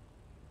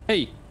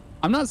 Hey,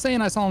 I'm not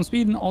saying I saw him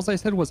speeding. All I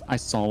said was I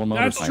saw a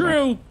motorcycle. That's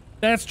true.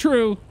 That's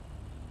true.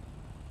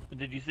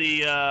 Did you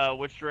see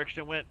which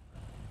direction it went?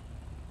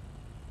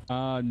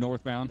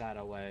 Northbound. That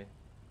away.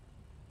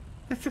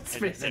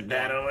 Spacing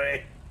that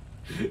away.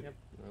 Yep.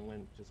 I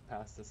went just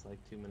past this like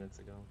 2 minutes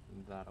ago.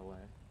 That away.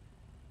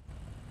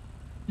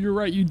 You're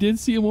right. You did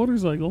see a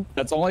motorcycle.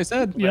 That's all I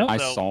said. Yep. I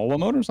So- saw a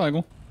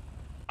motorcycle.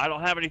 I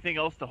don't have anything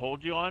else to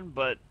hold you on,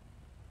 but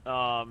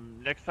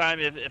next time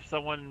if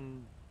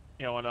someone,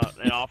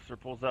 an officer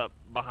pulls up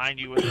behind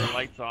you with their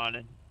lights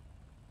on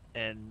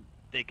and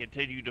they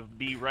continue to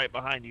be right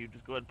behind you,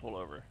 just go ahead and pull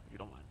over if you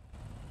don't mind.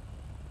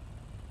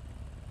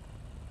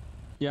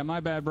 Yeah, my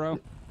bad, bro.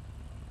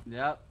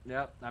 Yep.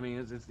 I mean,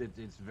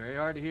 it's very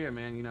hard to hear,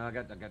 man. I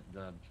got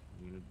the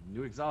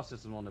new exhaust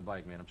system on the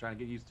bike, man. I'm trying to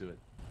get used to it.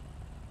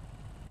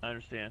 I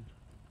understand.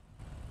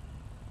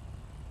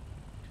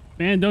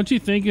 Man, don't you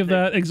think if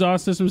that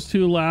exhaust system's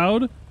too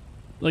loud,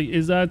 like,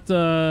 is that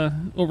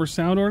over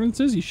sound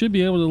ordinances? You should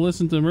be able to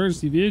listen to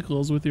emergency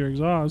vehicles with your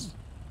exhaust.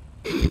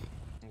 I was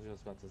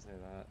just about to say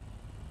that.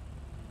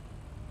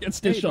 Get Hey,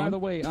 stitched by on. the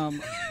way,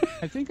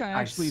 I think I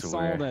actually saw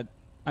swear. that.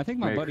 I think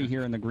my buddy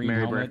here in the green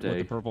Merry helmet with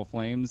birthday. the purple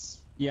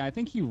flames. Yeah, I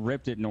think he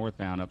ripped it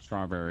northbound up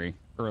Strawberry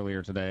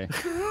earlier today.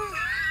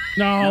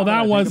 No, Now that I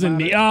that think wasn't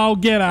about me. it- Oh,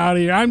 get out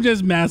of here. I'm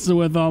just messing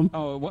with them.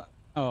 Oh, what?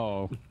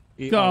 Oh.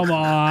 Come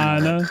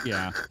on.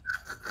 Yeah.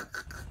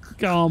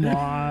 Come Yeah,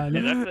 on.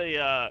 that's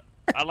a.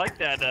 I like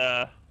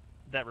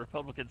that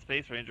Republican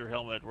Space Ranger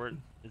helmet.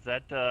 Is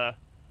that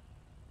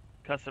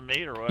custom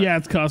made or what? Yeah,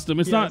 it's custom.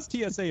 It's Yeah, not.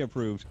 it's TSA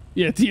approved.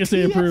 Yeah,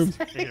 TSA approved.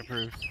 State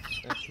approved.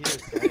 That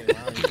TSA,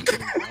 wow, you doing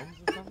bombs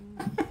or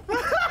something?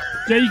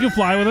 Yeah, you can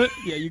fly with it.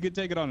 Yeah, you could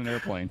take it on an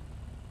airplane.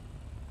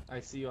 I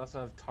see you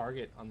also have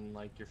target on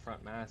like your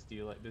front mast. Do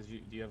you like? Do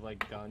you have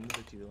like guns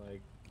that you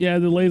like? Yeah,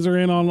 the laser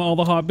in on all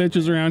the hot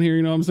bitches around here.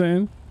 You know what I'm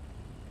saying?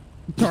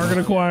 Target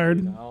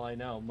acquired. All I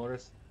know,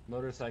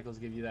 Motorcycles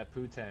give you that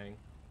poo-tang.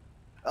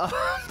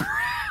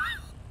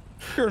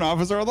 You're an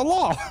officer of the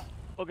law.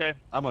 Okay.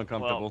 I'm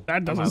uncomfortable. Well,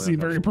 that doesn't seem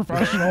very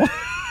professional.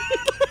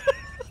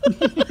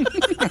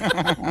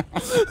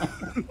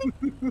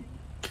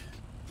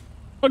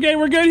 Okay,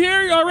 we're good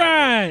here? All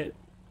right.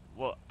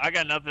 Well, I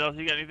got nothing else.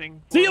 You got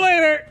anything? See you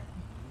later.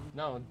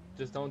 No,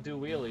 just don't do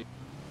wheelie.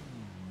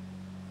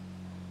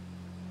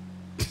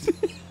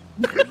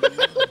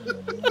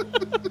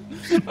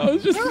 I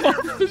was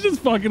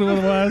just fucking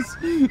with Wes.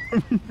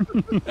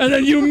 And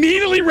then you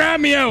immediately rat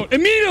me out.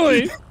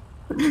 Immediately.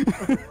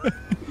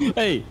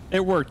 Hey,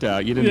 it worked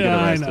out. You didn't get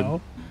arrested. I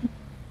know.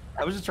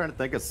 I was just trying to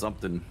think of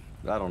something.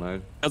 I don't know.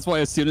 That's why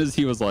as soon as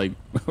he was like,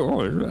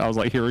 oh, I was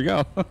like, here we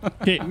go.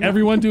 Okay,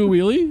 everyone do a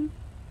wheelie.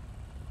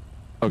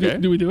 Okay.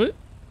 Do we do it?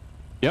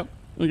 Yep.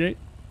 Okay.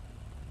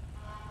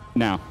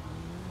 Now.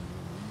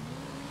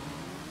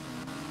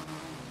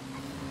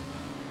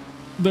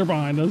 They're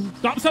behind us.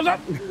 Stop.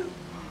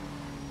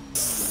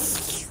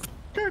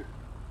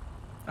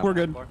 We're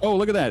good. Oh,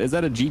 look at that. Is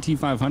that a GT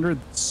 500?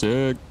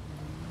 Sick.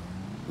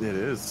 It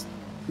is.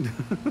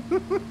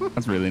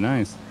 That's really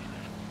nice.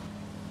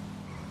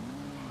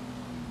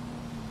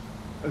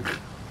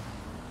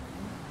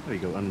 There you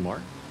go,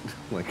 unmarked.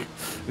 Like,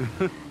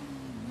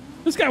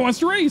 This guy wants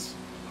to race.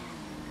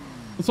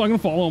 So I'm gonna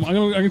follow him. I'm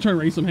gonna try and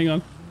race him. Hang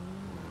on.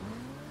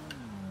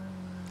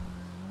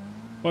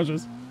 Watch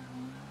this.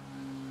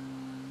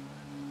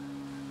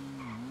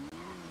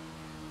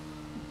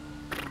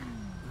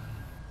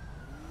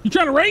 You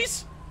trying to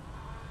race?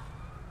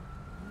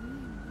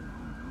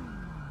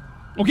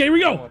 Okay, here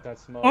we go.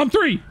 On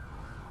 3.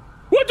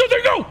 1, 2,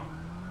 3, go!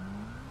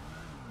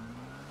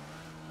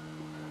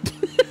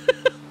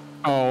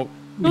 Oh, it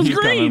was he's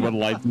green. coming with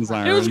lights and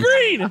sirens. It was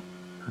green.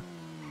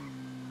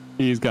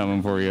 He's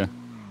coming for you.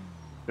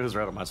 it was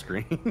red on my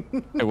screen.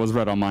 It was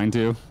red on mine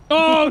too.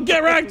 Oh,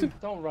 get wrecked.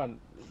 Don't run.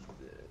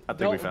 I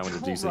think we found what the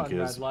decent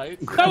kids.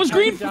 That was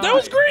green. That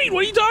was green.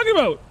 What are you talking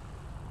about?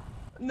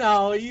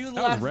 No, you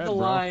left red, the bro.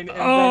 line. And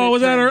Oh,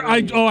 was that her?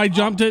 green. I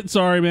jumped it.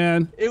 Sorry,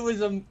 man. It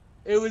was a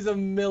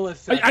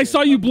millisecond. I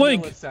saw you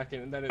blink.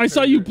 And then I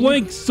saw you green.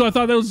 blink, so I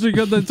thought that was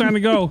the time to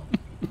go.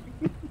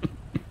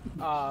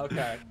 Ah,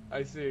 okay.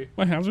 I see.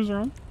 My hazards are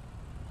on.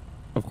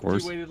 Of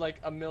course. You waited like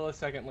a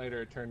millisecond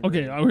later. It turned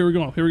Okay, green. here we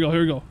go. Here we go.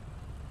 Here we go.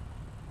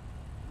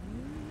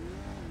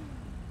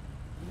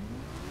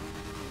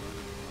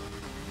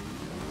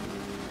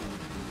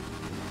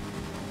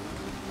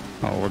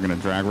 Oh, we're gonna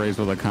drag race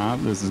with a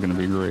cop. This is gonna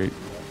be great.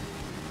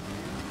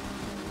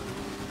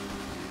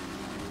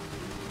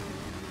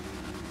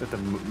 That the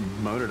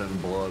motor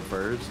doesn't blow up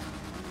first.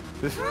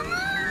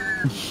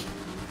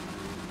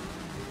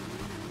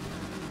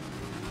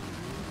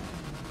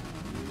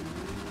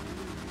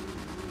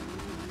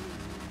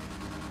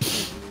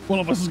 One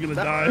of us is gonna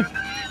die.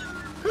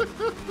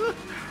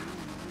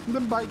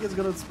 The bike is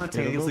gonna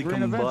spontaneously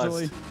It'll go green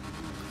combust.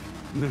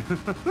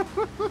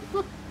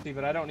 See,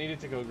 but I don't need it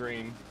to go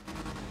green.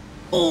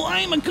 Oh, I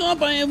am a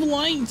cop. I have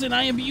lights and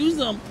I abuse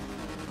them.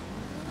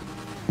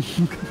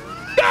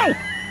 Go!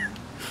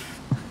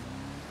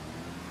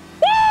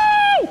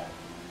 Woo!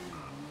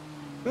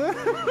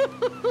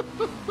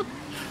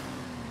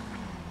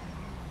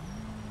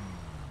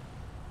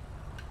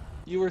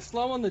 You were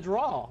slow on the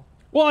draw.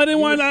 Well, I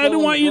didn't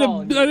want you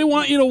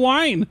to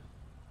whine.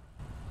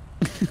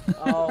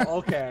 Oh,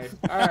 okay.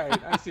 All right.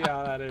 I see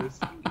how that is.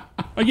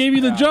 I gave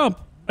you the jump.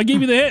 I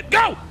gave you the hit.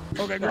 Go!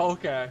 Okay. Great.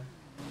 Okay.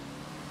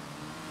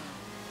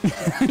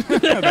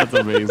 That's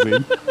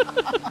amazing.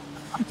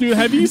 Dude,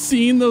 have you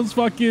seen those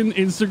fucking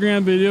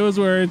Instagram videos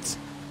where it's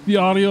the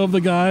audio of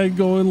the guy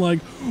going like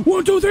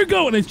 1, 2, 3,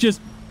 go, and it's just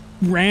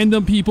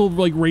random people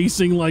like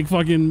racing like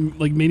fucking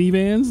like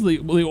minivans. They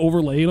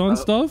overlay it on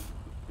stuff.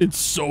 It's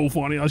so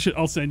funny.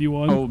 I'll send you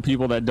one. Oh,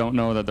 people that don't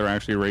know that they're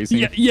actually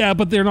racing. Yeah,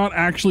 but they're not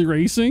actually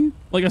racing.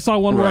 Like I saw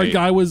one where a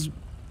guy was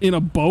in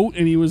a boat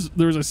and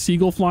there was a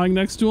seagull flying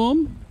next to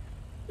him.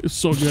 It was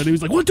so good. He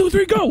was like 1, 2,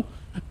 3, go,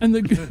 and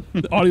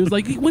the audio was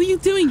like, "What are you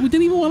doing? We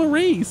didn't even want to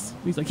race."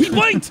 And he's like, "He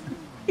blinked."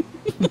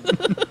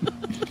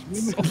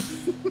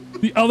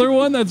 The other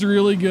one that's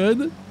really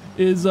good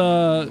is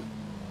they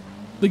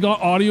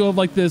got audio of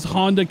like this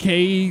Honda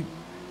K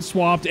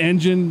swapped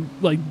engine,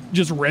 like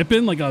just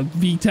ripping, like a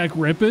VTEC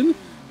ripping,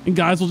 and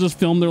guys will just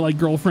film their like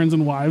girlfriends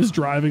and wives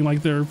driving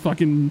like their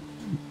fucking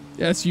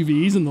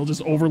SUVs, and they'll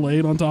just overlay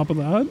it on top of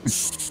that.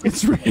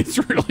 It's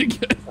really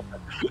good.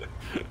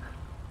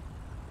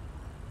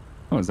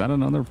 Oh, is that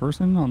another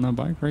person on the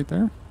bike right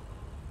there?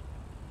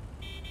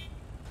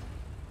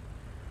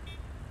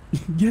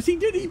 Yes, he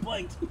did. He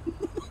blinked.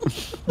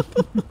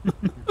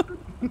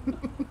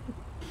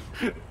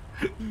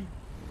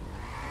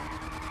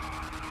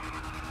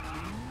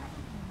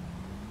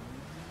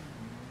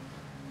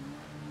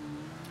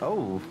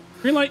 Oh.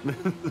 Green light.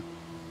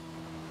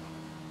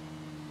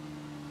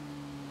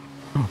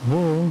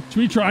 Should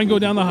we try and go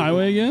down the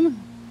highway again?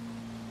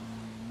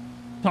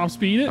 Top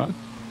speed it?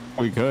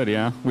 We could,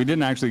 yeah. We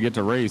didn't actually get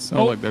to race.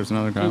 Oh, look, there's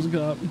another cop. There's a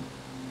cop.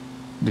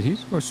 Did he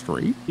just go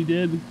straight? He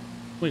did.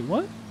 Wait,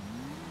 what?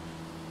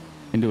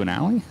 Into an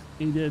alley?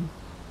 He did.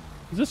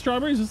 Is this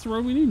strawberry? Is this the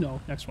road we need? No.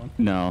 Next one.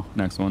 No,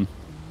 next one.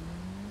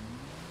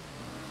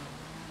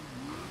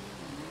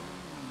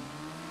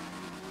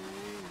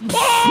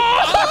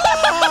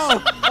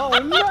 Oh! Oh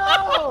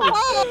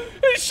no!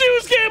 His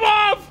shoes came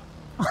off!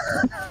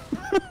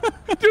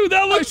 Dude,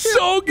 that looks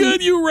so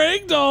good. You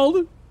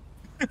ragdolled.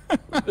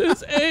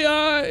 This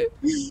AI.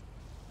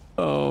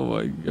 Oh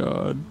my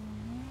god.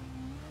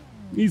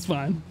 He's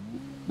fine.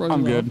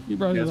 I'm good. He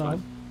brought it off.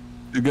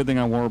 It's a good thing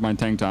I wore my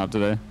tank top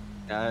today.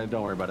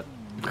 Don't worry about it.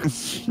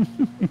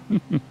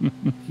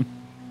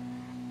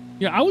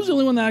 Yeah, I was the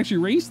only one that actually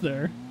raced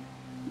there.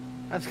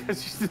 That's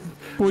because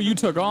Well, you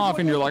took off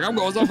and you're like, I'm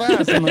going so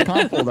fast. And the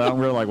car pulled out and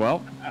we were like,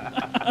 well.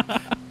 I'm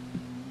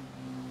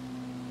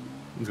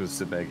just going to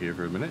sit back here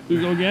for a minute. We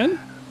go again?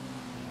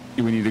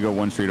 We need to go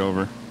one street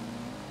over.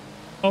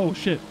 Oh,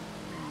 shit.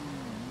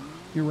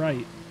 You're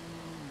right.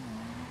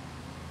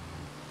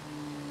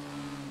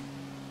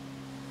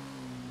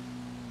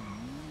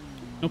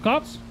 No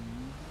cops?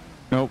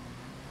 Nope.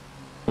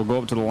 We'll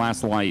go up to the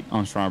last light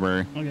on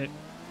Strawberry. Okay.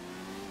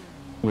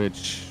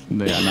 Which,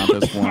 yeah, not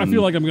this one. I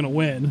feel like I'm going to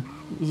win.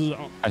 This is,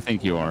 I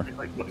think you are.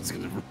 Like, what's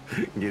going to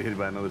get hit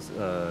by another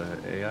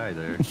AI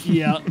there?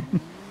 Yeah.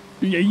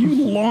 Yeah,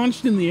 you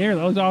launched in the air.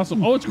 That was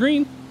awesome. Oh, it's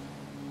green.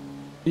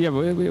 Yeah,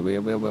 but Hey,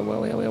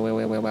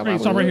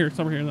 stop right here.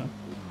 Stop right here.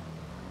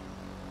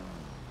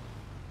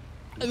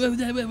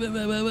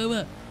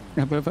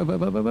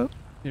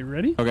 You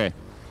ready? Okay.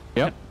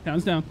 Yep.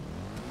 Counts down.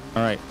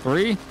 All right.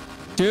 3,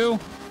 2,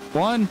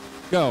 1,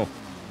 go.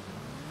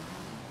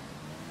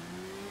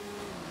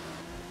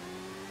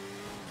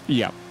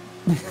 Yep.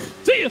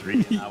 See ya.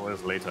 3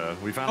 hours later,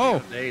 we found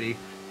Oh. 80.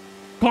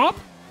 Pop?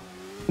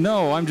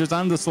 No, I'm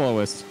the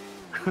slowest.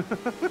 I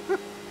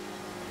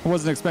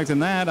wasn't expecting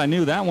that. I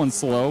knew that one's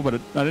slow, but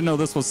I didn't know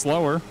this was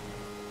slower.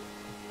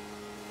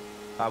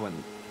 I went.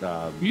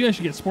 You guys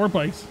should get sport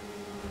bikes.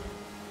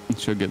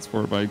 Should get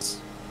sport bikes.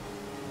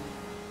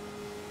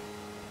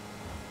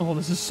 Oh,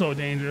 this is so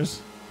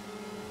dangerous.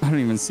 I don't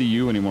even see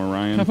you anymore,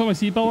 Ryan. Can I put my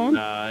seatbelt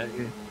on?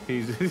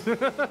 He's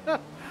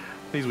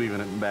he's weaving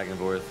it back and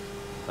forth.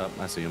 Oh,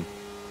 I see him.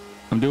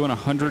 I'm doing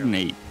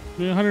 108.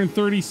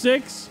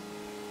 136.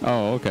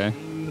 Oh, okay.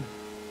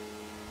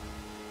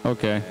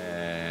 Okay.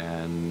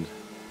 And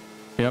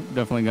yep,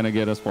 definitely gonna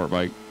get a sport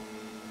bike.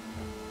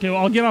 Okay, well,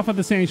 I'll get off at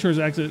the Sandy Shores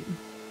exit.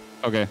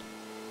 Okay.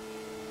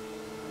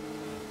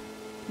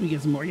 Let me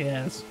get some more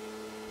gas.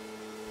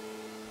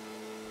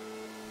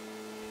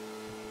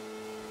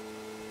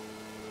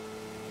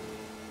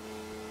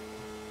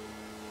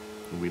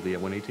 Wheatley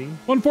at 118.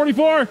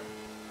 144.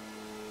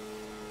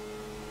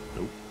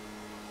 Nope.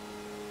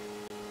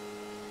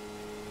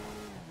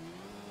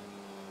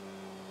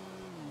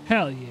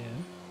 Hell yeah.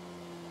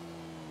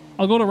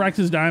 I'll go to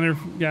Rex's Diner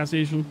gas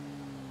station.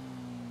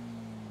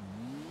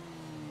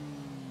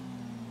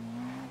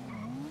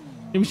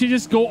 Yeah, we should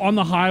just go on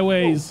the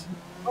highways.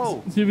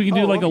 Oh. See if we can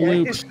do like a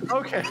loop.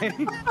 Okay.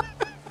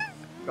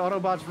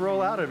 Autobots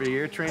roll out over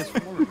here,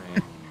 Transformer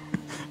man.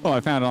 Oh, I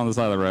found it on the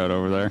side of the road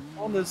over there.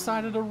 On the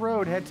side of the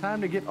road, had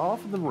time to get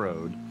off of the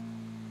road.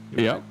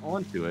 Yep.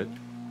 Onto it.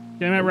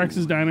 Damn at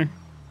Rex's Diner.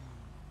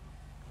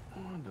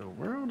 What the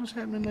world is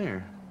happening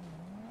there?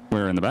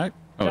 Where, in the back?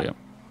 Oh, yeah.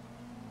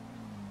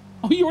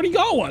 Oh, you already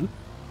got one.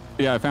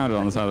 Yeah, I found it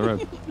on the side of the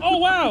road. Oh,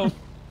 wow.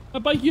 A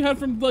bike you had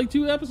from like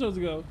 2 episodes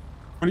ago.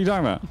 What are you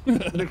talking about?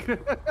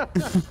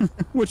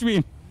 What you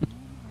mean?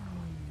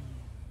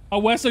 Oh,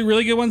 Wesley,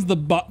 really good one's the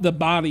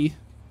body.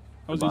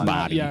 I was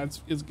Body. Yeah,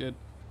 it's good.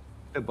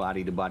 The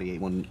body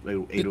 801.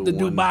 The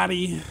new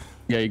body.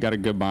 Yeah, you got a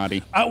good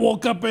body. I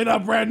woke up in a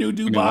brand new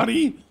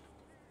body.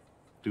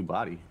 Do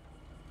body.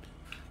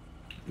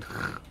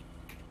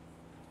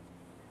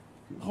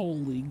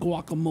 Holy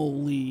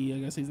guacamole.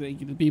 I gotta say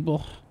thank you to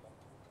people.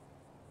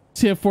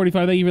 TF45,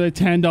 thank you for the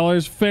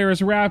 $10.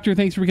 Ferris Raptor,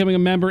 thanks for becoming a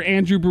member.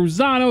 Andrew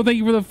Bruzano, thank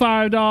you for the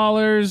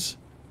 $5.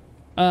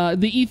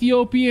 The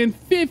Ethiopian,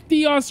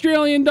 50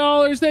 Australian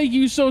dollars. Thank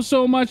you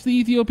so much. The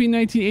Ethiopian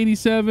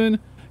 1987.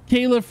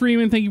 Kayla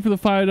Freeman, thank you for the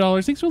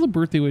 $5. Thanks for all the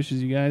birthday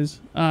wishes, you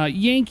guys.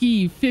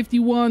 Yankee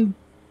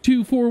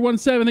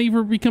 512417, thank you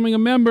for becoming a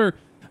member.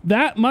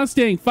 That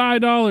Mustang,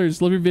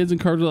 $5. Love your vids and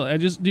cards.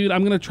 Dude,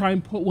 I'm gonna try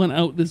and put one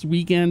out this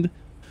weekend,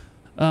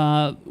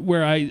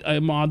 where I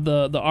mod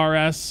the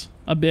RS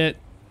a bit,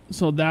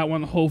 so that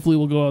one hopefully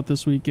will go out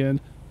this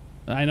weekend.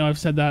 I know I've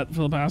said that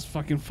for the past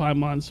fucking 5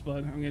 months, but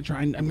I'm gonna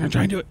try and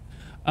do it.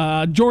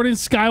 Jordan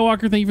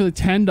Skywalker, thank you for the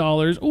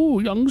 $10. Oh,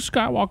 young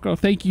Skywalker,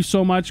 thank you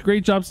so much.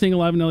 Great job staying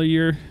alive another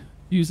year.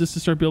 Use this to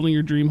start building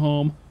your dream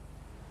home.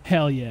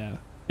 Hell yeah.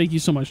 Thank you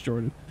so much,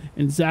 Jordan.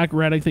 And Zach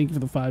Reddick, thank you for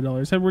the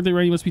 $5. Happy birthday,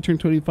 Ray. You must be turned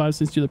 25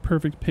 since you're the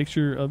perfect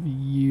picture of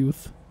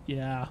youth.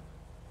 Yeah. A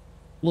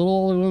little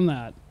older than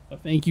that.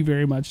 But thank you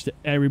very much to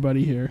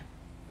everybody here.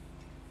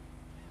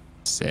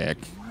 Sick.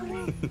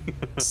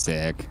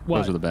 Sick. What?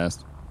 Those are the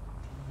best.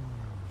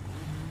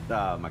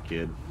 My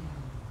kid.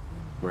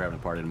 We're having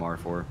a party tomorrow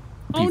for her.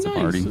 Pizza nice.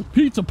 party.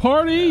 Pizza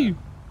party.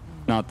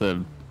 Not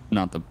the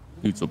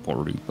pizza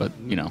party, but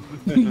you know.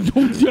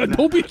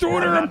 don't be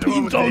throwing her a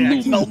pizza on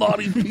Lou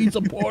Malnati's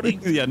pizza party.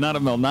 Yeah, not a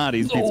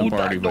Malnati's pizza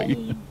party, but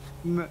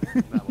Not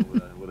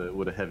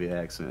with a heavy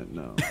accent,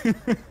 no.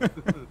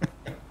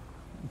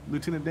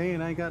 Lieutenant Dan,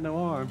 I ain't got no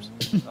arms.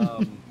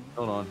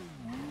 Hold on.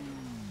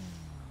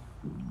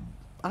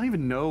 I don't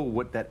even know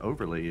what that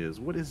overlay is.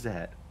 What is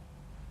that?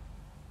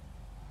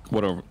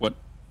 What over? What?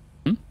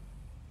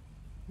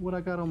 What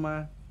I got on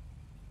my?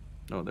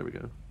 Oh, there we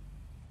go.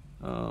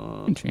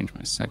 I can change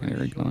my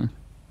secondary color.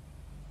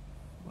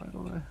 Why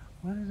don't I?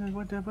 What is that?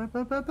 What?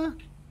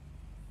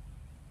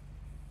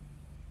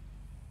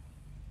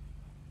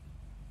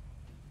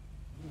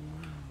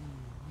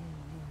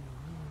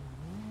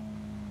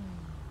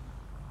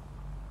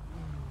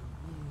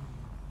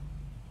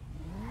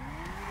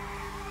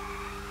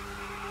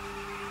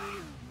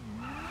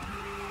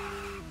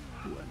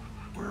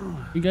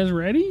 You guys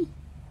ready?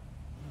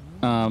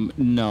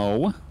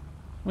 No.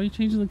 Why are you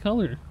changing the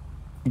color?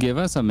 Give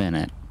us a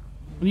minute.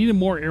 We need a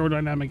more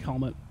aerodynamic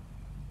helmet.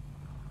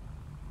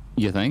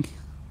 You think?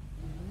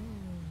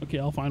 Okay,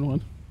 I'll find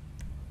one.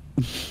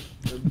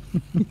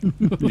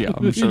 Yeah,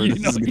 I'm sure.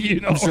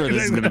 I'm sure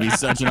this is going to be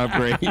such an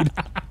upgrade.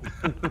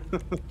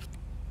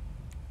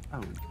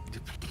 Oh,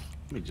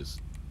 let me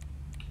just.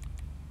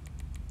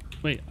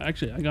 Wait,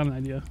 actually, I got an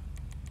idea.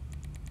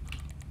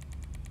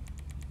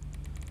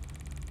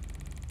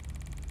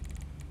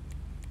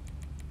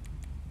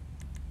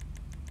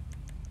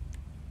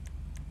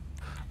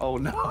 Oh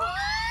no.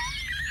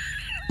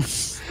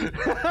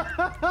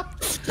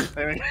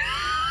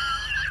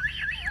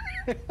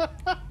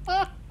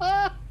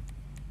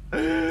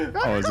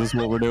 Oh, is this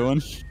what we're doing?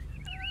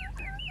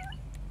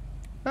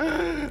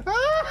 I'm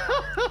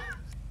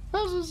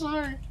so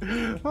sorry.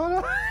 Hold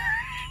on.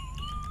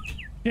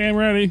 Okay, I'm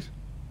ready.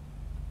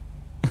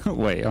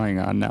 Wait, hang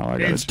on. Now I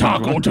got. It's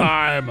taco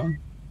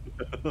time.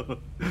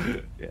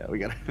 Yeah, we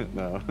gotta.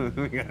 No,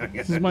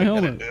 This is my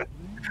helmet.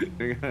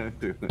 We gotta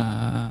do it.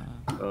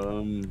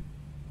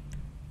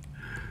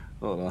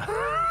 Hold on.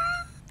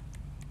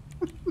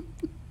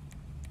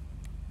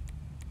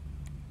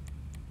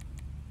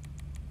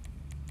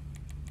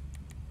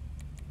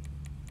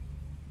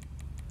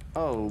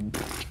 Oh,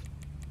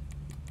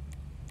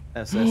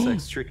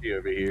 SSX tricky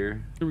over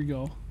here. Here we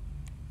go.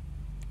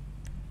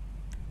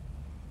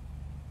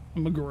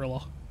 I'm a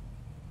gorilla.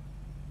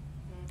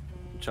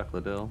 Chuck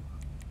Liddell.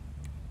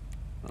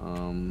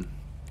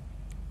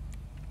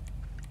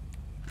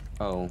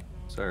 Oh,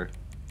 sir.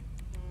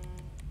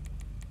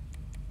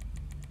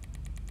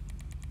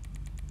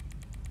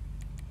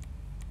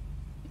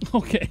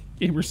 Okay,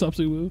 gamer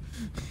Subsumu.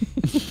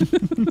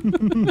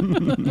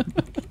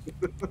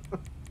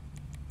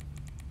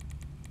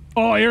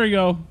 Oh, here we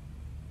go. Are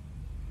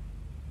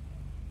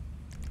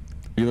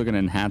you looking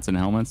in hats and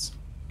helmets?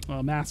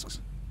 Masks.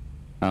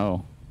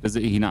 Oh, does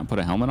he not put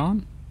a helmet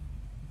on?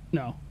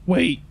 No.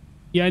 Wait.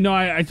 Yeah, no,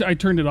 I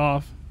turned it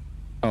off.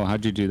 Oh,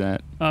 how'd you do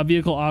that?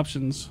 Vehicle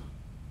options.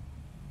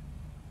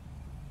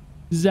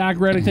 Zach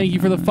Reddick, thank you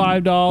for the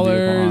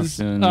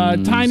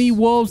 $5. Tiny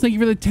Wolves, thank you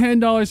for the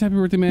 $10. Happy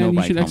birthday, man. No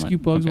you should bike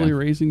execute helmet. bugs while you're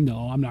racing.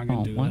 No, I'm not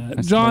going to do what? that.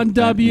 That's John what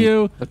that W,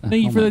 means. Put the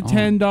thank you for the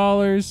helmet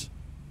 $10.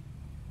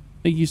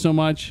 Thank you so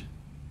much.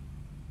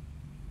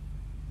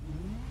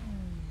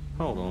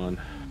 Hold on.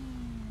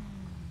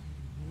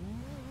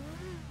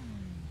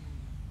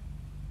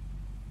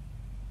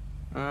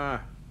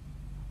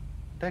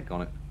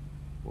 Daggone it.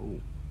 Whoa.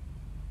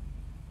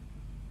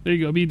 There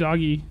you go, be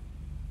doggy.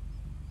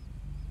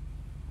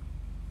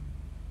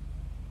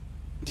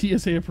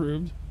 TSA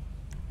approved.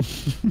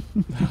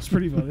 That was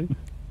pretty funny.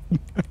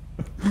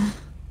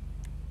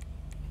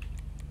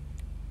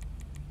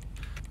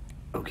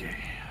 Okay.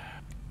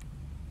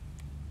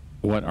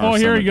 What are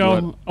here we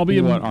go. I'll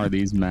be. What are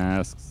these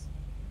masks?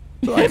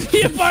 If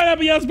you find out,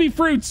 he has to be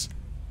fruits.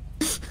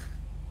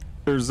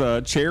 There's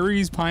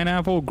cherries,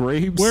 pineapple,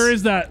 grapes. Where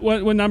is that?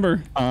 What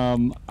number?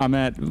 I'm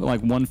at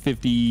like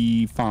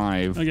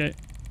 155. Okay.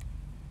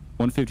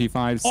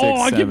 155. 6, oh,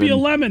 I 7. can be a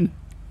lemon.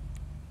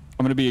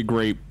 I'm gonna be a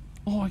grape.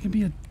 Oh, I can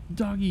be a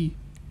doggy.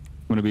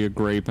 I'm gonna be a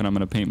grape, and I'm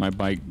gonna paint my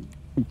bike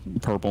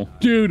purple.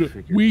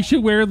 Dude, we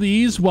should wear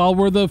these while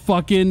we're the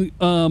fucking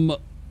for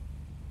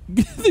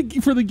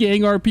the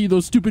gang RP.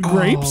 Those stupid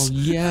grapes. Oh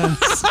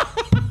yes.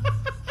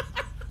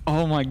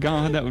 Oh my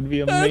god, that would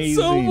be amazing.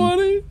 That's so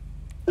funny.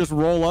 Just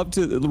roll up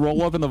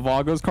in the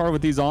Vagos car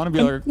with these on and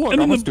be like, look,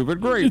 I'm a stupid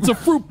grape.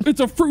 It's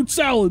a fruit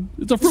salad.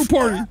 It's a fruit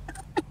party.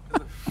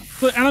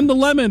 And I'm the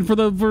lemon for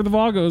the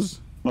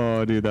Vagos.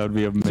 Oh, dude, that would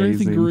be amazing. Is there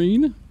anything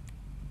green?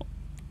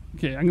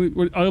 Okay,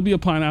 I'll be a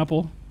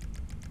pineapple.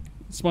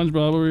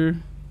 SpongeBob over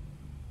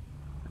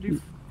here.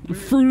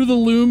 Fruit of the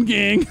Loom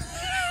gang.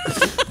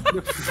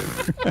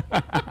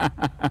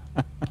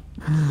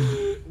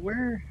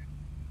 Where?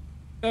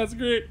 That's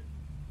great.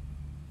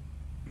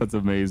 That's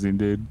amazing,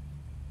 dude.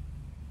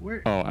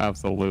 Where? Oh,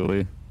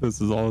 absolutely. This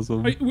is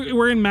awesome.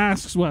 We're in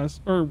masks, Wes.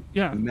 Or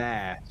yeah.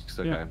 Masks.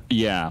 Okay.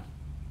 Yeah.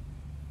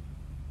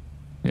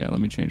 Yeah. Let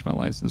me change my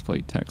license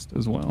plate text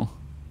as well.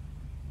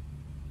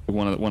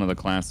 One of the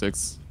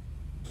classics.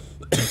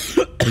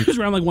 It's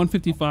around like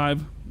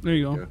 155. There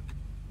you go. Yeah.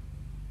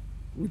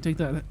 We take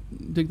that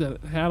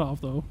hat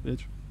off though,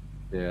 bitch.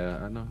 Yeah,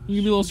 I know. You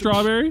give me a little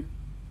strawberry.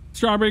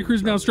 Strawberry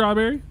cruising down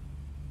strawberry.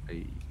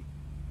 Hey.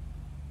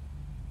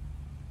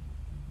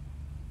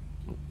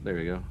 Oh, there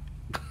we go.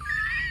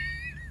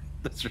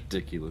 That's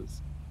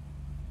ridiculous.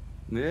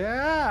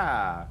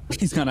 Yeah.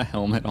 He's got a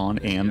helmet on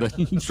and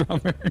a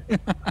strawberry.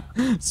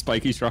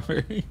 Spiky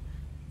strawberry.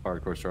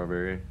 Hardcore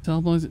strawberry.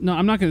 No,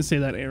 I'm not going to say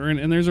that, Aaron.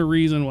 And there's a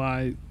reason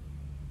why.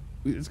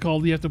 It's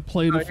called you have to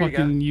play the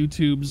fucking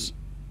YouTube's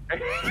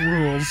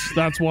rules.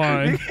 That's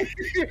why.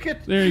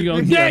 There you go.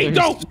 Yay,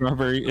 go!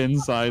 Strawberry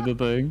inside the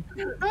thing.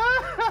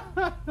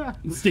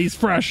 It stays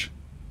fresh.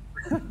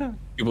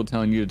 People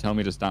telling you to tell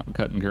me to stop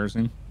cutting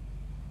cursing.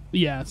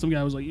 Yeah, some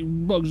guy was like,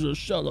 "Bugs are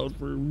shut out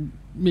for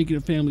making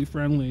it family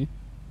friendly."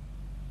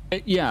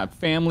 Yeah,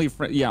 family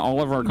friendly. Yeah,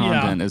 all of our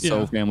content is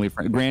so family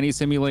friendly. Granny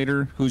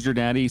Simulator, Who's Your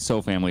Daddy?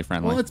 So family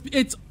friendly. Well,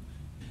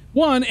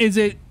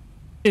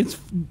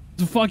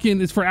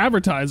 it's for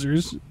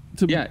advertisers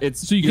to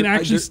so you can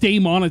actually stay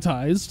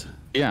monetized.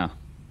 Yeah.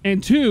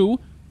 And two,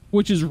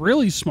 which is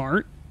really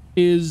smart,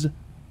 is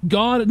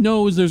God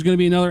knows there's going to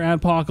be another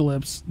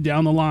adpocalypse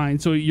down the line,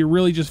 so you're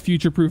really just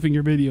future-proofing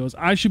your videos.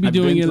 I should be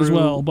doing it as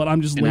well, but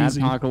I'm just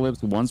lazy. An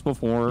adpocalypse once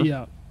before.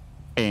 Yeah.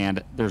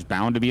 And there's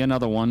bound to be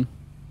another one.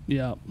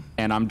 Yeah.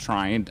 And I'm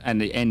trying,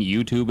 and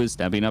YouTube is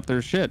stepping up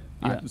their shit.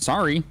 Yeah.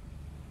 Sorry.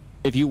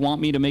 If you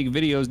want me to make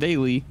videos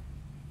daily,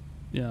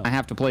 I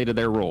have to play to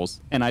their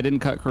rules. And I didn't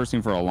cut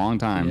cursing for a long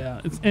time.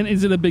 Yeah. And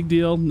is it a big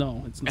deal?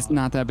 No, it's not. It's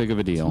not that big of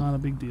a deal. It's not a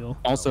big deal.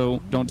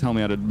 Also, don't tell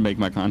me how to make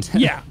my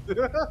content. Yeah.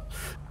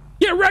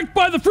 Get wrecked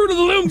by the Fruit of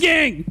the Loom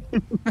gang.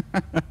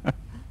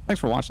 Thanks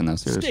for watching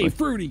this. Seriously. Stay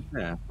fruity.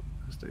 Yeah.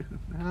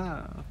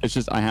 It's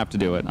just I have to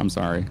do it. I'm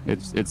sorry.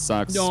 It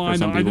sucks for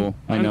some people.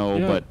 I know,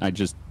 but I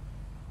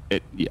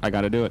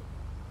got to do it.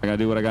 I got to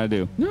do what I got to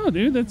do. No,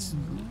 dude, that's.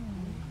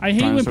 I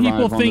hate when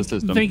people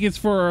think it's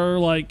for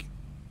like.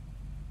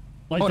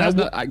 Oh,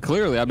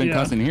 clearly, I've been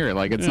cussing here.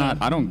 Like it's not.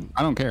 I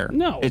don't care.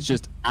 No. It's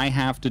just I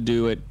have to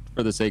do it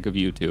for the sake of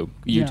YouTube.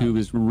 YouTube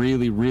is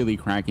really, really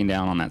cracking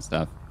down on that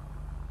stuff.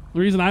 The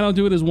reason I don't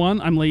do it is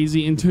one, I'm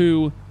lazy, and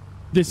two,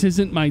 this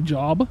isn't my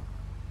job.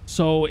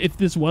 So if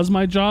this was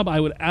my job, I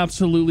would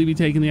absolutely be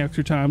taking the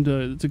extra time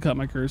to cut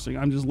my cursing.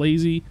 I'm just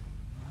lazy,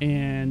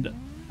 and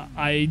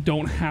I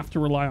don't have to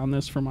rely on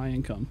this for my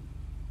income.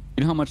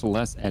 You know how much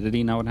less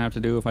editing I would have to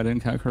do if I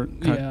didn't cut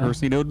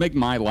cursing? It would make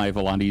my life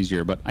a lot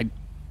easier, but I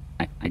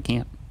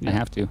can't. I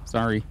have to.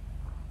 Sorry.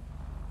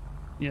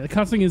 Yeah, the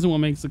cussing isn't what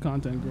makes the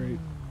content great.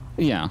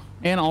 Yeah,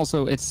 and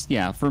also it's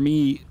for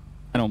me,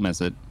 I don't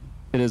miss it.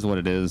 It is what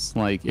it is.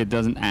 Like it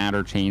doesn't add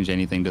or change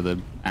anything to the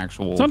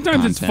actual.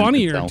 Sometimes it's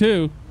funnier itself.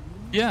 too.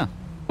 Yeah,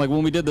 like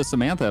when we did the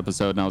Samantha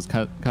episode and I was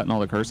cutting all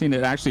the cursing,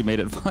 it actually made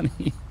it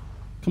funny.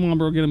 Come on,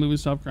 bro, get a movie,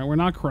 stop crying. We're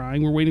not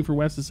crying. We're waiting for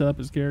Wes to set up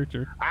his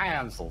character. I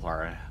am so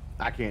sorry.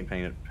 I can't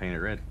paint it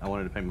red. I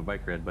wanted to paint my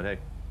bike red, but hey,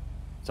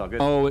 it's all good.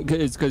 Oh,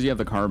 it's because you have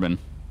the carbon.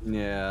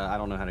 Yeah, I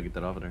don't know how to get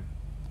that off of there.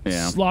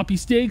 Yeah. Sloppy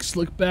steak,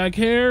 slick back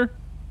hair.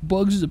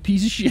 Bugs is a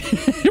piece of shit.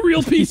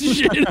 Real piece of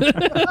shit.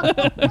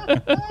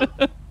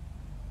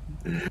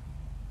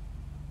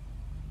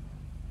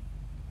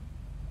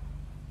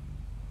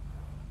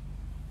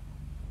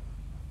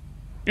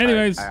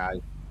 Anyways,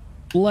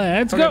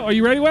 let's go. Are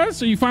you ready,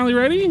 Wes? Are you finally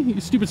ready? You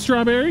stupid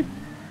strawberry.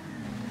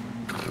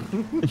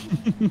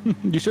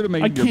 You should have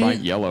made your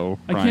bike yellow.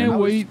 I can't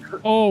wait.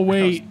 Oh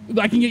wait,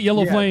 I can get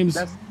yellow flames.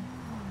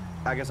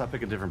 I guess I'll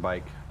pick a different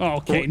bike. Oh,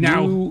 okay,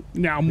 now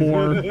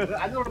more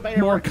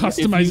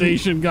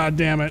customization. God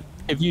damn it!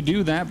 If you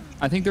do that,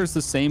 I think there's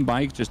the same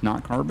bike, just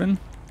not carbon.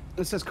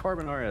 It says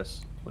carbon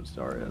RS. What's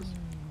the RS?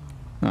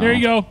 Oh. There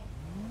you go.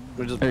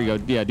 There you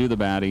go. Yeah, do the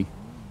baddie.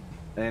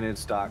 And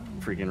it's stock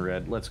freaking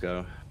red. Let's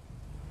go.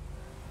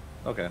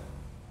 Okay.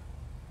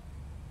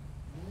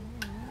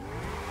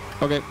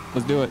 Okay,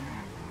 let's do it.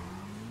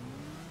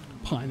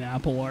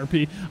 Pineapple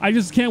RP. I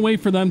just can't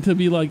wait for them to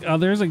be like, oh,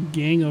 there's a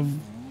gang of.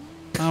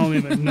 I don't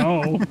even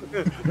know.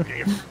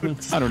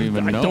 I don't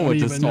even know what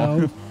this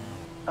song.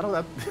 I don't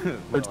know.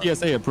 They're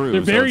TSA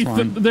approved.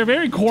 They're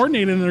very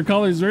coordinated in their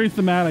colors, very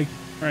thematic.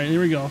 All right,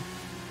 here we go.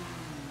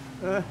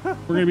 We're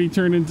gonna be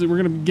turned into. We're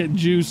gonna get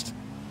juiced.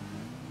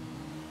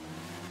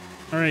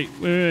 All right,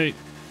 wait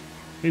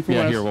for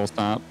Wes. Here we'll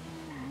stop.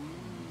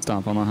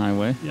 Stop on the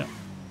highway. Yeah.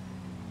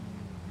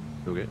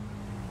 Okay.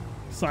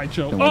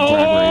 Sideshow.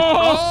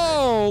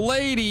 Oh,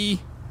 lady.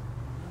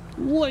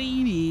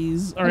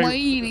 Ladies. All right.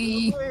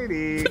 Lady.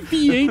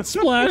 V8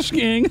 Splash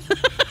Gang.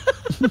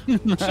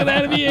 Should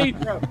add a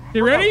V8.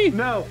 You ready?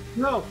 No.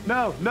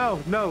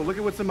 Look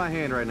at what's in my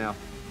hand right now.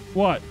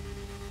 What?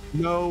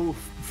 No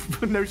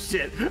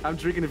shit. I'm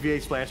drinking a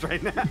V8 Splash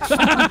right now.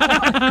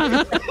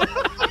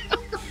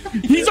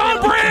 He's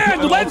on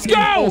brand. Let's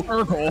go.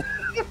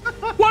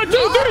 1, 2,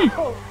 3.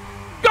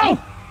 Go.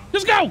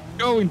 Just go.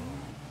 Going.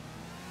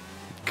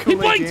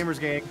 Kool-Aid Gamers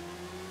Gang.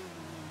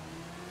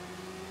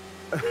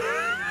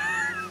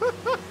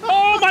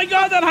 Oh my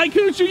god, that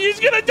Haikuchu, he's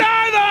gonna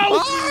die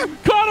though!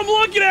 Caught him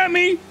looking at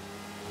me!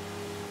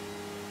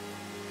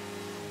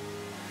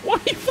 Why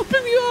are you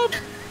flipping me up?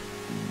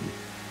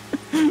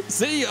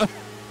 See ya.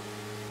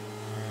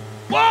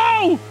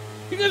 Whoa!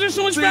 You guys are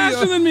so much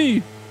faster than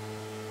me.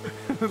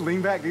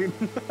 Lean back, dude.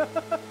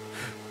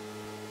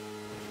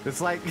 It's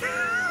like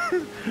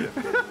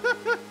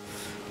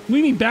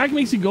leaning back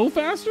makes you go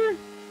faster?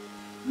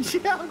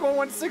 Yeah, I'm going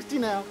 160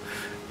 now.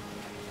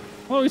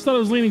 I always thought it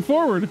was leaning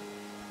forward.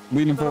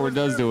 Leaning forward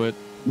does do it,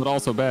 but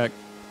also back.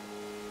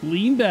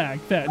 Lean back,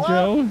 Fat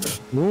Joe.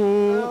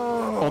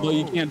 Whoa. Although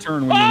you can't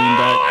turn when you lean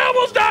back. I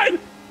almost died!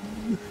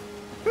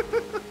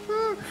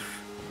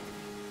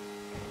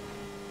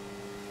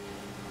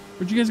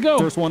 Where'd you guys go?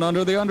 First one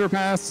under the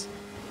underpass.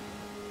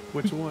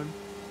 Which one?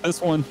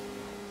 This one.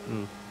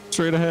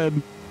 Straight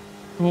ahead.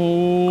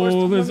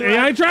 Oh, there's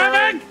AI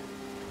traffic!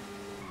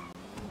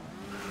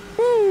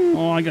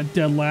 Oh, I got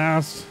dead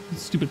last.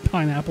 Stupid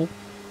pineapple.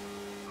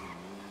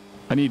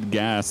 I need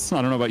gas.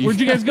 I don't know about you. Where'd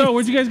you guys go?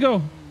 Where'd you guys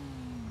go?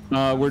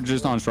 We're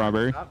just on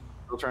Strawberry.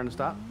 Still trying to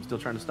stop. Still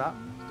trying to stop.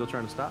 Still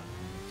trying to stop.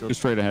 Still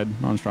Just straight ahead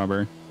on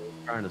Strawberry.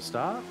 trying to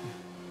stop.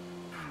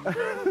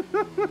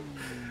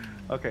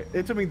 Okay,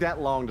 it took me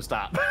that long to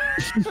stop.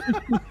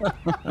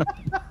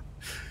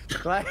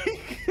 Like,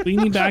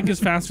 Leaning back is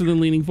faster than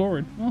leaning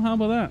forward. Well, how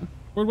about that?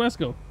 Where'd Wes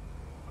go?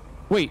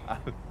 Wait.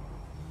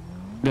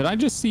 Did I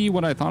just see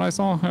what I thought I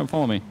saw?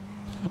 Follow me.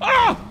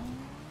 Ah!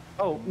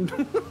 oh.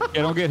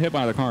 Yeah, don't get hit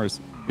by the cars.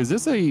 Is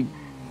this a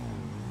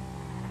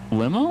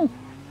limo?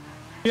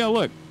 Yeah,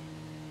 look.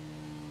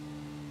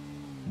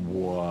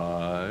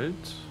 What?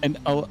 An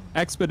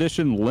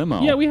expedition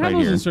limo. Yeah, we have right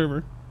those here. in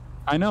server.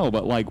 I know,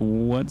 but like,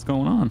 what's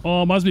going on?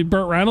 Oh, it must be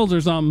Burt Reynolds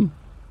or something.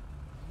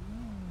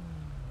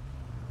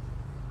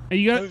 Hey,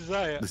 you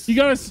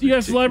got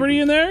a celebrity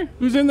in there?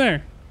 Who's in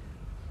there?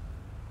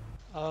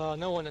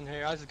 No one in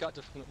here. I just got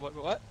this. What?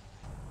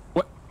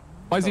 What?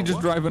 Why is he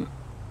just driving?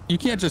 You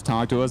can't just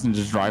talk to us and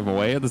just drive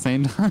away at the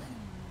same time.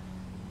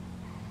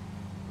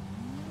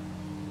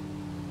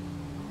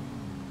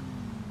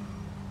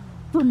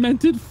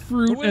 Fermented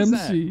fruit Who is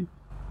MC.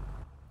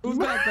 Who's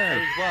back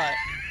there? What?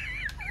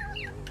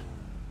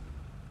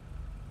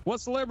 What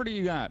celebrity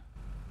you got?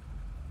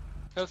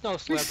 There's no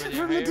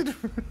celebrity in here.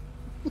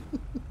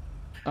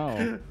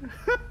 Oh.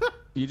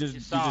 You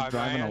just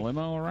driving a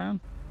limo around?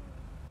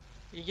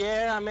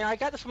 Yeah, I mean, I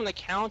got this from the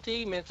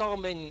county. I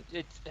mean,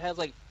 it has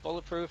like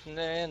bulletproof in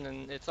there,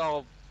 and it's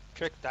all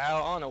tricked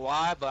out. I don't know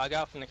why, but I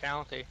got it from the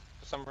county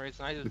for some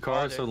reason. I just The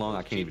car is so long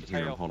I can't even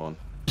hear him. Hold on.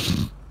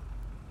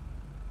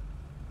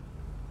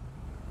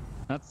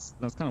 That's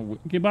kind of weird.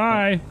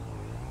 Goodbye.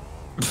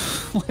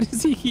 Why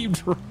does he keep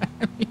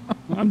driving?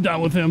 I'm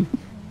done with him.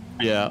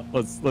 Yeah,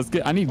 let's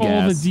get. I need Oh,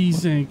 gas. the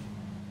desync.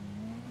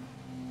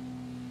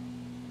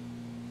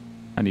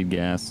 I need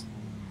gas.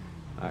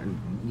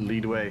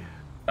 Lead way.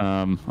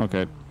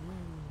 Okay.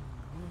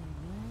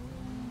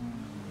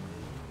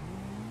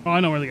 Oh,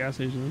 I know where the gas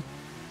station is.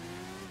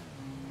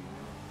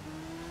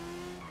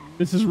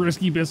 This is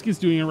Risky Biscuits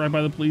doing it right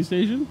by the police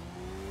station.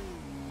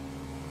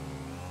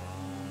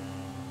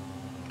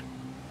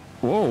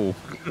 Whoa.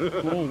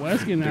 Whoa, Wes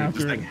getting Dude, after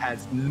this it. thing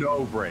has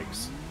no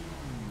brakes.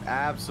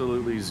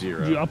 Absolutely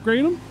zero. Did you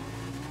upgrade him?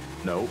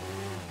 Nope.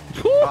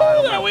 Woo,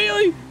 that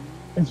wheelie!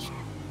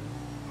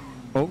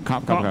 Oh,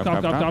 cop.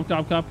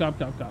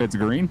 It's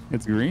green.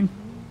 It's green.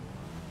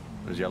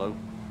 It's yellow.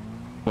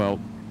 Well,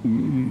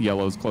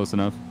 yellow's close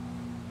enough.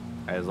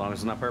 As long as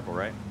it's not purple,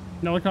 right?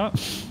 Another cop.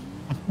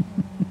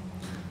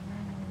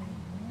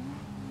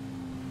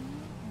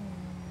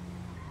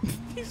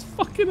 These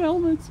fucking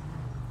helmets.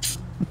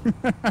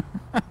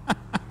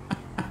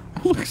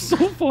 Looks so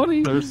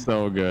funny. They're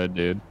so good,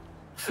 dude.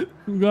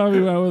 You gotta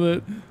be out with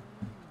it.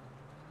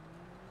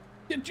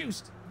 Get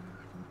juiced.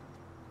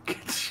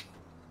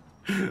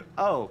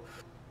 Oh,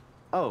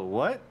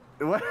 what?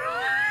 What?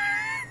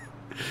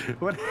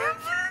 What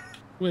happened?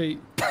 Wait.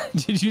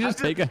 Did you just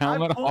take a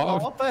helmet I pulled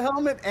off? off the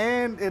helmet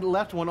and it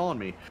left one on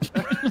me.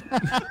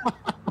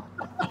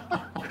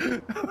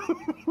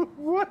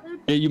 What?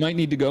 Yeah, you might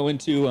need to go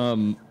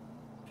into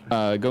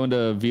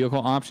vehicle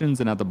options,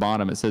 and at the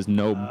bottom it says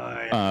no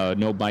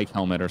bike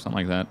helmet or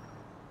something like that.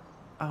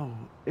 Oh,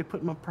 it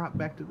put my prop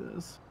back to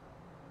this.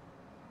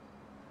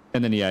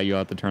 And then yeah, you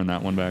have to turn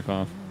that one back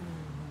off.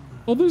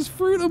 Oh, there's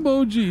fruit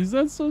emojis.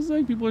 That's so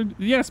sick. People are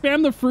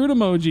spam the fruit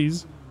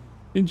emojis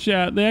in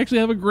chat. They actually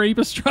have a grape,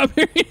 a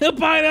strawberry, and a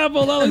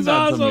pineapple. That looks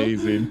That's awesome.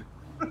 amazing.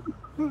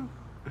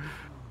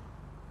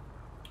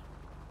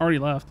 Already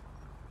left.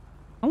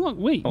 How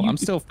long? Wait. Oh, I'm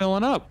still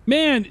filling up.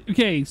 Man,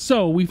 okay,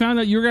 so we found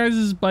out your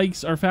guys'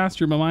 bikes are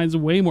faster, but mine's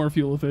way more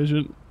fuel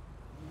efficient.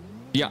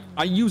 Yeah,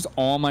 I use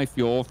all my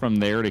fuel from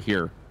there to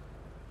here.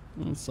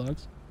 That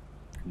sucks.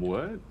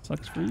 What?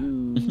 Sucks for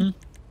you.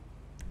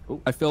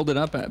 I filled it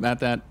up at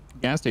that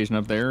gas station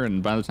up there,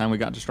 and by the time we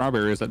got to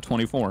Strawberry, it was at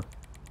 24. All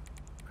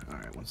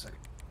right, 1 second.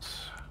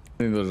 I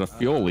think there's a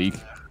fuel leak.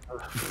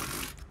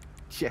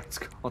 Yeah, it's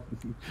called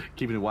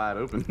keeping it wide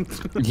open.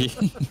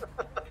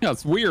 Yeah,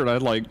 it's weird.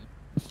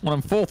 When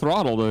I'm full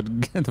throttle,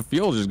 the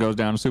fuel just goes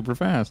down super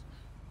fast.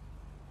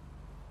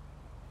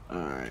 All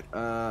right,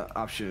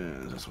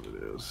 options. That's what it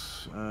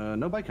is.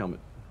 No bike helmet.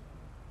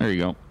 There you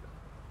go.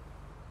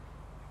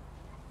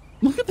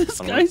 Look at this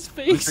guy's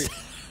face.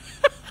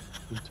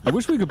 I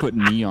wish we could put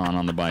neon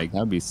on the bike.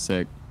 That'd be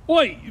sick.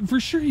 Wait, for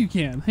sure you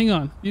can. Hang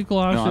on. Vehicle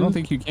options. No, I don't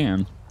think you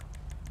can.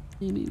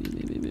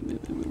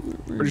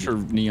 Pretty sure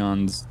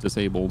neon's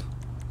disabled.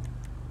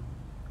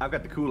 I've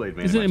got the Kool-Aid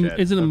man. Is it?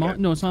 Is it a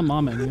no? It's not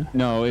mom menu.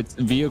 No, it's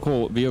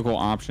vehicle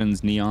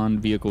options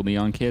vehicle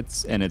neon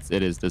kits, and it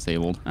is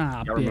disabled.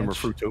 Ah, y'all remember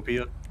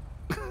Fruitopia?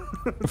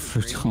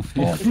 Fruitopia.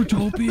 Oh,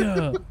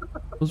 Fruitopia.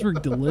 Those were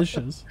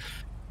delicious.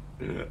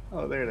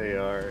 Oh, there they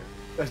are.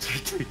 That's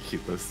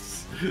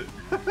ridiculous.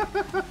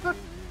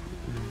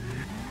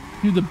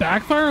 Dude, the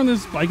backfire on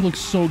this bike looks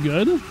so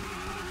good.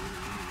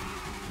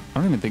 I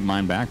don't even think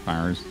mine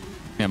backfires.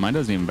 Yeah, mine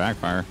doesn't even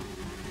backfire.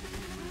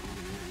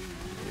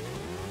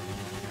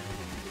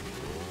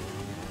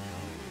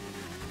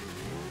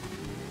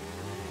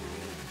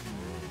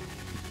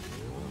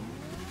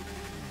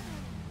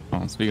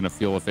 Oh, speaking of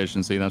fuel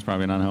efficiency, that's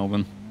probably not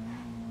helping.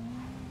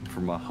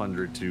 From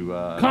 100 to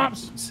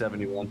cops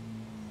 71.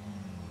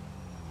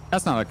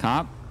 That's not a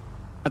cop.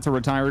 That's a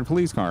retired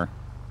police car.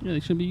 Yeah, they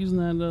should be using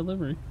that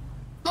livery.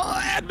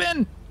 Oh,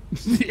 admin.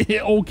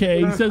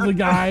 Okay, says the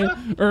guy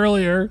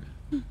earlier.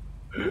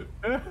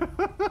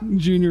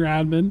 Junior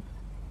admin.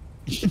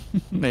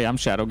 Hey, I'm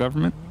shadow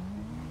government.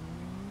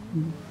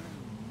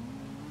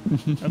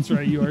 That's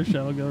right, you are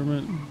shadow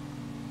government.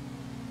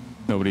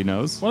 Nobody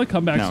knows. What a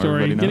comeback Now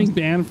story. everybody knows. Getting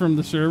banned from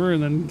the server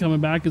and then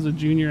coming back as a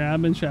junior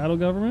admin shadow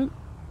government.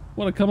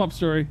 What a come up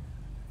story.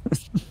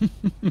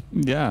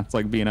 Yeah, it's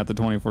like being at the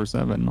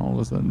 24/7 and all of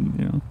a sudden,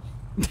 you know.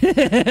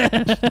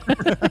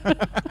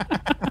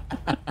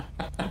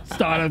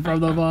 Started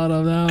from the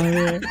bottom now.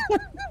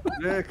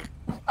 Nick.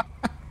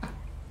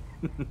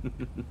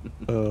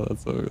 Oh,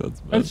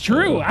 That's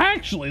true,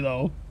 actually,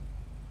 though.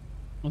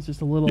 I was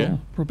just a little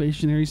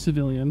probationary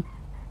civilian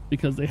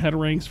because they had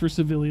ranks for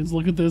civilians.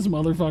 Look at this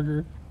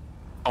motherfucker.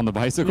 On the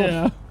bicycle?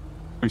 Yeah.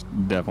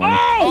 Definitely.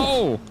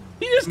 Oh!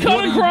 He just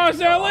cut across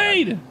that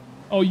lane!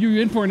 Oh,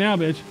 you're in for it now,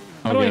 bitch.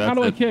 How do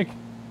I kick?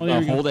 Oh, there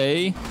we go. Hold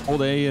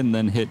A, and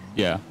then hit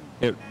the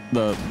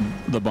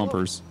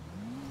bumpers.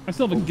 I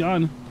still have a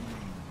gun.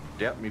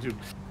 Yeah, me too.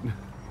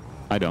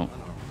 I don't.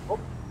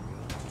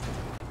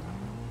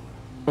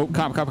 Oh,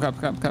 cop.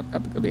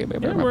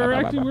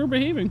 Yeah, we're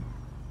behaving.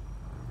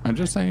 I'm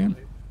just saying.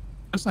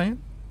 That's a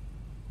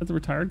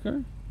retired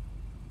car?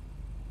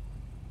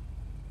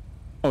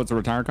 Oh, it's a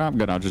retired cop?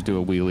 Good, I'll just do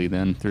a wheelie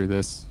then through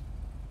this.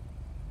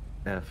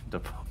 F the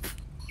pump.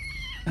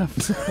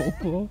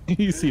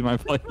 You see my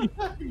plate?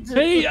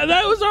 Hey,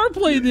 that was our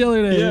plate the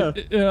other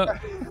day. Yeah.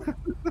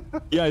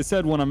 Yeah, I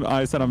said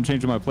I'm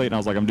changing my plate, and I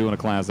was like, I'm doing a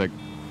classic.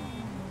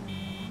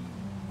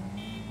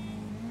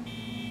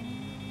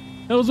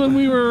 That was when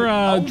we were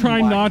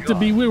trying not to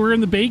be. We were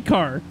in the bait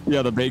car.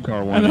 Yeah, the bait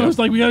car one. And I was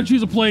like, we gotta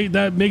choose a plate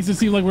that makes it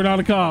seem like we're not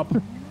a cop.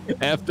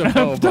 F the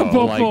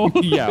popo.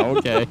 Like, yeah,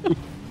 okay.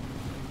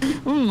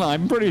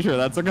 I'm pretty sure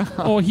that's a cop.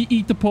 Oh, he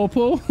eat the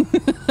popo.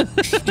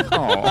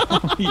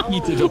 Oh, he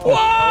eats it. Whoa!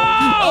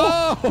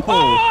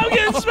 Oh, I'm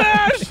getting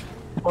smashed.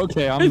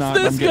 Okay, I'm not.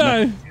 It's this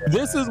guy.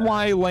 This is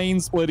why lane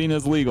splitting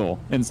is legal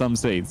in some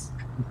states.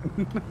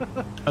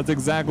 That's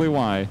exactly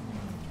why.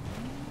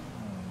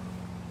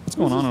 What's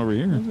going on over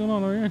here? What's going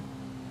on over here?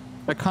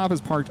 The cop is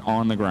parked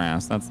on the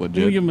grass. That's legit.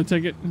 Can we give him a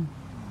ticket?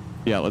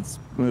 Yeah, let's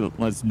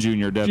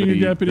junior deputy.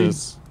 Junior deputy.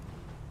 This.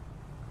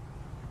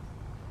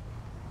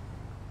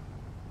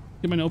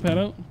 Get my notepad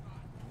out.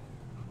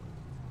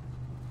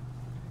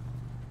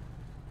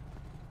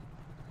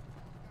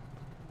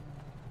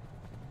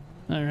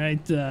 All right.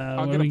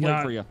 What do we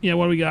got? For you. Yeah,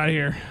 what do we got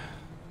here?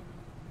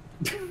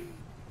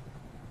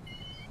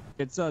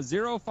 It's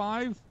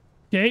 05.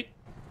 Okay.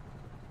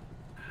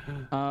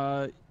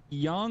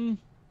 Young.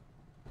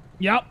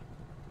 Yep.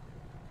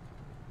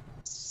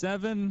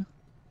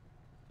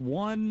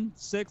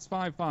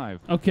 71655.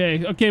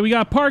 Okay. We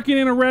got parking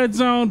in a red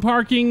zone.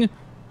 Parking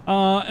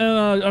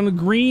on a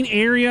green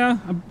area.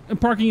 I'm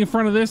parking in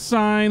front of this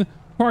sign.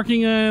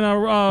 Parking in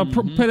a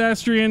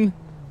pedestrian.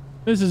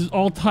 This is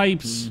all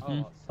types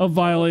of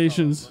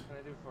violations. What can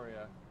I do for you?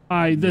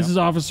 Hi, this is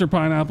Officer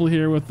Pineapple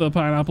here with the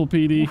Pineapple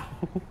PD.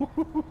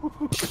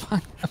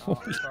 Sorry,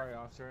 officer.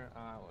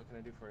 What can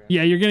I do for you?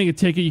 Yeah, you're getting a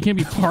ticket. You can't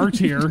be parked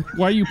here.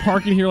 Why are you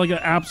parking here like an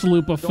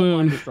absolute buffoon? Don't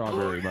mind the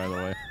strawberry, by the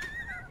way.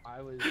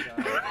 I wasn't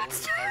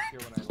parked here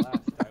when I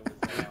left. I was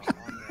on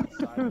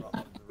the side of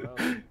the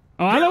road.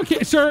 Oh, I don't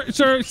care,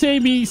 sir.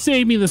 Save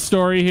me the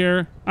story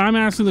here. I'm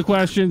asking the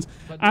questions.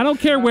 I don't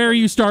care where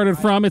you started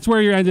from. It's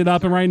where you ended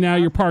up, and right now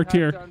you're parked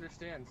here. You have to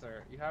understand,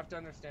 sir. You have to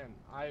understand.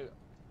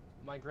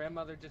 My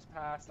grandmother just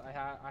passed. I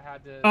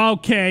had to.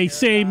 Okay,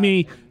 save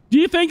me. Do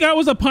you think I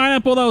was a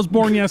pineapple that was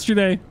born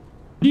yesterday?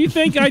 Do you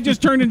think I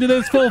just turned into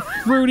this full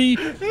fruity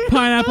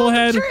pineapple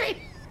head?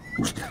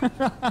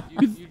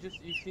 You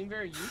seem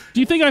very useful. Do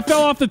you think I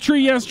fell off the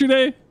tree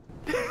yesterday?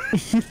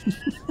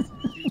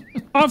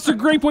 Officer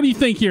Grape, what do you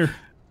think here?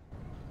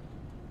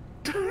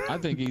 I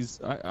think he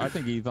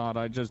thought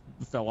I just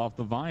fell off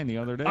the vine the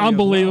other day.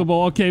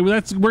 Unbelievable. Okay, well,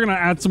 we're gonna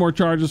add some more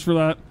charges for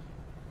that.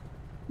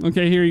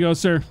 Okay, here you go,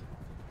 sir.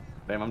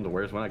 Damn, I'm the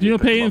worst one. You'll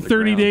pay in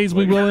 30 days.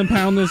 We will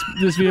impound this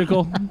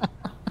vehicle.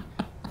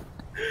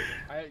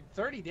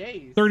 30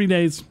 days. 30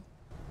 days.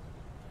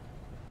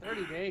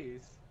 30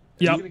 days.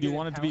 Yep. Do you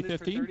want it to be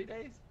 15? 30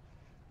 days?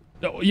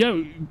 Oh,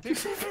 yeah.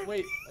 50?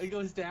 Wait, it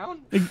goes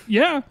down?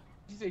 Yeah.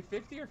 Did you say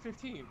 50 or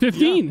 15?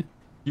 15. Yeah.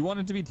 You want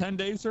it to be 10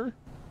 days, sir?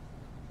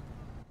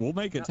 We'll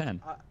make it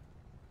 10.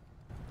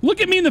 Look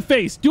at me in the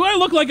face. Do I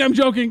look like I'm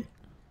joking?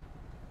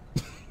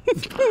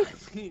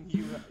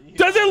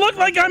 Does it look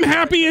like I'm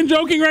happy and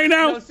joking right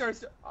now? No, sir.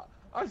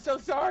 I'm so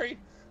sorry.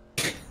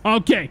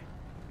 Okay.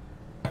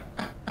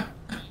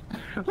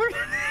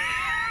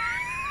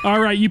 All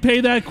right, you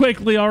pay that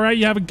quickly. All right,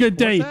 you have a good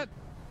day.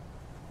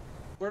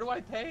 Where do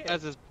I pay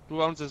it?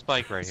 Who owns this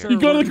bike right here? You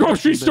go to the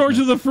grocery store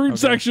to the fruit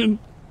section.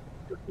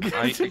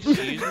 Excuse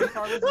me? You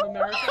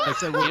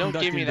don't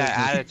give me that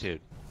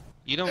attitude.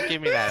 You don't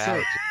give me that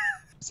attitude.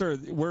 Sir,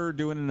 we're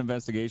doing an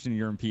investigation.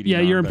 You're impeding. Yeah,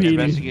 you're impeding.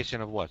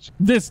 Investigation of what?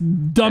 This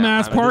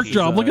dumbass park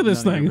job. Look at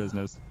this thing.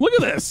 Look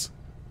at this.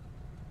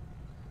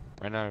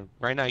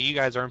 Right now, you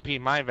guys are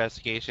impeding my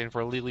investigation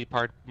for a legally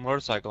parked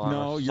motorcycle.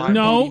 No,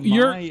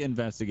 you're my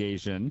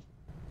investigation.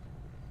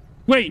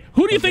 Wait,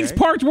 who do you think's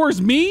parked worse,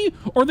 me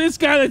or this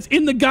guy that's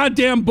in the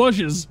goddamn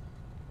bushes?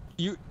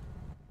 You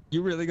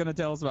really gonna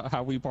tell us about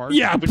how we park?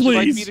 Yeah, Would please. you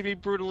like me to be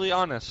brutally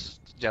honest,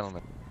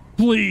 gentlemen?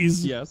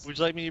 Please. Yes. Would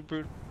you like me to be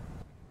brutal?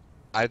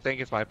 I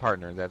think it's my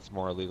partner that's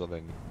more illegal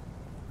than you.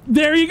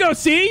 There you go.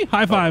 See?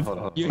 High five.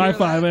 High five.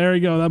 that? There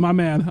you go. That's my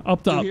man.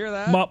 Up top. You hear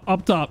that?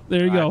 Up top.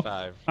 There you go.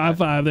 five. High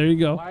five. There you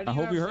go. Why do I you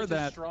hope have you heard such a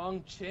that.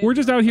 strong chin? We're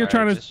just out here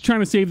trying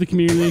to save the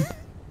community.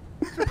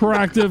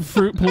 Proactive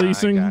fruit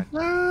policing.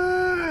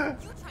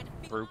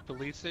 Fruit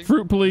policing?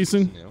 Fruit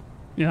policing.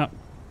 Yeah.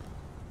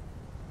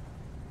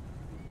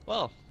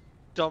 Well,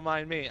 don't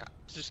mind me.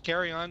 Just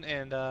carry on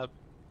and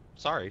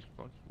sorry.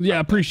 Yeah,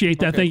 appreciate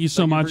that. Okay, Thank you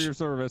so much. for your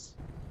service.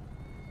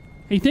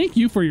 Hey, thank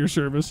you for your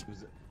service.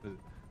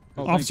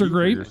 Oh, Officer thank you for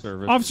Grape. your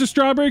service. Officer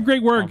Strawberry,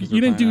 great work. Officer You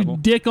didn't Pineapple.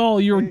 do dick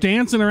all. You were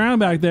dancing around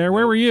back there.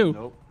 Where were you?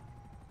 Nope.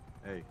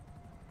 Hey,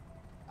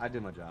 I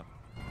did my job.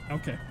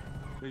 Okay.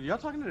 Are y'all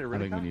talking to the I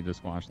think we Reddit? need to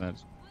squash that.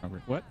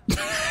 What?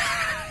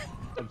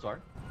 I'm sorry.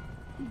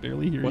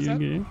 Barely hear What's you, that?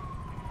 game.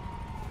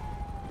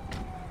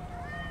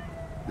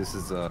 This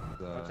is Watch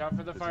out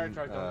for the fire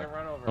truck. Don't get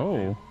run over.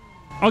 Oh.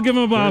 I'll give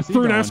him a Where's he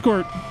fruit going?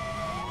 escort.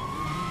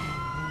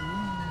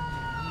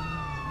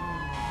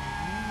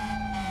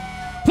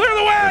 Clear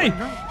the way!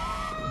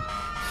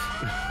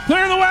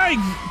 Clear the way!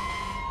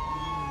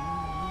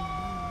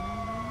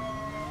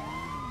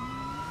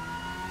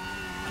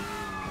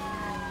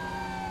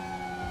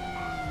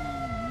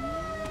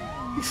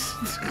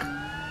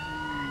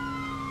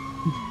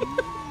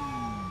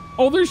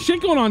 Oh, there's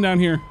shit going on down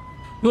here.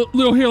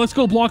 Little, here, let's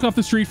go block off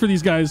the street for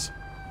these guys.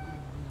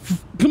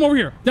 Come over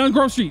here, down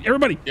Grove Street,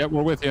 everybody. Yeah,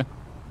 we're with you.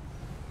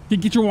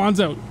 Get your wands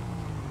out.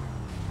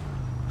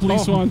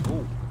 Police wand.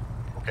 Ooh.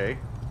 Okay.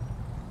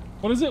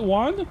 What is it,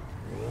 wand?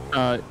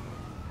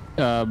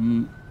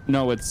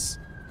 No, it's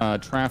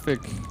traffic.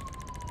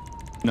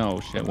 No,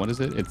 shit. What is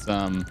it? It's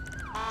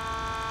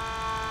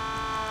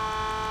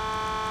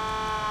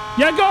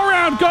Yeah, go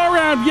around, go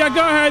around. Yeah, go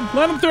ahead.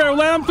 Let them through,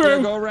 let them through.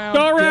 Yeah, go around.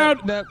 Go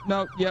around. Yep,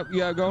 no, yep,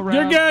 yeah, go around.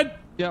 You're good.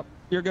 Yep,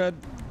 you're good.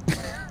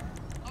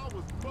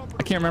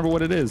 I can't remember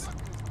what it is.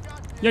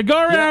 Yeah, go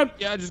around. Yep,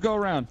 yeah, just go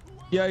around.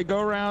 Yeah,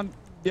 go around.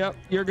 Yep,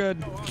 you're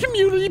good.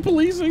 Community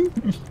policing.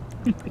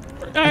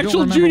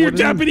 Actual remember junior what it is.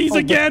 deputies Oh,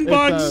 again,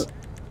 it's,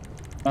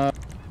 Bugs.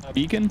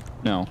 Beacon?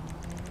 No.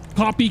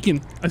 Cop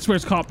Beacon. I swear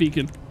it's Cop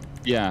Beacon.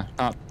 Yeah,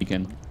 Cop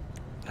Beacon.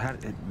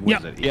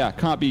 Yep. Yeah,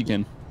 Cop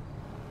Beacon.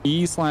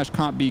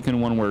 E/Cop Beacon,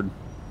 one word.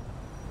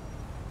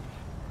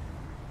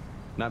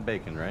 Not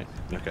bacon, right?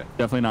 Okay.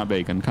 Definitely not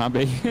bacon. Cop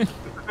Bacon.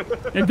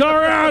 And go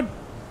around.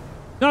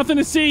 Nothing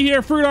to see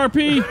here. Fruit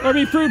RP. I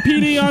mean, Fruit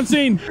PD on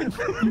scene.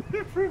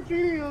 Fruit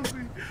PD on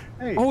scene.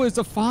 Hey. Oh, it's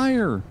a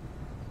fire.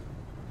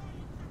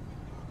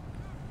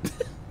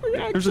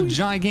 There's a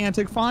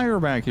gigantic fire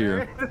back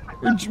here.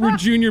 We're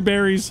junior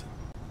berries.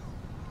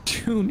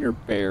 Junior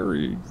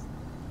berries.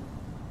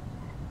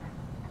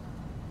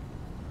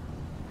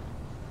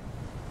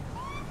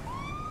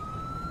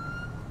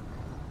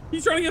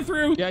 He's trying to get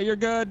through. Yeah, you're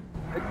good.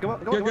 Hey, come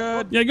on, You're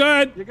good. Yeah, go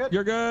ahead. You're good.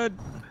 You're good.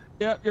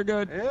 Yep, you're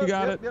good. Yep, You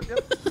got yep, it. Yep,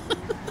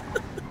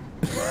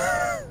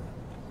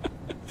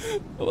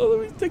 Hello,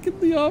 let me take it to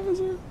the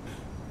officer.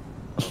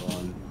 Hold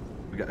on.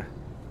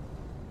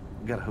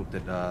 We gotta hope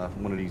that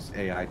one of these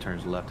AI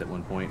turns left at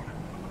one point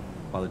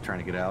while they're trying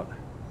to get out.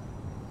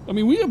 I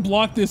mean, we have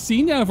blocked this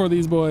scene now for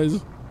these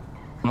boys.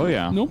 Oh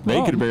yeah. No They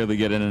problem. could barely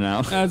get in and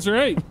out. That's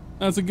right.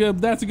 That's a good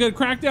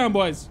crackdown,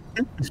 boys.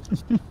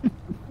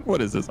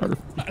 What is this? I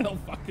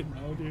don't fucking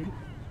know, dude.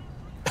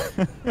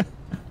 I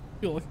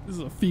feel like this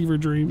is a fever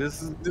dream.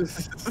 This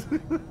is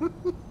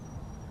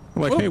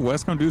Like, hey,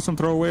 Wes, come do some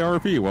throwaway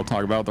RP. We'll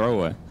talk about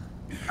throwaway.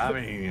 I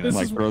mean, This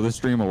Like, is- throw the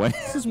stream away.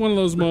 This is one of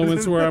those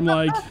moments where I'm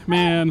like,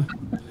 man,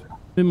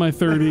 in my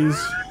 30s,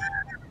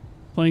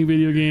 playing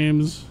video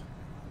games,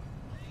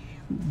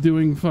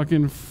 doing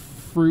fucking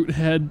fruit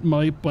head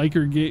my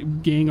biker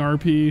gang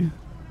RP.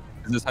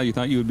 Is this how you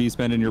thought you would be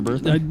spending your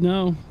birthday?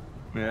 No.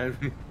 Yeah.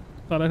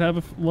 Thought I'd have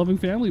a loving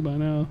family by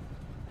now.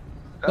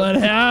 But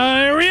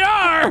here we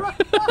are!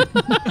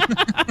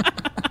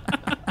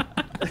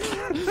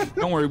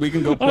 Don't worry, we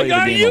can go play I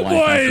got the game you of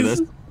life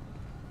boys!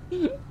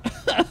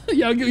 After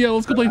this. yeah,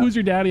 let's go play Who's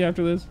Your Daddy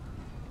after this.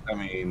 I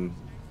mean,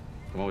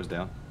 I'm always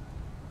down.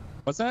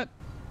 What's that?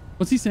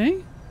 What's he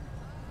saying?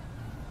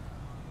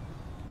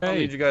 I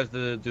need you guys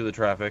to do the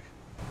traffic.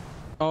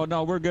 Oh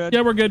no, we're good.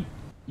 Yeah, we're good.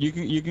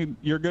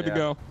 You're good to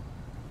go.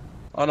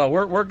 Oh no,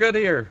 we're good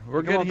here.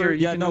 We're good here.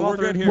 Yeah, no, we're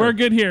good here. We're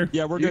good here.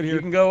 Yeah, we're good here.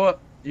 You can go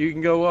up. You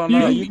can go on.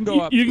 You can go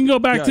up. You can go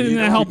back to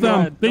help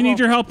them. They need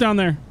your help down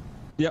there.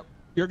 Yep,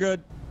 you're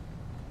good.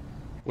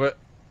 What?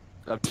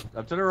 Up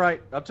to the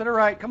right. Up to the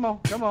right. Come on.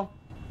 Come on.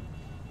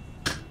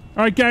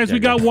 All right, guys, we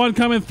got one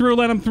coming through.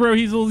 Let him through.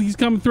 He's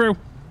coming through.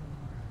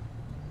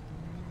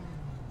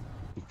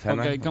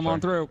 Okay, come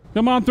on through.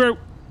 Come on through.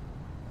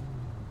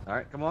 All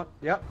right, come on.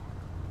 Yep.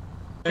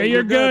 Hey,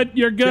 you're good.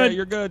 You're good. Yeah,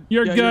 you're good.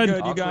 You're Yeah, good.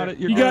 You're good. You got it.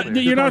 You got.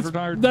 You're not.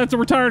 Retired. That's a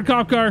retired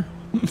cop car.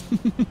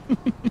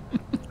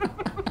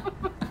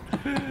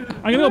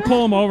 I'm gonna go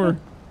pull him over.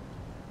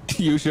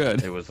 You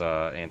should. It was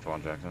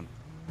Antoine Jackson.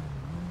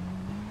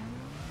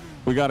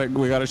 We got it.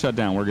 We got it shut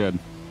down. We're good.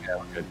 Yeah,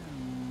 we're good.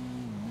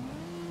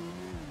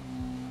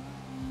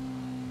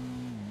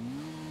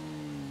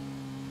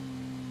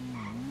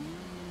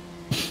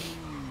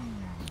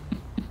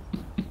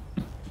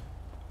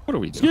 What are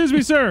we doing? Excuse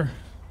me, sir.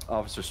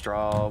 Officer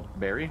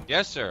Strawberry.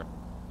 Yes, sir.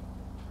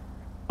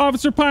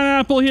 Officer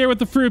Pineapple here with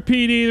the Fruit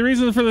PD. The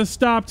reason for the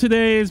stop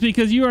today is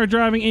because you are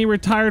driving a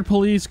retired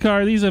police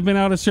car. These have been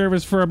out of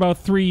service for about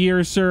 3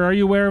 years, sir. Are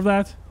you aware of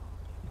that?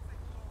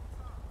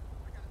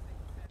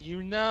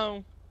 You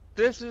know,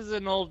 this is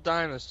an old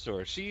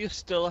dinosaur. She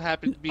still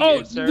happens to be Oh,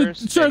 in service.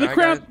 sir, the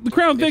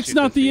Crown Vic's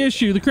not the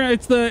issue.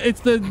 It's the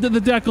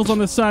decals on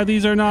the side.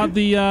 These are not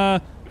the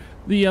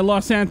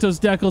Los Santos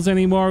decals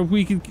anymore.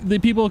 The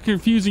people are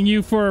confusing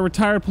you for a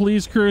retired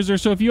police cruiser.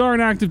 So if you are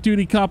an active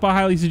duty cop, I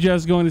highly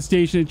suggest going to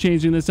station and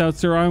changing this out,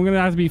 sir. I'm going to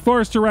have to be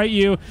forced to write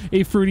you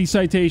a fruity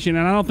citation,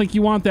 and I don't think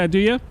you want that, do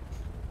you?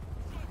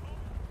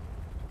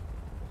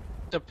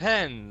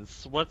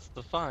 Depends. What's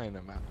the fine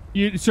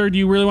amount? Sir, do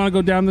you really want to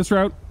go down this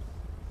route?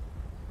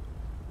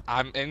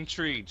 I'm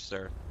intrigued,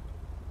 sir.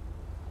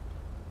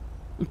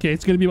 Okay,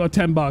 it's going to be about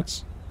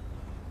 $10.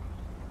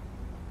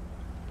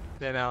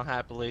 Then I'll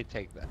happily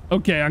take that.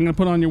 Okay, I'm going to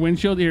put on your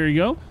windshield. Here you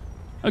go.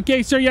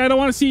 Okay, sir, yeah, I don't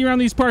want to see you around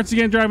these parts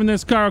again driving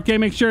this car, okay?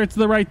 Make sure it's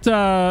the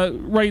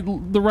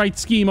right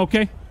scheme,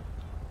 okay?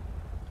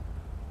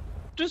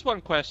 Just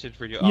one question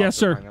for you, Yes,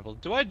 sir. Pineapple.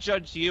 Do I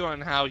judge you on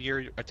how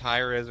your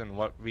attire is and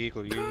what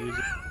vehicle you're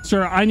using?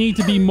 Sir, I need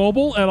to be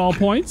mobile at all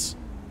points,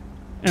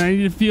 and I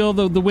need to feel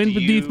the wind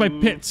beneath my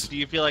pits. Do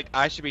you feel like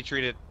I should be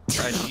treated?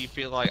 Do you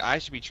feel like I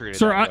should be treated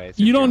Sir, that way?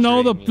 you don't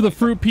know the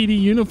Fruit PD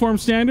uniform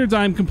standards.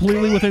 I'm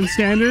completely within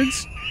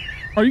standards.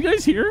 Are you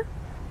guys here?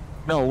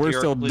 No, we're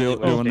still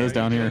doing this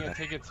down here. A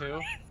ticket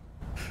too?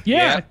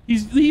 Yeah,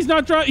 he's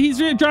not he's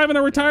driving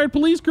a retired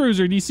police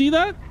cruiser. Do you see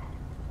that?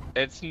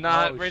 It's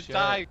not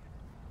retired.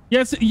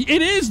 Yes,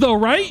 it is though,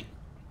 right?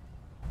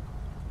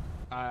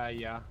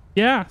 Yeah.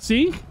 Yeah,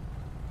 see?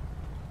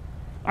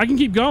 I can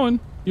keep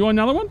going. You want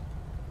another one?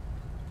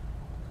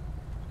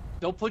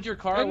 They'll put your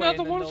car away and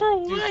then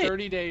they'll do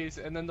 30 days,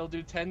 and then they'll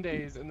do 10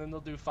 days, and then they'll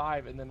do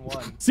 5, and then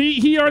 1. See,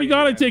 he already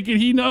got a ticket.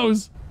 He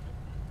knows.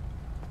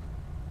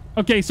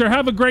 Okay, sir,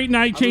 have a great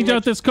night. Change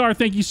out this car.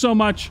 Thank you so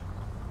much.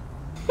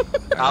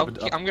 I'm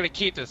going to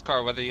keep this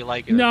car whether you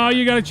like it No,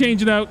 you got to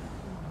change it out.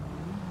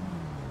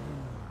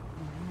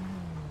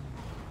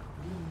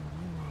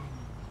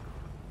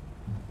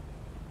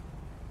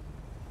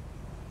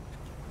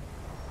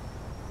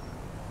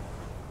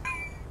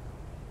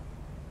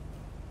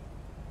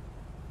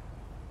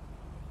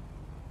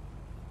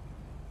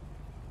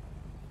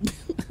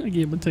 I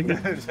gave him a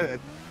ticket.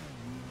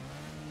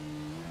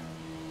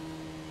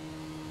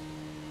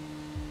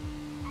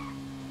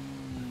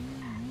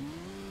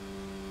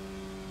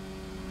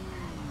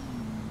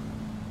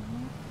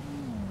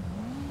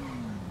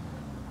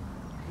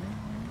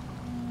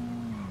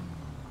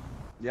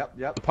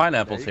 Yep. The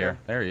pineapple's here.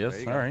 There he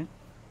is. All right.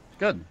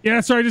 Good. Yeah,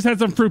 sorry, I just had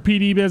some Fruit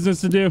PD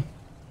business to do.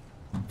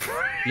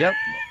 Yep.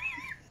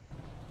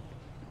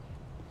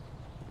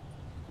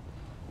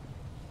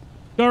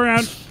 Go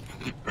around.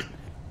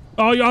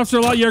 Oh, Officer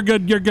Law, you're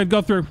good. You're good.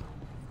 Go through.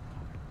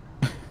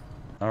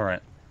 All right.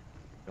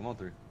 Come on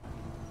through.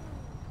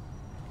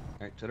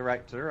 All right, to the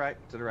right, to the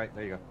right, to the right.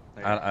 There you go.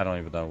 There you go. I don't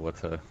even know what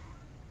to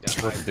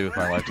do with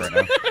my life right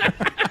now.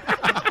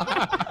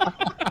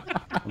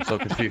 I'm so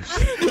confused.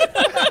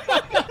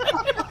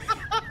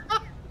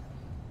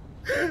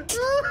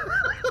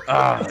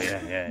 Oh,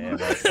 yeah.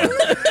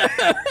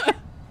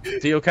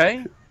 Is he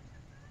okay?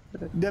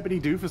 Deputy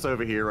Doofus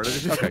over here, right?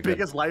 It's the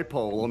biggest light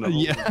pole on the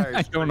whole entire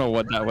I don't know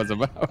what that was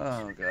about.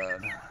 Oh,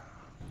 God.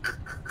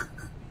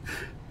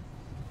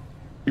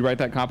 You write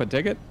that cop a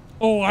ticket?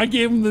 Oh, I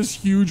gave him this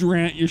huge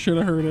rant. You should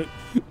have heard it.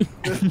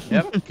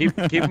 Yep. Keep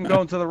them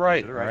going to the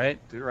right. To the All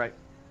right. To the right.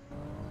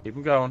 Keep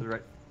them going. To the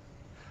right.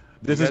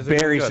 This You is guys are doing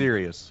very good.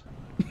 serious.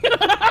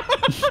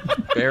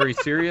 Very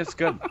serious.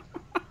 Good.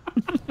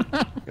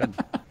 Good.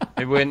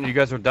 Maybe when you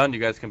guys are done, you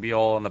guys can be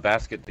all in the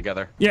basket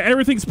together. Yeah,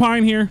 everything's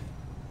fine here.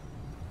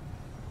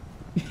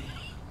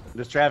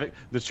 This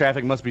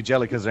traffic must be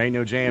jelly because there ain't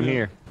no jam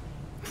here.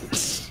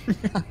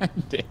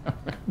 Damn.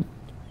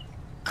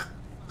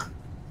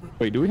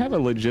 Wait, do we have a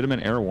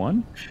legitimate Air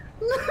 1?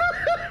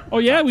 Oh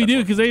yeah, we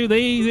do because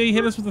they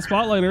hit us with the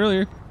spotlight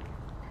earlier.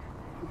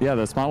 Yeah,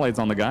 the spotlight's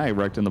on the guy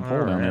wrecked in the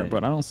pole down there,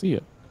 but I don't see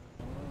it.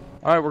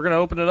 All right, we're gonna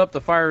open it up.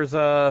 The fire's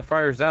out.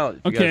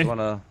 If you guys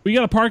wanna. We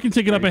got a parking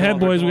ticket up ahead,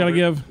 boys. We gotta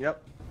give.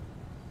 Yep.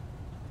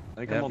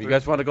 Yeah, you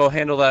guys want to go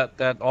handle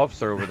that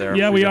officer over there?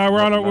 Yeah, we are.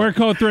 We're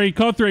code 3.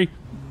 Code 3.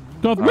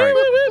 Code 3.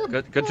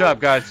 Right. Good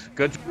job, guys.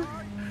 Good.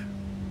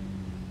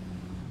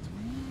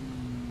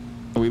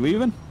 Are we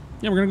leaving?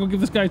 Yeah, we're gonna go give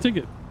this guy a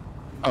ticket.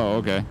 Oh,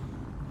 okay.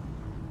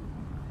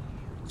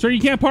 Sir, you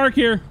can't park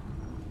here.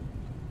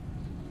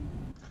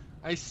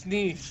 I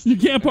sneezed. You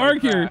can't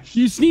park here.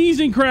 You sneezed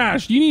and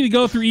crashed. You need to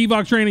go through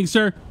EVOC training,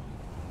 sir.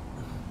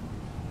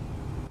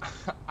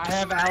 I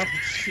have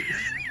allergies,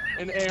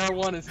 and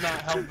AR1 is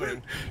not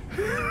helping.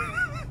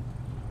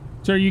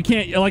 Sir, you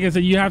can't. Like I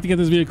said, you have to get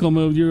this vehicle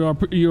moved.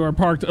 You are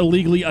parked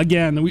illegally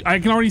again. I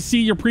can already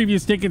see your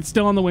previous ticket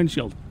still on the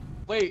windshield.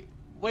 Wait.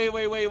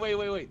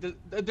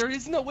 There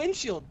is no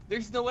windshield.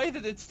 There's no way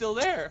that it's still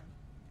there.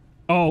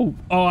 Oh,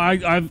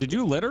 I've. Did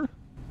you litter?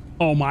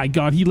 Oh my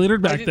God, he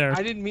littered back there.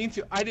 I didn't mean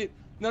to. I did.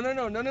 No. So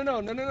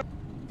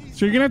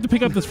you're gonna have to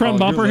pick up this front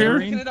bumper here. I'm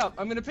picking it up.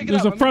 I'm gonna pick it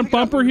There's up. a front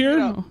bumper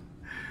here.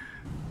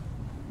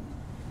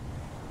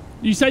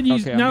 You said you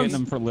Okay, I'm getting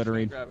them for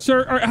littering.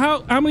 Sir,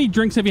 how many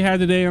drinks have you had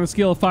today on a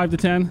scale of 5 to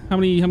 10? How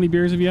many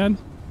beers have you had?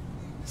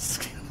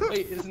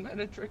 Wait, isn't that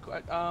a trick?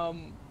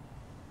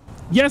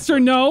 Yes or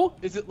no?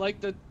 Is it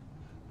like the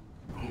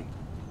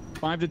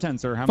 5 to 10,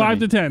 sir. How 5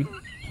 many? to 10.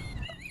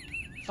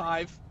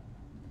 5?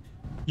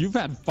 You've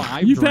had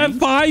 5 You've drinks? had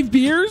 5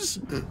 beers?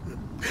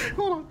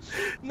 Hold on.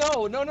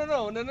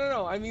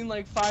 No. I mean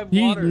like 5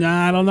 waters.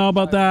 Nah, I don't know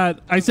about that.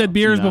 I said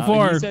beers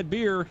before. He said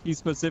beer. He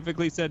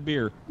specifically said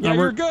beer. No, Yeah,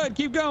 you're good.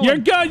 Keep going. You're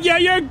good. Yeah,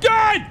 you're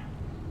good.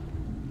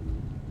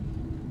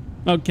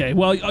 Okay,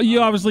 well, you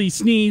obviously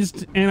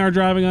sneezed and are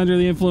driving under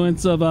the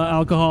influence of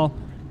alcohol.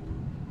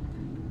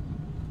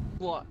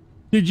 What?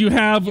 Did you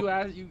have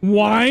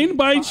wine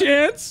by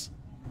chance?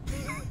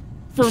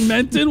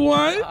 Fermented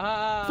wine?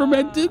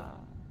 Fermented?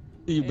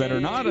 You better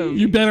not have.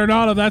 You better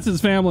not have. That's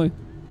his family.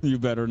 You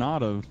better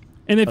not have.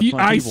 And if That's you,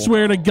 my I people.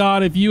 swear to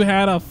God, if you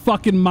had a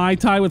fucking Mai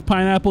Tai with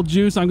pineapple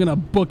juice, I'm gonna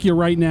book you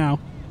right now.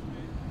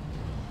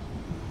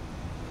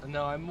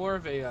 No, I'm more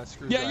of a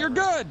screwdriver. Yeah, you're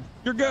good.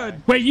 You're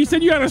good. Wait, you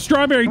said you had a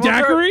strawberry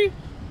daiquiri?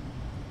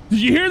 Did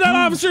you hear that,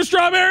 Officer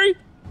Strawberry?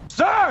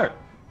 Sir!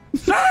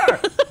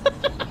 Sir!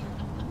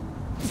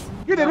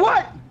 You did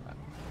what?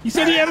 He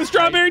said he had a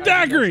strawberry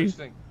daiquiri.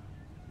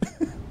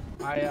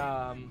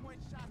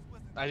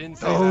 I didn't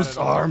say Those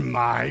that at all. are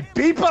my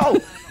people!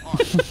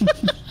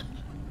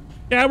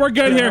 Yeah, we're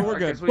good here. we're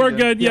good. We're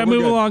good. Yeah, we're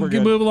move good. along. We're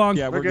good. Move along.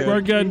 Yeah, we're good.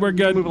 We're good. We're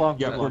good. Move along.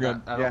 Yeah, we're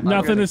good.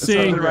 Nothing to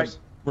see. Right.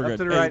 We're Up good.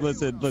 to the Hey, right.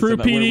 listen. Fruit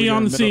we're PD on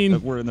in the middle-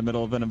 scene. We're in the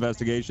middle of an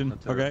investigation.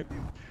 Okay.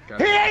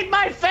 He ate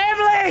my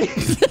family!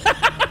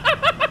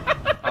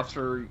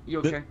 Officer, you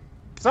okay?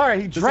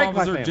 Sorry, he This drank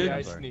my officer family. Yeah, I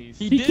did. sneezed.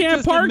 He He did can't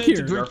just park admit here.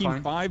 to drinking You're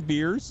fine. 5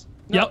 beers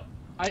Yep.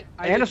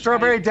 And a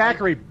strawberry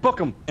daiquiri. Book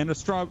him. and a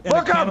Book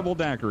 'em! cannibal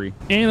daiquiri.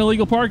 And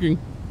illegal parking.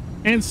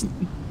 And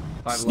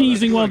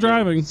sneezing while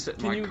driving.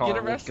 Can you get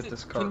arrested?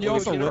 Can you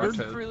also get littered?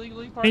 arrested for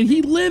illegally parking? And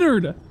he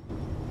littered.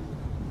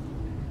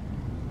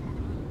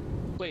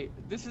 Wait,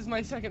 this is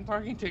my second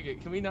parking ticket.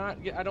 Can we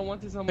not get? I don't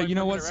want this on my. Hey, you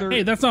know what, permanent sir? record.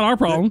 Hey, that's not our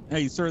problem.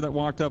 Hey, sir, that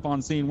walked up on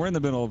scene. We're in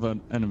the middle of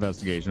an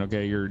investigation.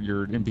 Okay,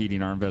 you're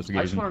impeding our I just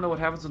investigation. want to know what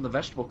happens when the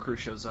vegetable crew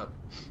shows up.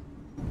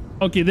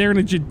 Okay, they're in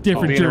a different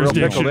being a real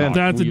jurisdiction. pickle then.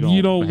 That's We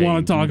you don't hey,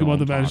 want to talk we about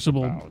the don't talk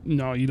vegetable. about-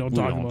 No, you don't We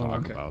talk don't about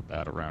talk it. about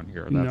that around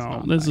here. That's No,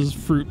 not this nice. is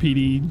Fruit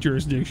PD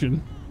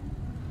jurisdiction.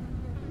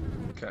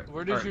 Okay.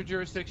 Where does your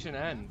jurisdiction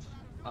end?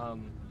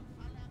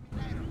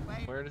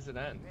 Where does it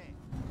end?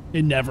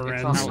 It never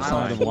It's ends. on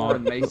outside of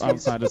Warren Macy's.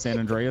 outside of San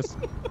Andreas.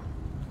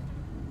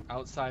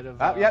 Outside of.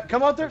 Yep,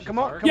 come on through. Come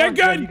on. Come You're on,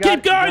 good. you got Keep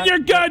it, you going. got You're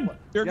it. good.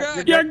 You're Yep,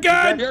 good. You're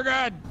good. You're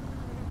good.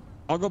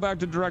 I'll go back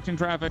to directing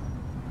traffic.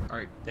 All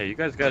right. Yeah, you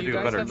guys gotta you do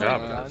a guys better have,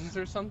 job. like, guns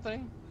or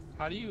something?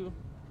 How do you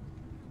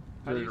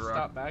Ready to rock.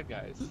 stop bad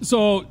guys?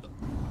 So,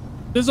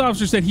 this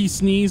officer said he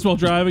sneezed while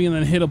driving and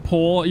then hit a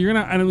pole. You're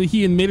gonna. I mean,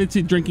 he admitted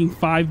to drinking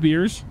 5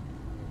 beers.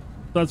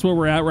 That's where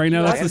we're at right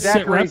now. That's the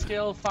sit rep.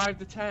 Scale of 5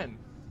 to 10.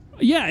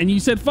 Yeah, and you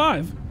said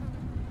 5.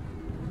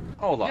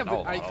 Hold on. Yeah, but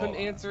hold on, I hold couldn't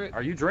on. answer it.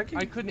 Are you drinking?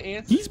 I couldn't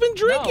answer. He's been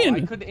drinking. No,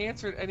 I couldn't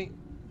answer it any.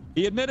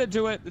 He admitted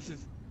to it. This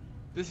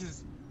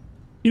is.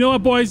 You know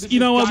what, boys? This You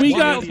know is what? We gotcha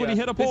got. media. when he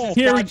hit a This pole. is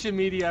Here we- gotcha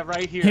media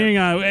right here. Hang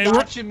on. Hey, we're-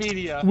 Gotcha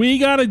media. We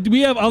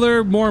have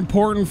other more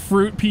important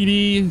Fruit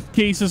PD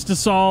cases to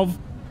solve.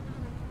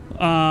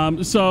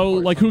 So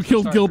like who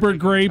killed Sorry for Gilbert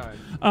taking your Grape? time.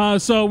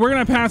 So we're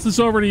gonna pass this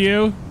over to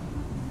you.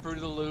 Fruit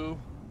of the Loo.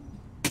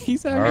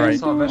 He's actually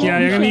doing Yeah,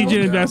 you're gonna need you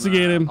to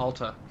investigate him.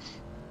 Alta.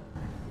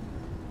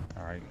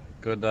 All right.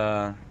 Good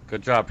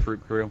job,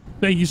 fruit crew.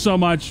 Thank you so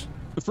much.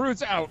 The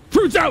fruit's out.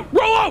 Fruit's out.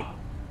 Roll out.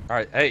 All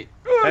right. Hey,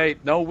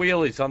 no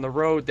wheelies on the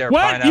road there.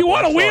 What? Pineapple. You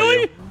want a I saw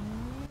wheelie? you.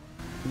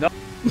 No.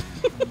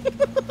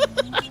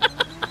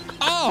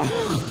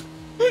 Oh,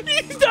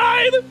 he's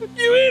died.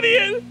 You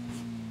idiot.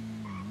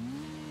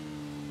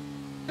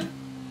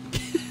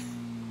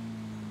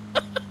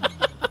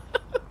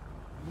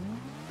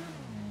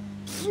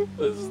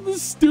 This is the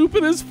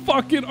stupidest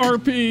fucking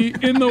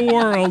RP in the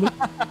world.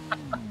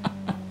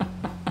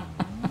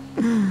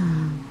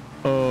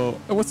 Oh,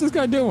 what's this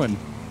guy doing?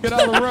 Get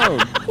out of the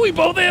road. We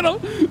both hit him.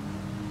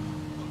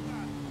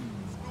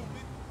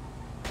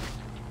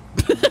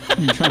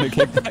 You trying to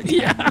kick that guy?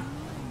 Yeah.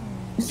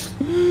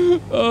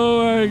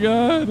 Oh my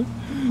god.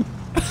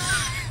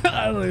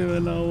 I don't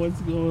even know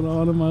what's going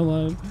on in my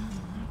life.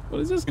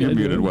 What is this guy You're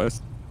muted, doing?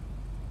 Wes.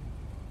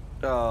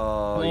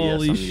 Oh, yes,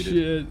 Holy I'm muted.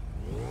 shit.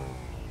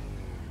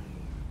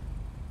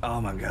 Oh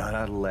my god,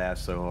 I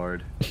laughed so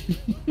hard.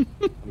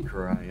 I'm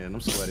crying. I'm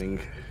sweating.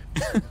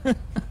 I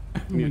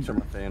need to turn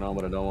my fan on,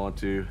 but I don't want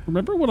to.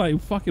 Remember when I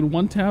fucking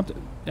one-tapped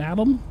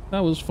Adam?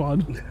 That was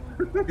fun.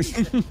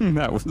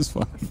 That was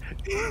fun.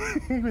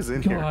 He was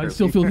in God, here. I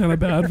still feel kind of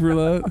bad for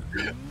that.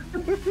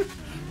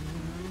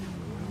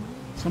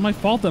 It's not my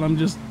fault that I'm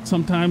just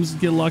sometimes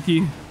get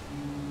lucky.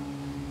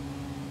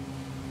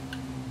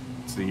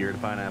 It's the year of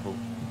the pineapple.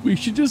 We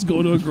should just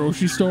go to a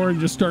grocery store and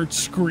just start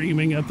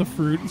screaming at the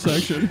fruit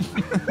section.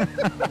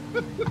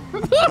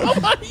 Oh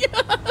my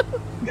god!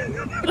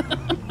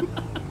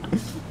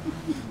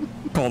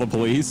 Call the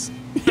police.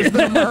 There's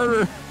been a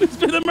murder. There's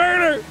been a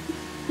murder.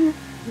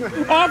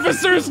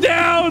 Officers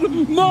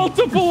down.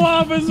 Multiple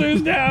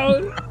officers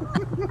down.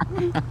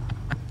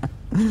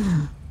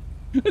 And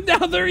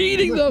now they're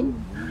eating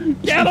them.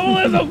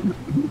 Cannibalism.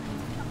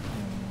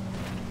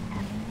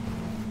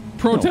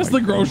 Protest the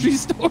grocery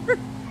store.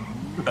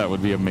 That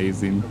would be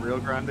amazing. The real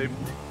grind. They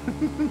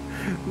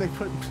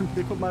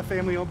put my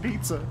family on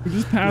pizza. We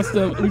just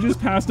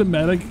passed a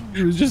medic.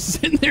 He was just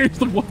sitting there.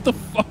 He's like, what the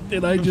fuck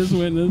did I just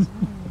witness?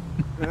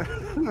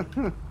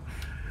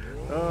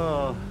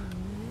 Oh.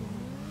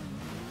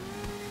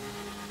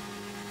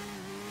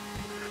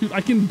 Dude,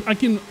 I can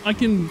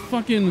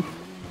fucking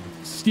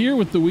steer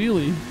with the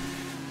wheelie.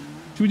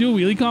 Should we do a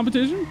wheelie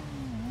competition?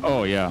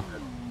 Oh yeah,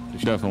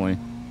 definitely.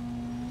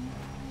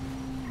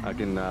 I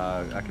can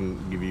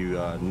give you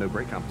no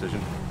brake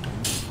competition.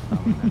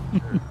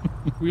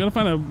 We gotta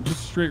find a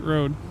just straight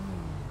road.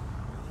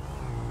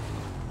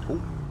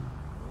 Oh.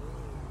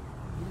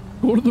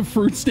 Go to the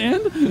fruit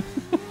stand.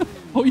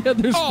 Oh yeah,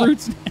 there's fruit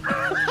stand.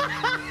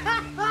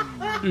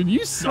 Dude,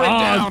 you suck.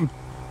 Down.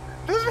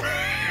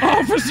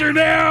 Officer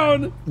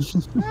down.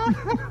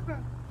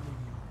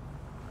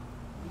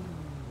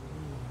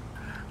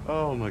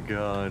 Oh my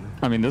god.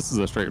 I mean, this is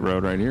a straight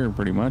road right here,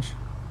 pretty much.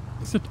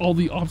 Except all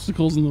the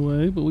obstacles in the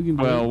way, but we can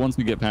do Well, it. once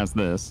we get past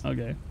this.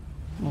 Okay.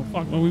 Oh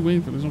fuck, what are we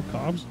waiting for? There's no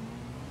cops?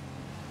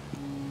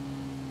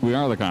 We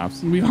are the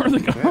cops. We are the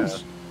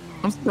cops. Yeah.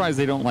 I'm surprised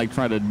they don't like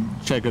try to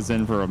check us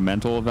in for a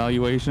mental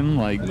evaluation.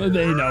 Like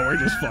They know we're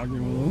just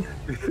fucking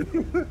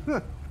with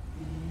them.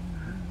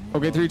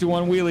 Okay, 3, 2,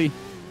 1, wheelie.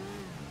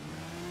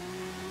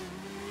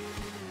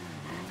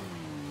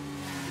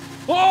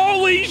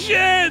 Holy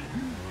shit!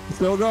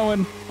 Still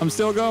going. I'm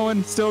still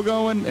going,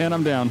 and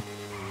I'm down.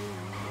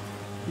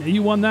 Yeah,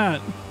 you won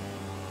that.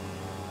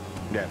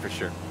 Yeah, for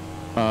sure.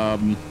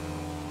 Do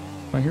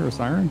I hear a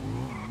siren?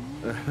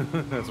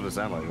 That's what it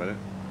sounded like, wasn't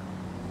it?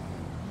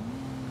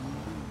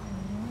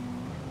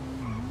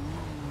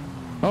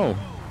 Oh.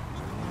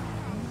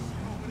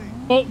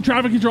 Oh,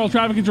 traffic control,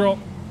 traffic control.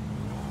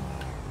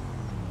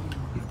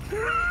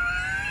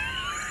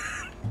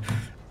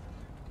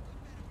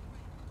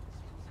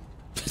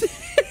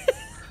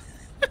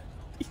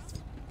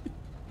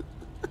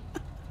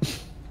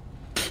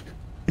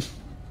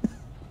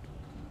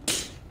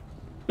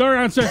 Go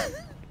around, sir.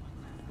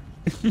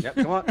 Yep,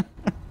 come on. To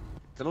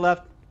the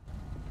left.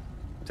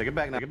 Take it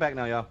back now. Take it back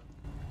now, y'all.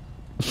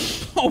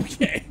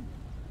 Okay.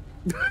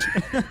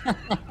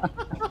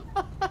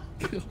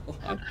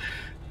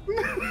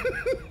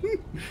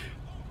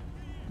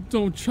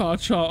 Don't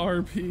cha-cha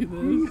RP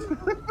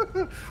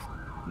this.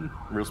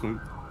 Real smooth.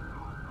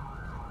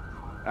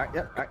 All right,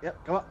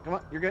 yep. Come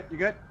on. You're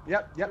good.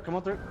 Yep, come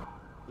on through.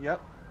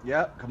 Yep,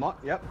 come on,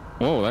 yep.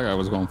 Whoa, that guy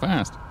was going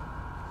fast.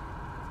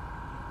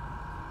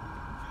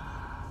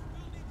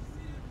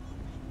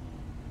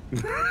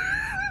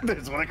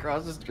 There's one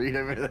across the street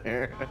over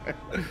there.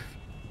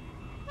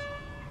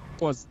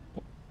 What's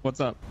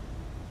up?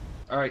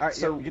 All right,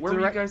 so yeah, where were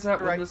you guys at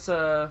when this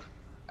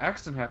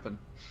accident happened?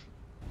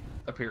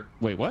 Up here.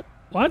 Wait, what?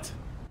 What?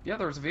 Yeah,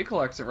 there was a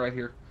vehicle exit right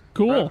here.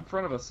 Cool. Right in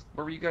front of us.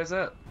 Where were you guys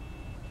at?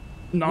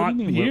 Not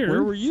mean, here.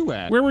 Where were you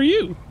at? Where were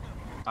you?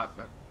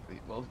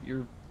 Well,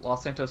 you're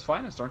Los Santos'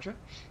 finest, aren't you?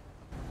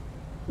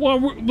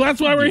 Well,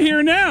 that's why we're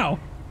here now.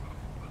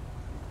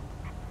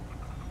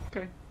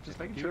 Okay. Just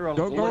making sure.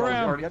 Go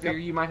around. I figure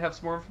you might have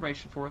some more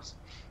information for us.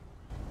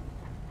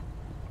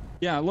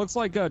 Yeah, it looks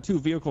like 2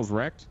 vehicles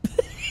wrecked.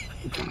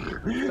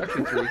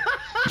 Actually 3.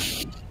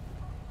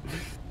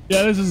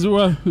 Yeah, this is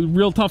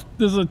real tough.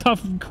 This is a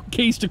tough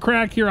case to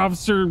crack here,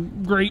 Officer.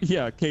 Great.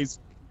 Yeah, case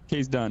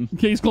done.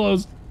 Case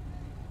closed.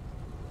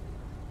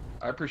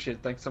 I appreciate it.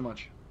 Thanks so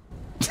much.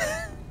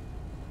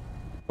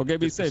 Okay,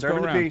 be safe. Go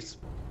around. Peace.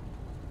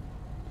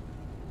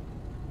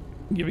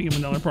 Giving him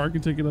another parking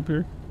ticket up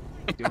here.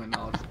 Doing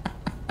knowledge.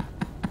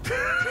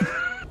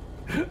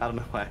 I don't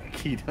know why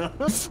he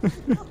does.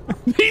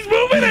 He's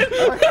moving it!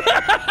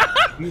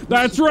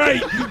 That's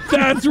right!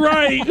 That's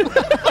right!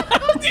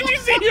 Did you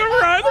see him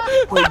run?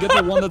 Wait, get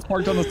the one that's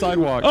parked on the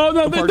sidewalk. Oh,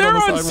 no, they're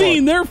on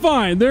scene. They're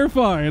fine. They're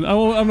fine.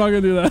 I'm not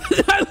going to do that.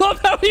 I love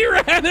how he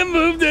ran and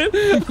moved it.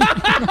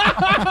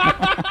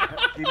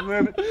 Keep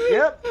moving.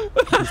 Yep.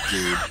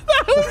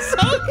 That was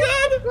so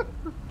good!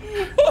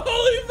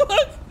 Holy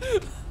fuck!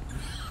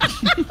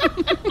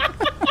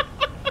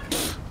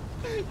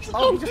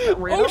 Oh, just got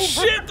ran over.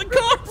 Shit, the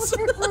cops!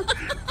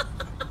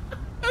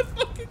 That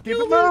fucking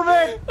killed me.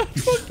 Moving. That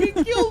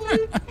fucking killed me.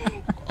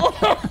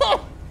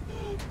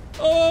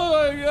 Oh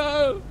my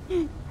god.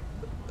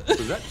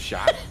 Was that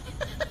shot?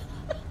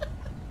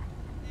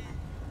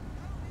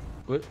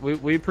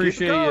 We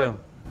appreciate you.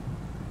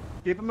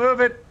 Keep it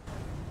moving.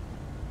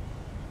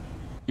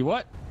 You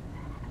what?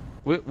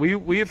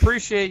 We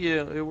appreciate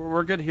you.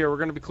 We're good here. We're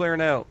gonna be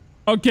clearing out.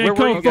 Okay,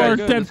 go far,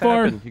 10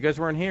 far. You guys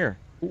weren't here.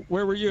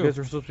 Where were you? You guys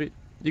were supposed to be.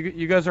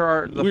 You guys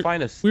are the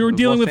finest. We were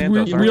dealing with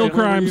real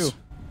crimes.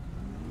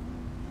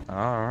 All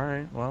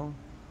right. Well,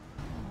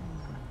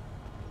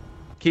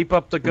 keep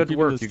up the good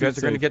work. You guys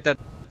are gonna get that.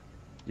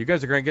 You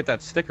guys are gonna get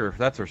that sticker.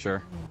 That's for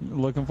sure.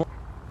 Looking for.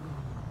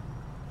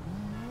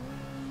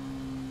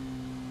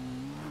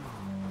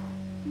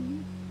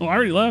 Oh, I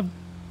already left.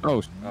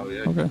 Oh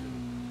yeah. Okay.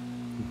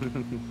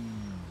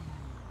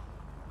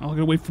 I'm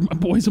gonna wait for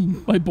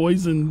my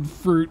boys and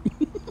fruit.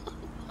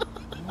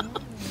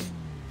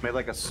 Made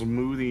like a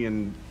smoothie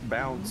and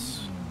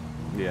bounce.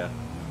 Yeah.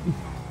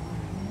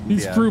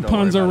 These fruit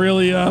puns are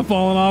really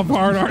falling off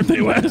hard, aren't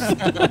they, Wes?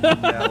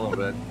 Yeah, a little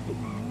bit.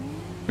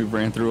 We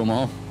ran through them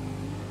all.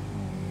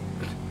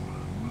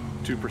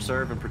 To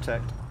preserve and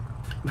protect.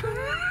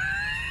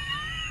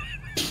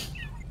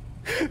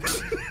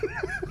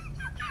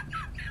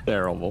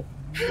 Terrible.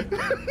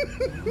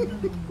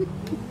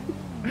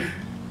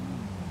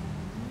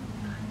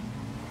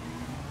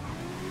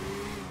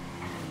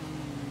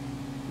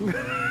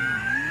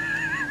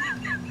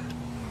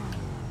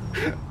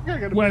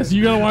 Wes,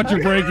 you gotta watch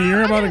your braking.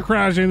 You're about to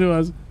crash into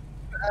us.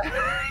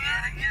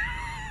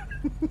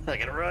 I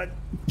gotta run.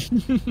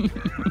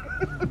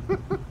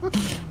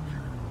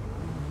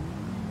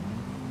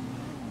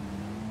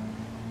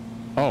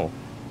 Oh.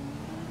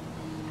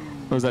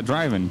 What was that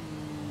driving?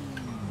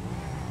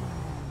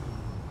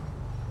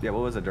 Yeah,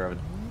 what was it driving?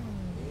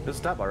 It was a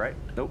stop bar, right?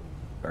 Nope.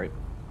 All right.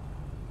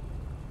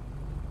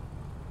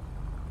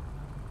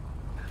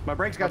 My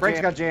brakes got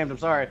jammed. I'm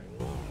sorry.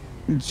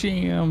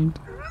 Jammed.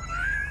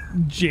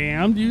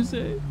 Jammed, you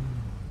say?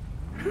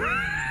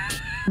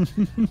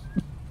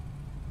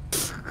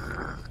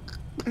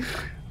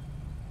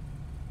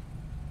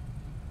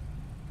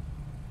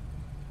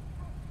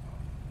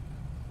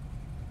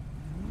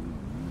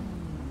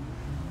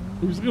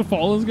 We're just gonna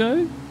follow this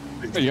guy?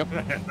 Yep.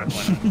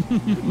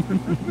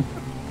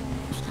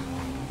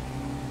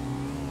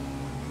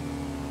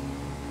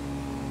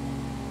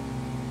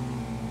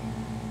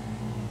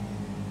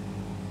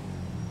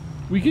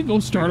 We could go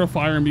start a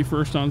fire and be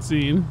first on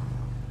scene.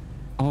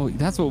 Oh,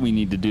 that's what we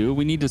need to do.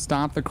 We need to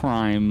stop the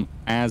crime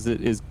as it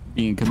is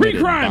being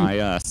committed by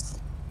us.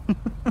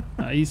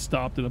 He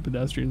stopped at a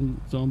pedestrian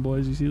zone,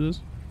 boys. You see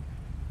this?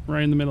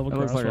 Right in the middle of a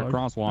crosswalk. Looks like a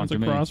crosswalk It's a to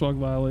me. crosswalk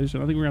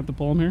violation. I think we're gonna have to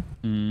pull him here.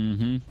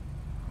 Mm-hmm.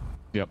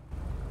 Yep.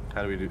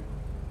 How do we do?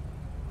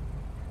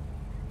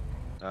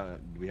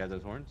 Do we have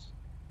those horns?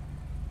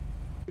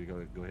 We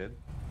go ahead.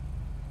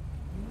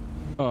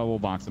 Oh, we'll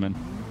box him in.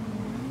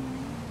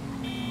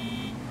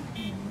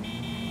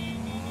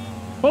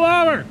 Pull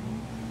over!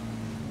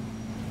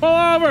 Pull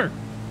over!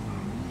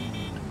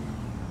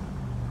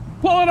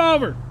 Pull it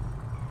over!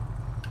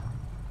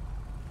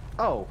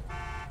 Oh.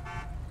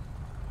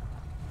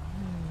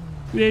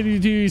 The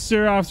 82,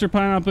 sir, Officer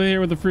Pineapple here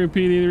with the Fruit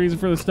PD. The reason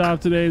for the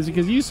stop today is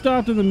because you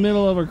stopped in the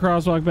middle of a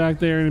crosswalk back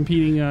there and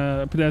impeding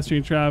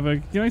pedestrian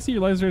traffic. Can I see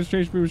your license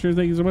registration proof? Sure,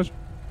 thank you so much.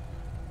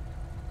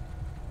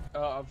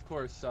 Of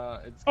course.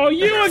 It's Oh,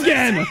 you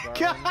again!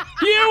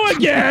 You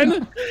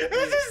again!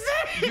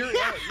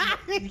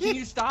 Can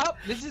you stop?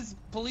 This is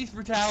police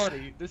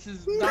brutality. This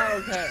is not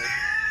okay.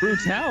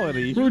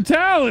 Brutality?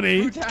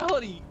 Brutality?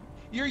 Brutality!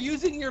 You're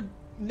using your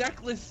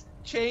necklace,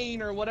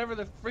 chain, or whatever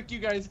the frick you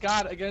guys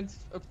got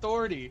against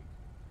authority.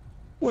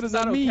 What does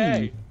It's that not mean?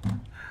 okay.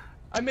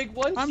 I make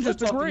one I'm slip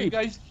just up and you agreed.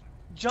 guys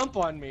jump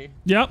on me.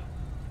 Yep.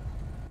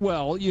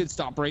 Well, you'd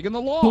stop breaking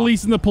the law.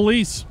 Police and the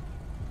police.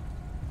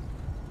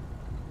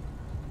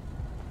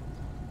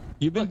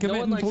 You've been Look, no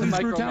one committing likes police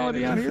a brutality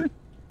micromanage. out here?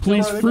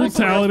 Police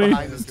brutality.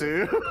 Behind us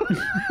too.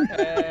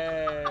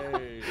 Hey.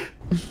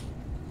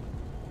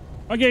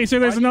 Okay, so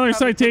there's another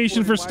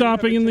citation for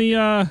stopping in the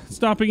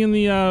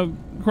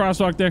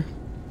crosswalk there.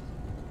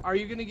 Are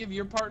you gonna give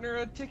your partner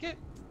a ticket?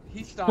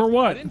 He stopped. For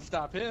what? I didn't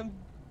stop him.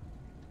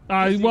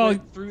 Well,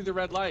 went through the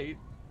red light.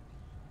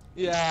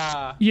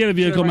 Yeah. you had a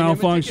vehicle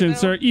malfunction,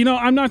 sir. You know,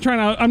 I'm not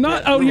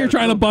out here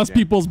trying to bust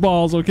people's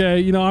balls, okay?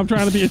 You know, I'm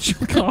trying to be a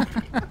chill cop.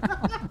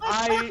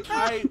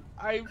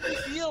 I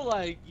feel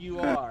like you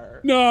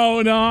are. No,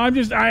 I'm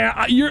just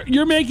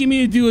you're making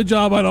me do a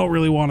job I don't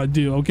really want to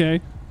do,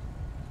 okay?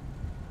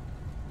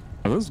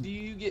 Are those do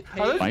you get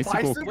paid?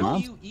 bicycle What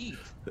cops? do you eat?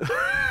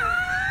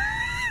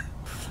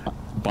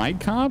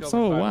 Bike cops?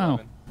 Oh, wow.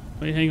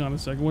 Wait, hang on a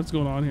second. What's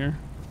going on here?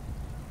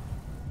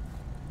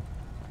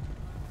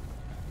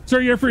 Sir,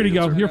 you're free to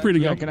go. You're free to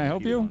go. Can I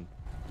help you?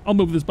 I'll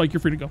move this bike.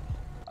 You're free to go.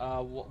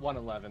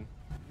 111.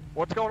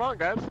 What's going on,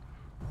 guys?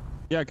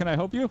 Yeah, can I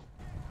help you?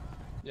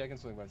 Yeah, I can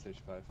swing by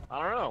Station 5.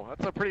 I don't know.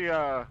 That's a pretty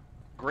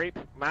great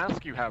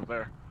mask you have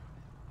there.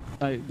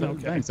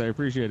 Thanks, I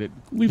appreciate it.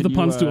 Leave the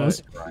puns to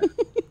us.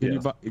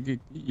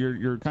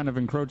 You're kind of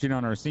encroaching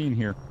on our scene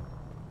here.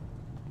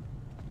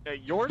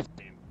 Yours?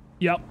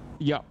 Yep.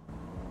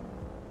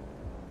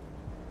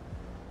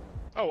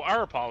 Oh,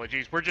 our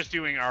apologies. We're just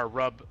doing our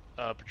rub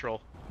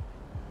patrol.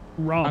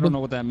 Rob. I don't know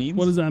what that means.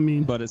 What does that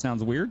mean? But it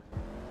sounds weird.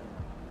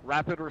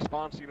 Rapid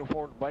Response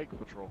Uniformed Bike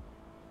Patrol.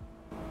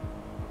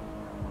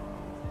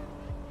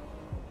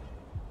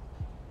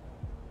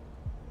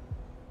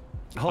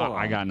 Hold on.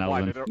 I got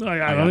nothing.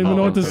 I don't even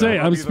know what to say.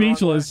 I'm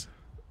speechless.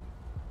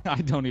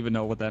 I don't even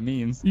know what that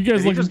means. You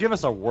guys Did he just give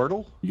us a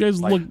wordle? You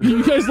guys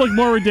look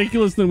more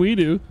ridiculous than we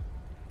do.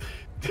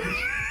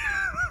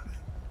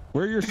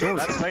 Where are your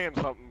shorts? That's saying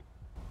something.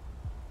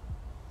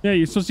 Yeah,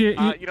 you're supposed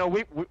to. You know,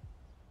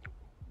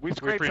 we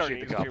scraped our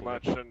appreciate knees the too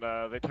much, and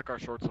they took our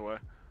shorts away.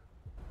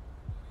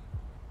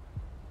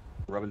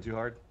 Rubbing too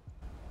hard?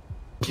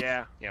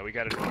 Yeah, we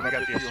got the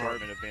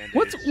assortment of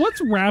band-aids.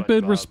 What's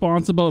rapid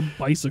response about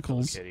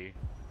bicycles?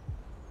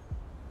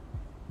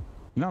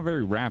 Not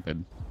very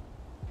rapid.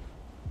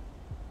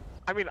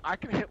 I mean, I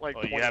can hit like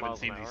 20 you haven't miles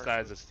seen an these hour.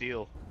 sides of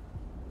steel.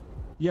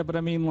 Yeah, but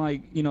I mean,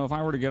 like, you know, if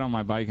I were to get on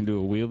my bike and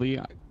do a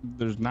wheelie,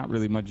 there's not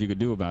really much you could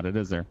do about it,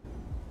 is there?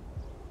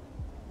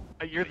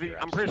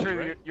 I'm pretty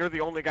sure you're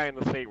the only guy in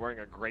the state wearing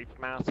a grape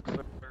mask,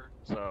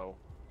 so.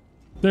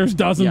 There's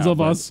dozens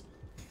of us.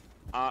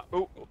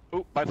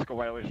 Bicycle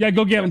violation. Yeah,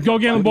 go get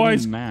him,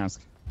 boys.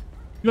 Mask.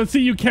 Let's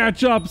see you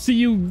catch up. See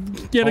you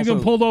getting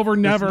them pulled over.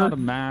 Never. It's not a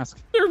mask.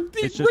 They're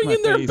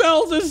ringing their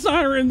bells as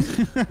sirens.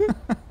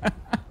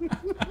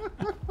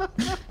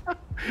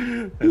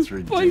 That's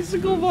ridiculous.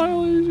 Bicycle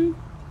violation.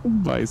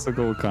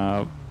 Bicycle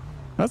cop.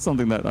 That's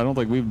something that I don't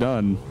think we've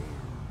done.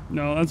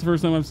 No, that's the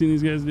first time I've seen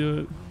these guys do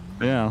it.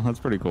 Yeah, that's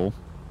pretty cool.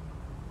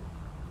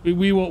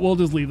 We'll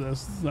just leave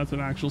this. That's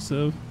an actual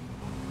civ.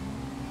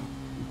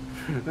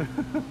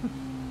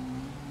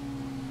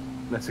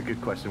 That's a good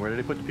question. Where do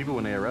they put the people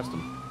when they arrest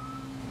them?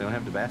 They don't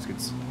have the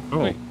baskets. Oh,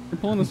 wait, they're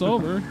pulling us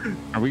over.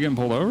 Are we getting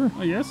pulled over?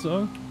 I guess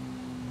so.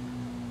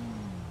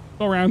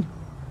 Go around.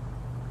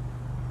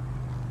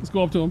 Let's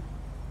go up to him.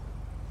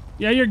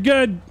 Yeah, you're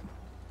good.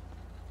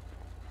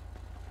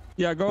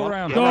 Yeah, go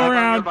around. Get back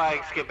on your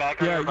bikes. Get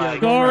back on your bikes.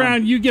 Go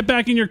around. You get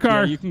back in your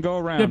car. Yeah, you can go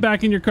around. Get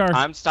back in your car.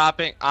 I'm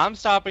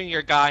stopping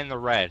your guy in the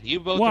red. You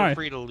both Why? are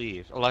free to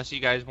leave, unless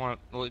you guys want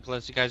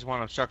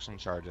obstruction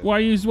charges. Why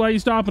are you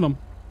stopping him?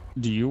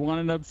 Do you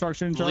want an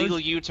obstruction charge? Legal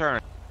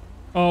U-turn.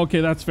 Oh,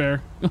 okay, that's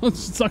fair. It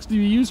sucks to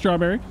be you,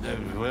 Strawberry.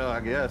 Well, I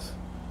guess.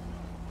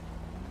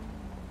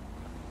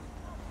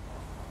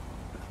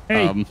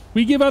 Hey,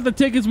 we give out the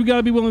tickets. We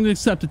gotta be willing to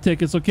accept the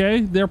tickets,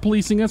 okay? They're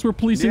policing us. We're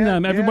policing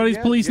them. Everybody's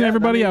policing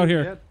everybody out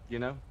here. Yeah, you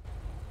know,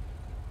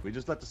 we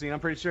just let the scene. I'm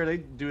pretty sure they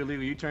do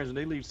illegal U-turns and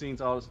they leave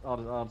scenes all at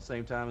the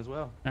same time as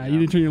well. You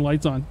didn't turn your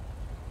lights on.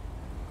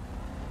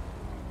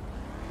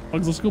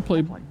 Bugs, let's go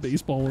play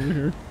baseball over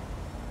here.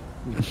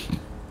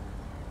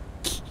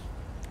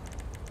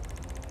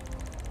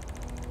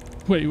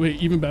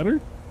 Wait, even better?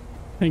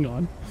 Hang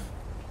on.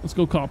 Let's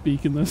go cop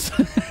beacon this.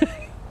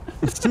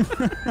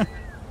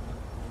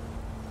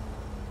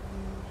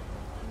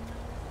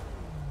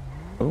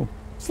 Oh.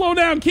 Slow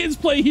down, kids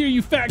play here,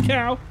 you fat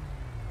cow.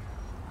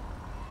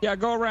 Yeah,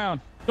 go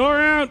around. Go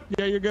around.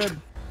 Yeah, you're good.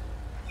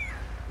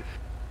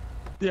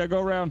 Yeah,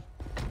 go around.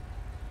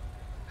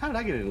 How did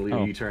I get an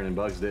illegal U-turn and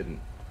Bugs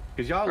didn't?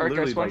 Because y'all Alright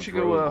literally guys, why don't you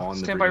go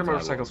stand by your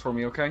motorcycles for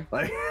me, okay?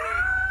 Like,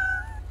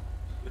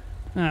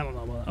 I don't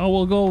know. Oh,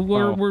 we'll go.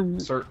 We're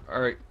Sir,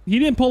 alright. He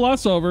didn't pull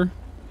us over.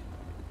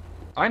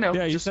 I know.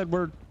 Yeah, you said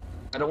we're.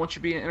 I don't want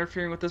you being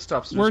interfering with this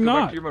stuff, so We're just go not.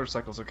 back to your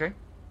motorcycles, okay?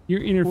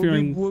 You're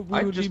interfering. We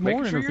would just be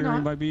more making sure you're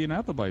interfering not. by being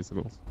at the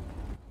bicycles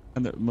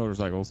and the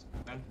motorcycles.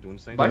 doing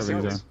the same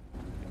Bicycles.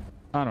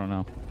 I don't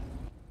know.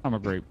 I'm a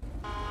grape.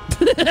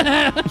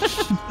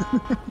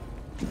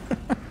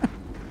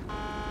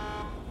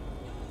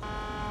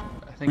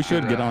 We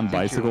should get on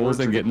bicycles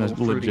and get in a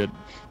legit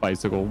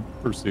bicycle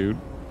pursuit.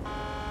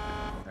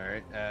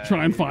 Alright.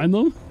 Try and find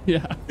them?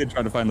 Yeah. They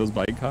try to find those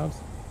bike cops.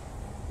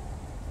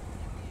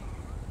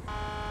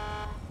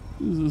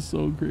 This is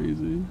so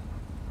crazy.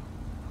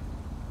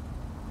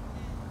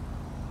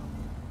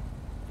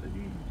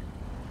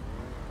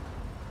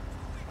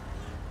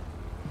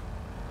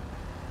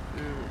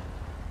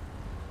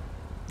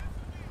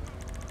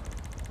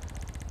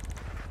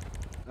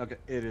 Okay,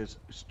 it is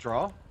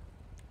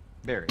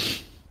strawberry.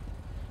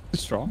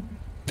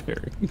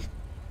 Strawberry.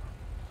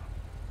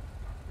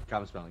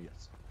 Common spelling,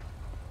 yes.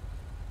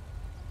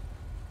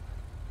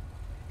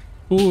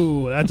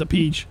 Ooh, that's a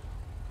peach.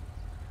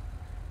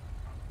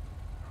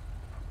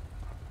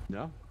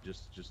 No,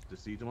 just the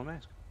seeds on my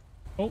mask.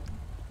 Oh.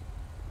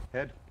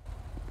 Head.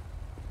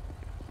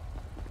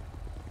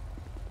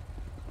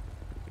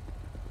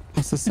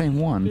 It's the same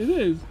one. It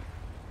is.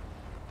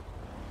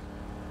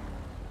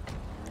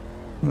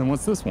 And then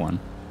what's this one?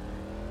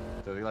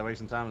 So you like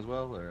wasting time as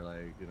well, or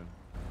like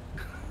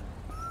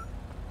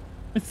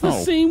It's the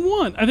same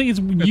one. I think it's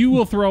you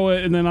will throw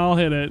it and then I'll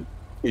hit it.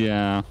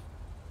 Yeah.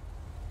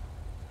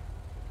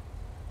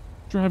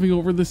 Driving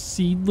over the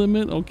speed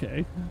limit.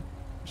 Okay.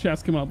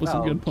 Chat's come up with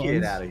some good puns.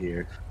 Get out of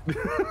here.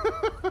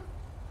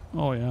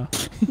 Oh yeah.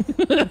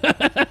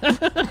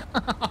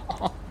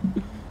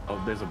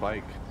 Oh, there's a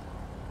bike.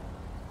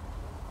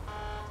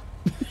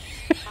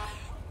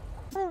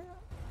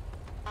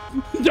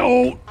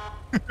 Don't.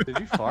 Did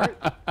you fart?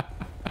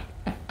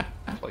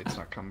 Plate's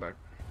not come back.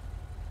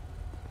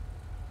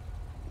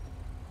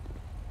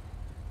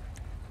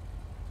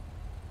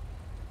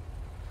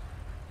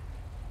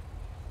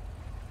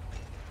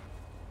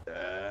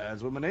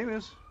 That's what my name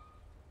is.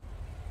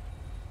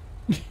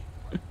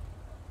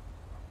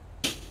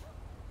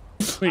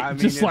 Wait, I mean,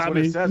 just slap what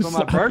me. it says on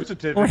my birth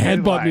certificate. Or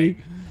headbutt me.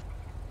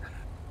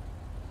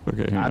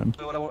 Okay, I hang on.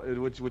 don't know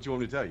what, what you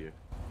want me to tell you.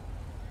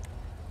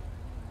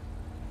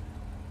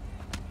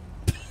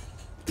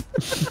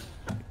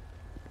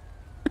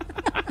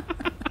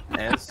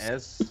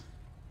 S.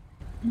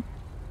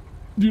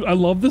 Dude, I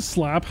love the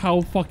slap.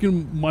 How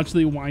fucking much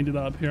they wind it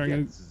up here. Yeah,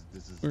 I'm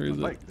this is where is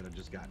the it? bike that I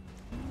just got.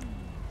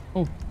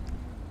 Oh.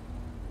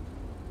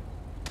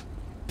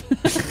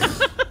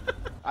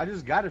 I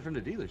just got it from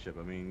the dealership.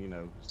 I mean, you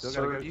know, still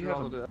gotta Sir, go do you through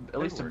all have the at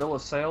least a paperwork. bill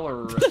of sale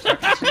or a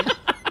tax receipt?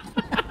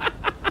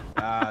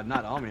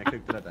 Not on me. I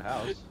cooked it at the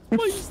house.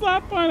 Please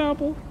slap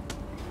pineapple.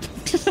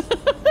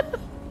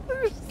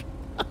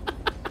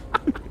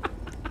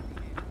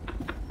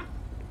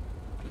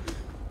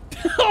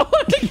 Oh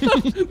my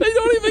God, they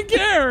don't even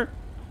care.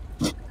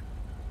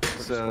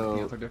 So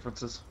the other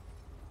differences.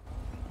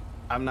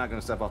 I'm not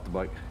gonna step off the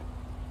bike.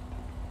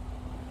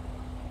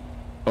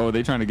 Oh,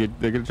 they're trying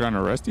to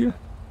arrest you?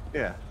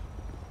 Yeah.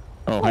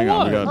 Oh, hang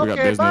on, we got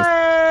business.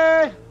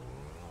 Bye.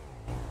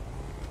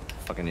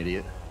 Fucking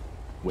idiot.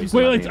 Wait,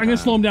 I'm gonna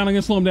slow him down. I'm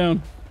gonna slow him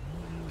down.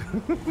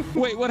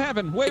 Wait, what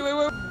happened? Wait.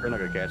 They're not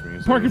gonna catch me.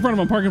 Park in front of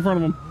him. Park in front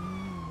of him.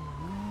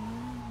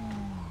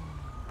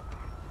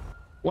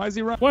 Why is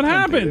he running? What They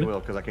happened? will,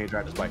 because I can't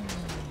drive this bike.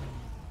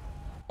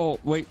 Oh,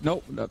 wait,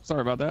 nope. No,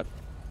 sorry about that.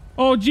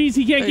 Oh, geez,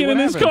 he can't Hey, get what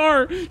in his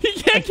car. He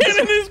can't get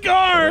in his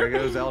car. There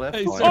goes LF.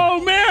 Hey,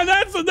 Oh man,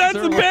 that's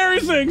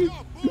embarrassing.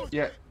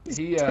 Yeah,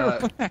 he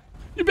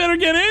You better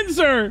get in,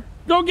 sir.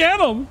 Go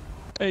get him.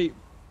 Hey,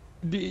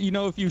 you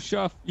know if you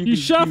shuff, You can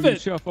shuff it.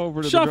 Shuff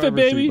over to Shuff the it,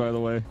 driver's baby. seat, by the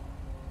way.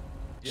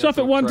 Shuff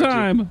it one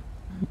time.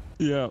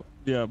 Yeah,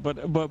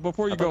 but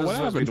before you I go, thought what this was supposed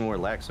to happened? be more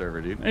lax server,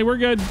 dude. Hey, we're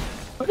good.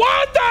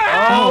 What the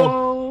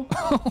hell?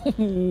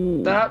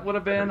 Oh, that would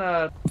have been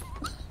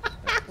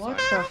what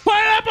the?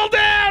 Pineapple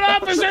down,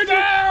 officer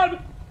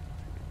down.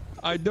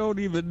 I don't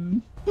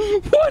even.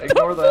 What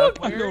Ignore the that.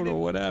 fuck? I don't know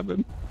what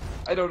happened.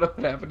 I don't know what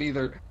happened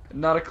either.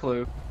 Not a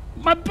clue.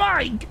 My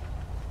bike.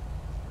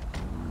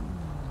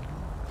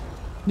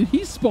 Did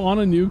he spawn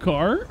a new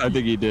car? I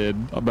think he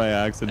did by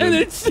accident. And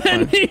it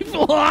sent me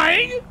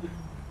flying?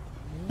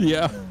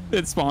 Yeah,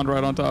 it spawned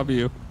right on top of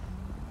you.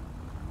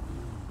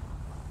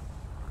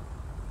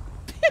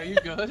 Are you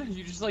good?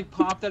 You just like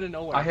popped out of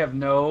nowhere. I have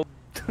no.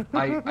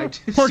 I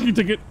just. Parking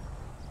ticket.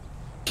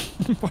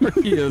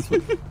 He is.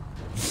 The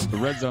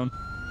red zone.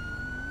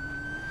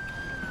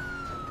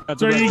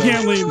 That's a Sir, red you zone.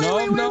 can't leave.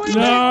 No,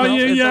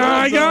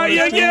 I got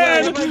you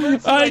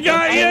again. I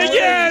got you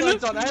again.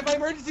 I have my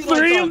emergency lights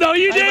Three. on. No,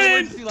 you I have my didn't.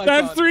 emergency lights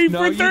That's on. 3 No,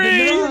 for you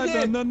 3.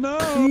 did not.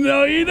 No.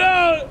 No, you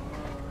don't.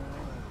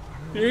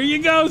 Here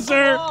you go,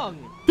 sir. Come on.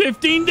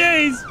 15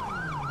 days.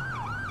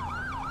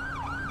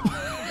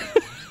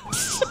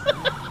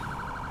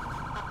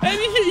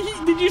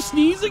 And did you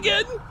sneeze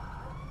again?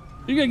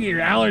 You're gonna get your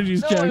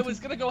allergies No, checked. I was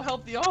gonna go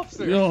help the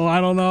officer. Oh, I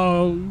don't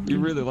know. You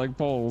really like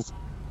poles.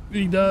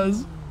 He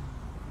does.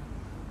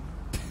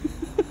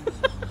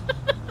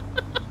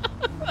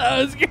 That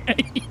was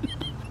great.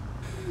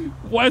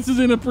 Wes is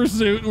in a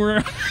pursuit.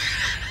 We're.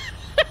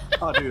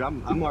 Oh, dude,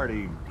 I've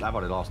already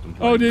lost him.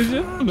 Oh, did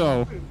you?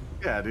 No.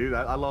 Yeah, dude,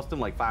 I lost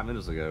him like 5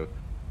 minutes ago.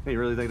 Hey, you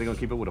really think they're gonna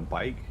keep it with a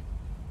bike?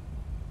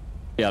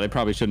 Yeah, they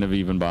probably shouldn't have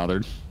even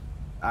bothered.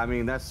 I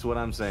mean, that's what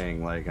I'm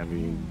saying. Like, I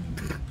mean,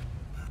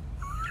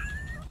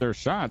 There's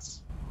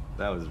shots.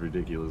 that was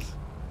ridiculous.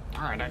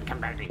 All right, I can come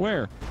back to you.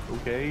 Where?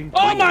 Okay.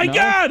 Oh my No.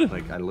 God!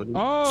 Like, I literally.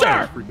 Oh.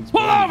 Sir, freaking pull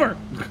spun. over.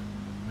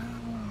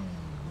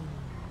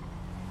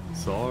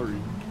 Sorry.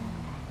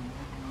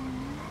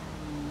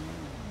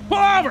 Pull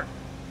over.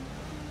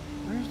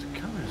 Where's the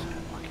colors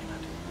at? Looking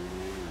at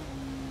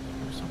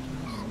There's something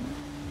else.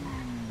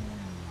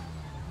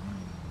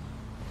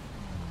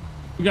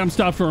 We got him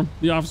stopped for him,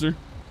 the officer.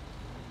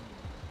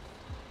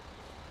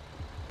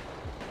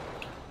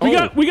 We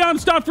got him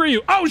stopped for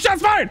you. Oh,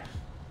 shots fired!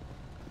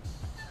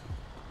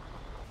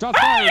 Shots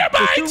fired. Our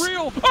bikes! It's too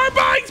real. Our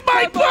bikes!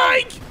 My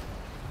bike!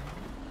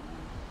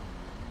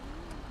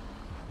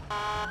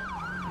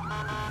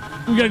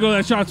 We gotta go to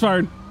that shots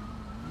fired.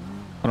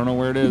 I don't know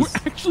where it is. We're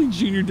actually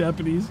junior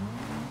deputies.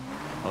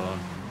 Hold on.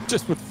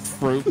 Just with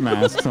fruit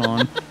masks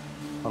on.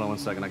 Hold on 1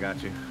 second. I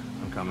got you.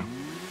 I'm coming.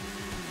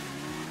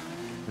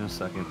 In a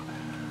second.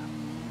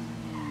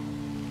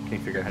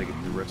 Can't figure out how to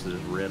get the rest of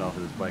this red off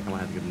of this bike. I'm gonna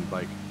have to get a new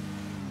bike.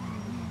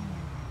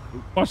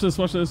 Watch this.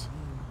 Watch this.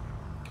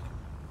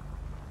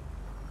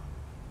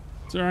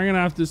 Sir, I'm gonna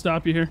have to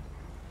stop you here.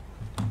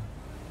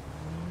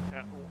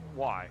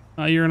 Why?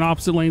 You're in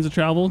opposite lanes of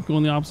travel,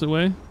 going the opposite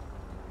way.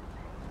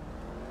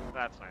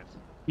 That's nice.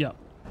 Yep.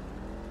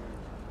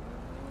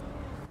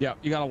 Yeah,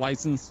 you got a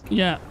license?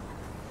 Yeah.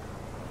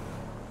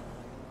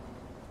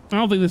 I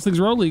don't think this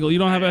thing's road legal. You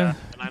don't have a...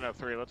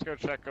 903. Let's go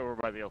check over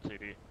by the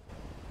LTD.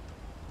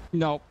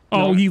 No.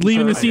 Oh, no, he's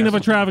leaving sir, the scene of a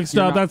traffic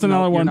stop. That's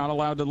another one. You're not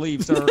allowed to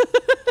leave, sir.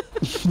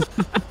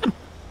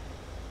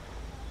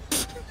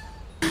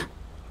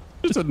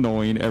 Just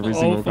annoying every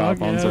single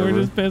cop on server.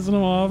 We're just pissing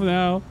them off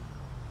now.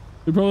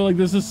 They're probably like,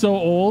 this is so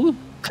old.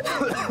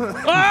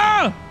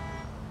 Ah!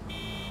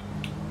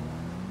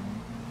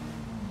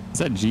 Is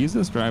that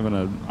Jesus driving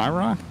an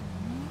IROC?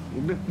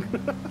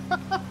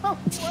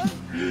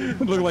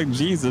 It looked like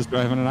Jesus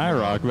driving an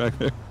IROC back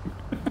there.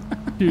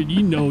 Dude,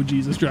 you know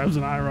Jesus drives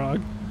an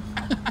IROC.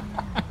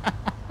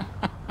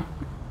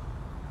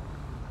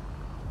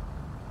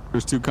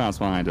 There's 2 cops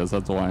behind us.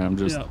 That's why I'm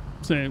just... Yeah,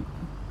 same.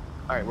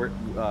 All right, where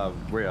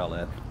y'all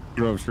at?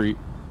 Grove Street.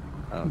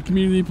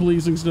 Community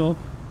policing still.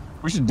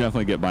 We should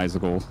definitely get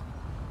bicycles.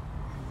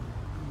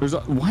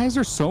 Why is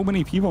there so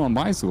many people on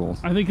bicycles?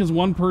 I think because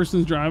one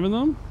person's driving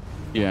them.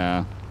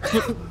 Yeah.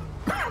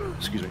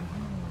 Excuse me.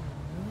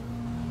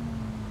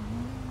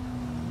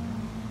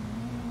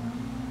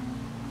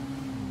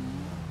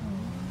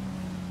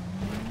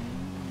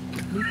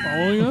 Are you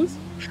following us?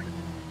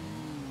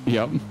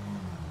 Yep.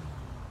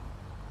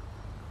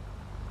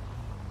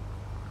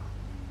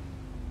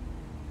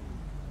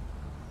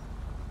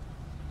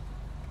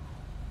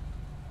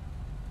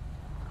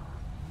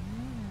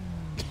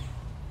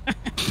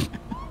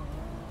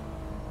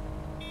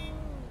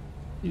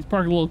 He's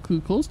parked a little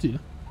too close to you.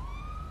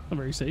 Not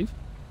very safe.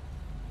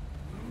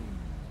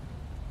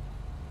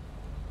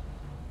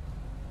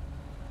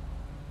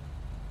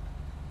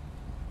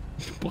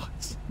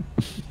 What?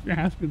 You're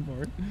asking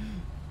for it.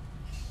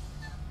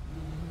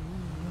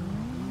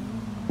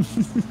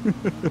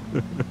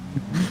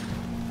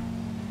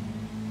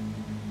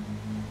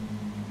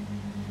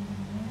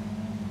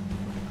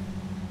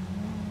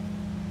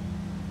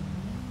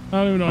 I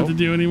don't even know what to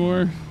do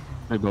anymore.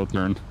 They both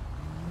turned.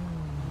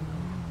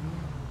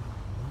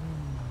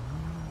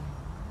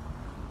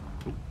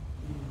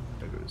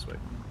 Gotta go this way.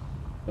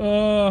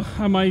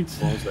 I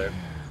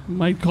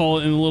might call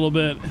it in a little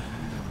bit.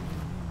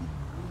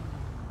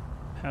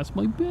 Past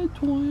my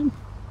bedtime.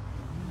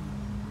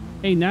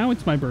 Hey, now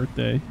it's my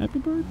birthday. Happy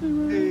birthday,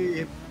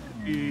 Ryan.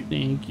 Hey,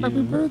 thank you.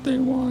 Happy birthday,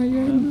 Wyatt.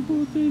 Happy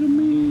birthday to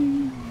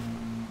me.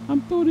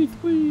 I'm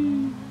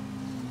 33.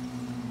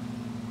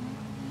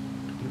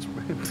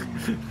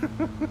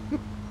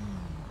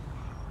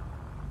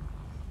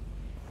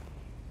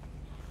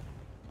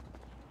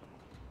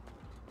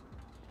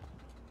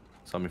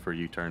 Stop me for a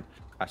U-turn.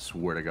 I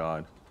swear to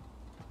God.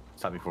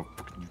 Stop me for a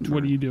fucking U-turn.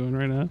 What are you doing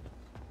right now?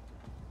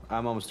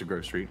 I'm almost to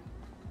Grove Street.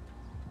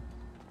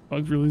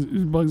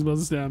 Bug's about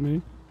to stab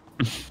me.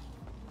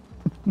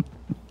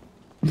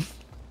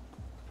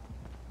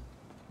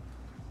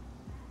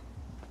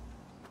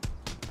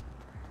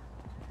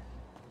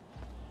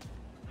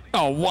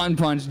 Oh, 1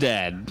 punch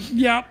dead.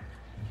 Yep.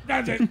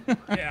 That's it.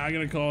 Yeah, I'm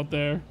gonna call it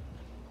there.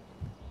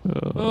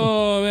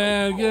 Oh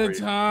man, good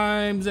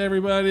times,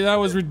 everybody. That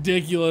was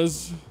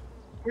ridiculous.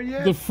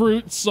 The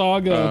fruit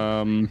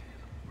saga.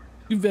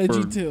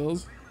 Veggie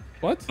Tales.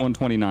 What?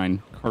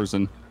 129,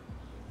 Carson.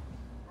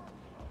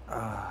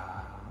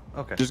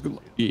 Okay. Just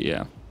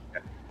yeah.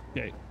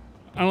 Okay.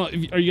 I don't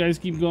know. Are you guys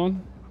keep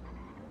going?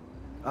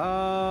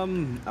 I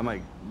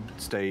might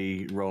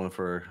stay rolling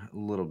for a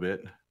little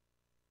bit.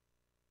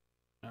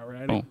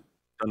 Alrighty. Oh.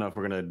 Don't know if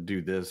we're gonna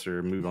do this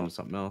or move on to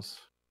something else.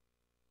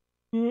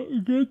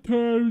 Good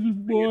times,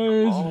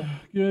 boys.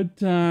 Good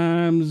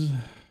times.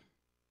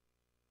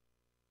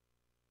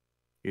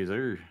 Yes,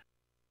 sir.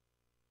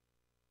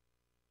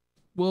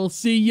 We'll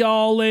see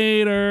y'all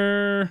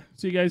later.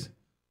 See you guys.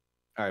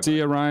 All right. See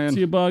ya, Ryan. See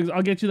you, Bugs.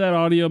 I'll get you that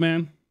audio,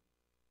 man.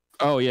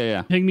 Oh,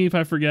 yeah. Ping me if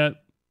I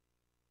forget.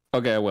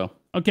 Okay, I will.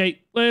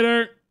 Okay,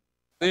 later.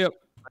 Yep.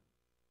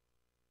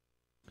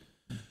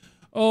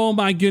 Oh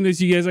my goodness,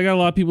 you guys. I got a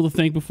lot of people to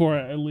thank before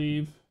I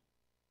leave.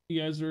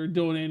 You guys are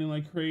donating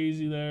like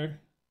crazy there.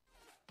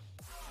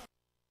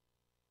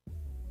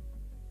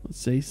 Let's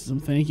say some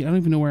thank you. I don't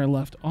even know where I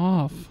left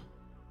off.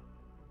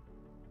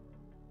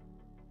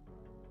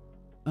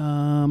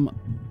 I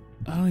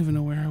don't even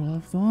know where I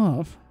left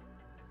off.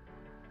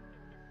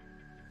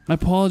 I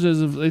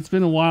apologize if it's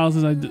been a while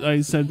since I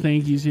said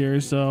thank yous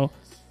here, so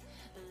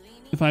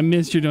if I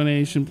missed your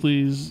donation,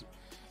 please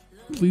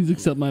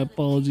accept my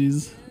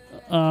apologies.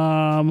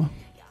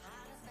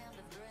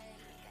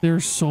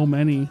 There's so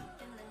many.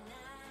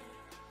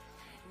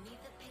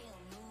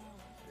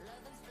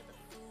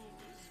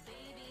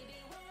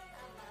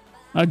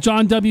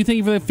 John W., thank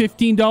you for the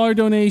 $15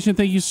 donation.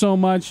 Thank you so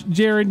much.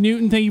 Jared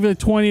Newton, thank you for the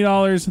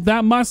 $20.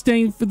 That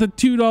Mustang for the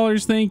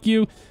 $2. Thank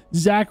you.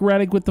 Zach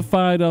Reddick with the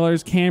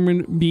 $5.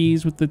 Cameron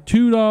Bees with the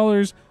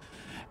 $2.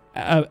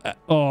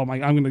 Oh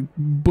my, I'm going to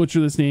butcher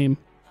this name.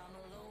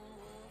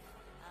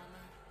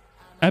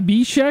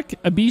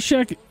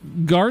 Abhishek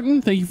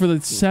Garten, thank you for the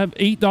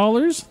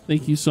 $8.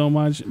 Thank you so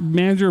much.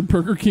 Manager of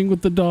Burger King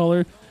with the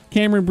 $1.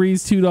 Cameron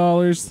Breeze,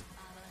 $2.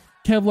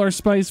 Kevlar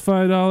Spice,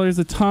 $5.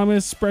 The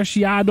Thomas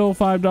Spreciado,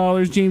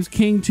 $5. James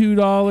King,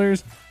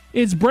 $2.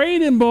 It's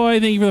Braden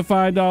Boy, thank you for the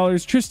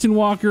 $5. Tristan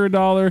Walker,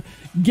 $1.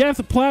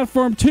 Geth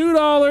Platform,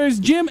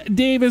 $2. Jim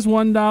Davis,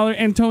 $1.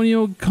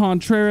 Antonio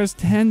Contreras,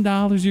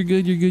 $10. You're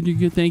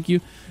good. Thank you.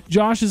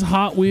 Josh's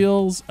Hot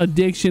Wheels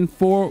Addiction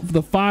for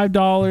the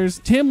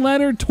 $5. Tim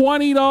Leonard,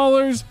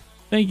 $20.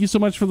 Thank you so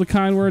much for the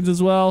kind words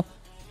as well.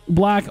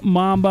 Black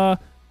Mamba,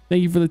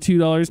 thank you for the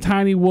 $2.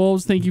 Tiny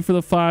Wolves, thank you for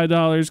the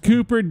 $5.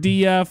 Cooper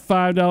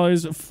DF,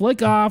 $5.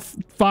 Flick Off,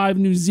 $5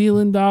 New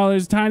Zealand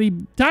dollars. Tiny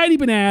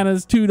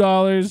Bananas,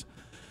 $2.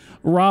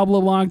 Rob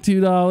LeBlanc,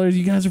 $2.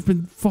 You guys have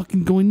been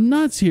fucking going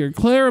nuts here.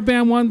 Clara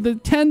Bam won the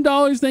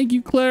 $10. Thank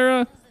you,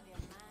 Clara.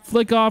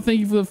 Flick Off,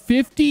 thank you for the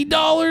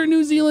 $50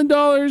 New Zealand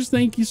dollars.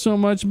 Thank you so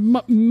much.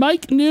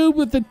 Mike Noob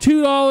with the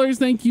 $2.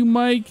 Thank you,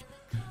 Mike.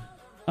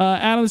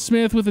 Adam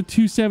Smith with a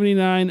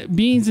 $2.79.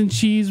 Beans and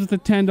Cheese with a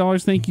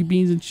 $10. Thank you,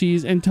 Beans and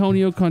Cheese.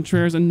 Antonio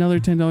Contreras, another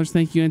 $10.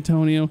 Thank you,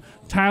 Antonio.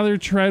 Tyler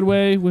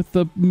Treadway with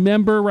the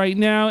member right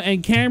now.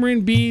 And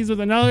Cameron Bees with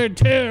another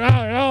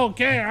 $2.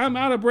 Okay, I'm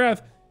out of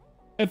breath.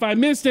 If I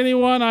missed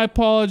anyone, I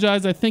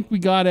apologize. I think we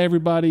got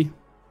everybody.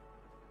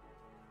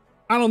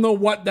 I don't know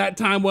what that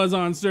time was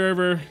on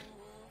server.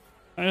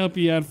 I hope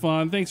you had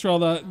fun. Thanks for all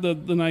the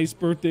nice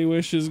birthday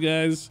wishes,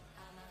 guys.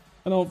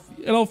 I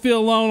don't feel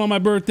alone on my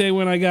birthday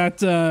when I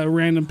got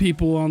random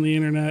people on the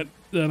internet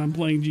that I'm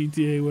playing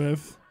GTA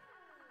with.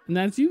 And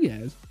that's you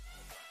guys.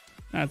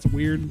 That's a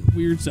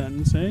weird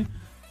sentence, hey?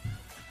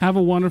 Have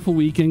a wonderful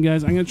weekend,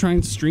 guys. I'm going to try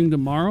and stream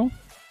tomorrow.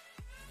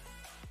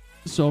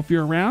 So if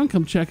you're around,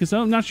 come check us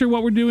out. I'm not sure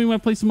what we're doing. We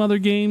might play some other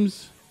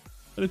games.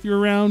 But if you're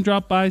around,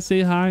 drop by,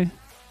 say hi.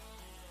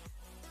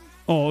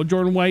 Oh,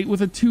 Jordan White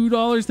with a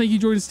 $2. Thank you,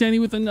 Jordan Stanley,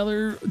 with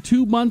another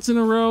 2 months in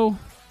a row.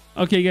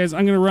 Okay, guys,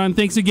 I'm going to run.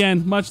 Thanks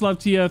again. Much love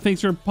to you.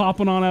 Thanks for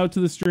popping on out to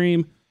the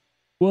stream.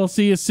 We'll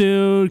see you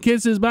soon.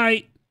 Kisses.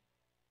 Bye.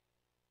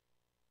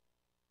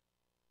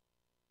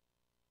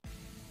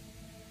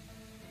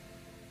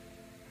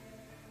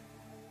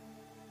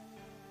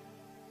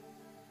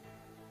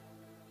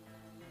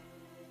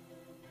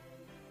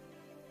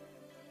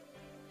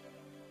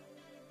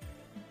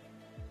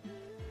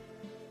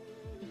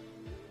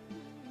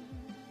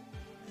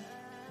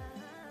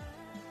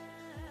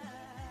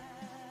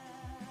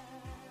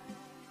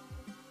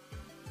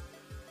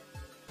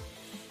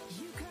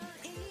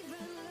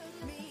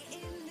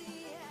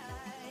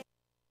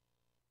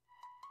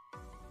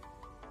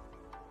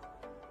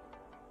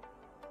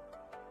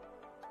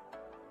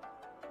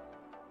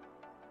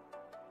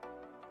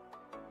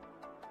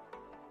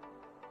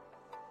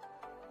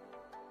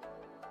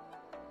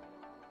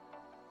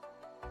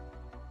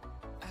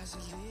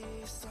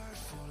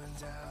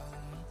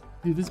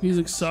 Dude, this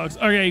music sucks.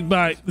 Okay,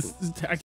 bye. This is